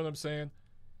them. You know what I'm saying?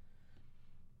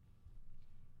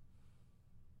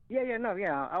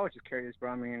 Yeah. I was just curious,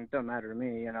 bro. I mean, it doesn't matter to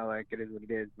me, it is what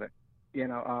it is. But,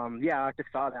 I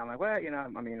just saw that. I'm like, well, I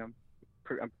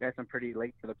guess I'm pretty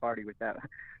late to the party with that.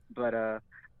 But other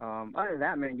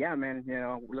than that, man,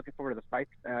 we're looking forward to the fight.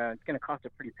 It's going to cost a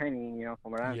pretty penny,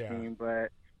 from what I'm seeing.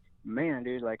 But, man,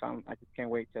 dude, I just can't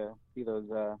wait to see those,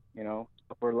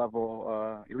 upper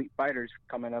level elite fighters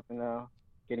coming up and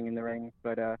getting in the ring.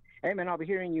 But, hey, man, I'll be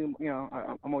hearing you.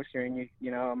 I'm always hearing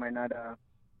you. I might not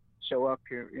show up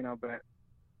here, but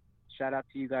shout out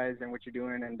to you guys and what you're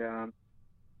doing, and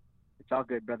it's all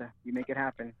good, brother. You make it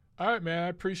happen. All right, man. I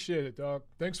appreciate it, dog.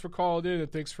 Thanks for calling in, and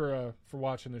thanks for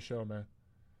watching the show, man.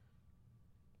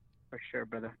 For sure,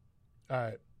 brother.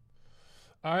 All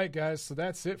right, guys. So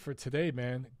that's it for today,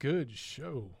 man. Good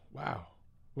show. Wow.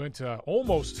 Went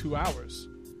almost 2 hours.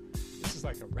 This is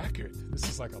like a record. This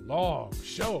is like a long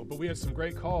show, but we had some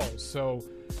great calls. So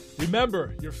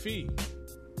remember your fee.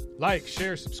 Like,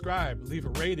 share, subscribe, leave a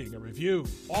rating, a review,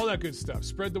 all that good stuff.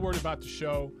 Spread the word about the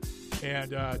show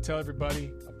and tell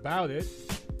everybody about it.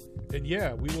 And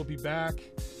yeah, we will be back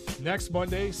next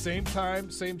Monday, same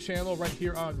time, same channel, right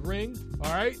here on Ring.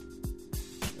 All right?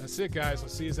 That's it, guys. I'll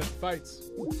see you at the fights.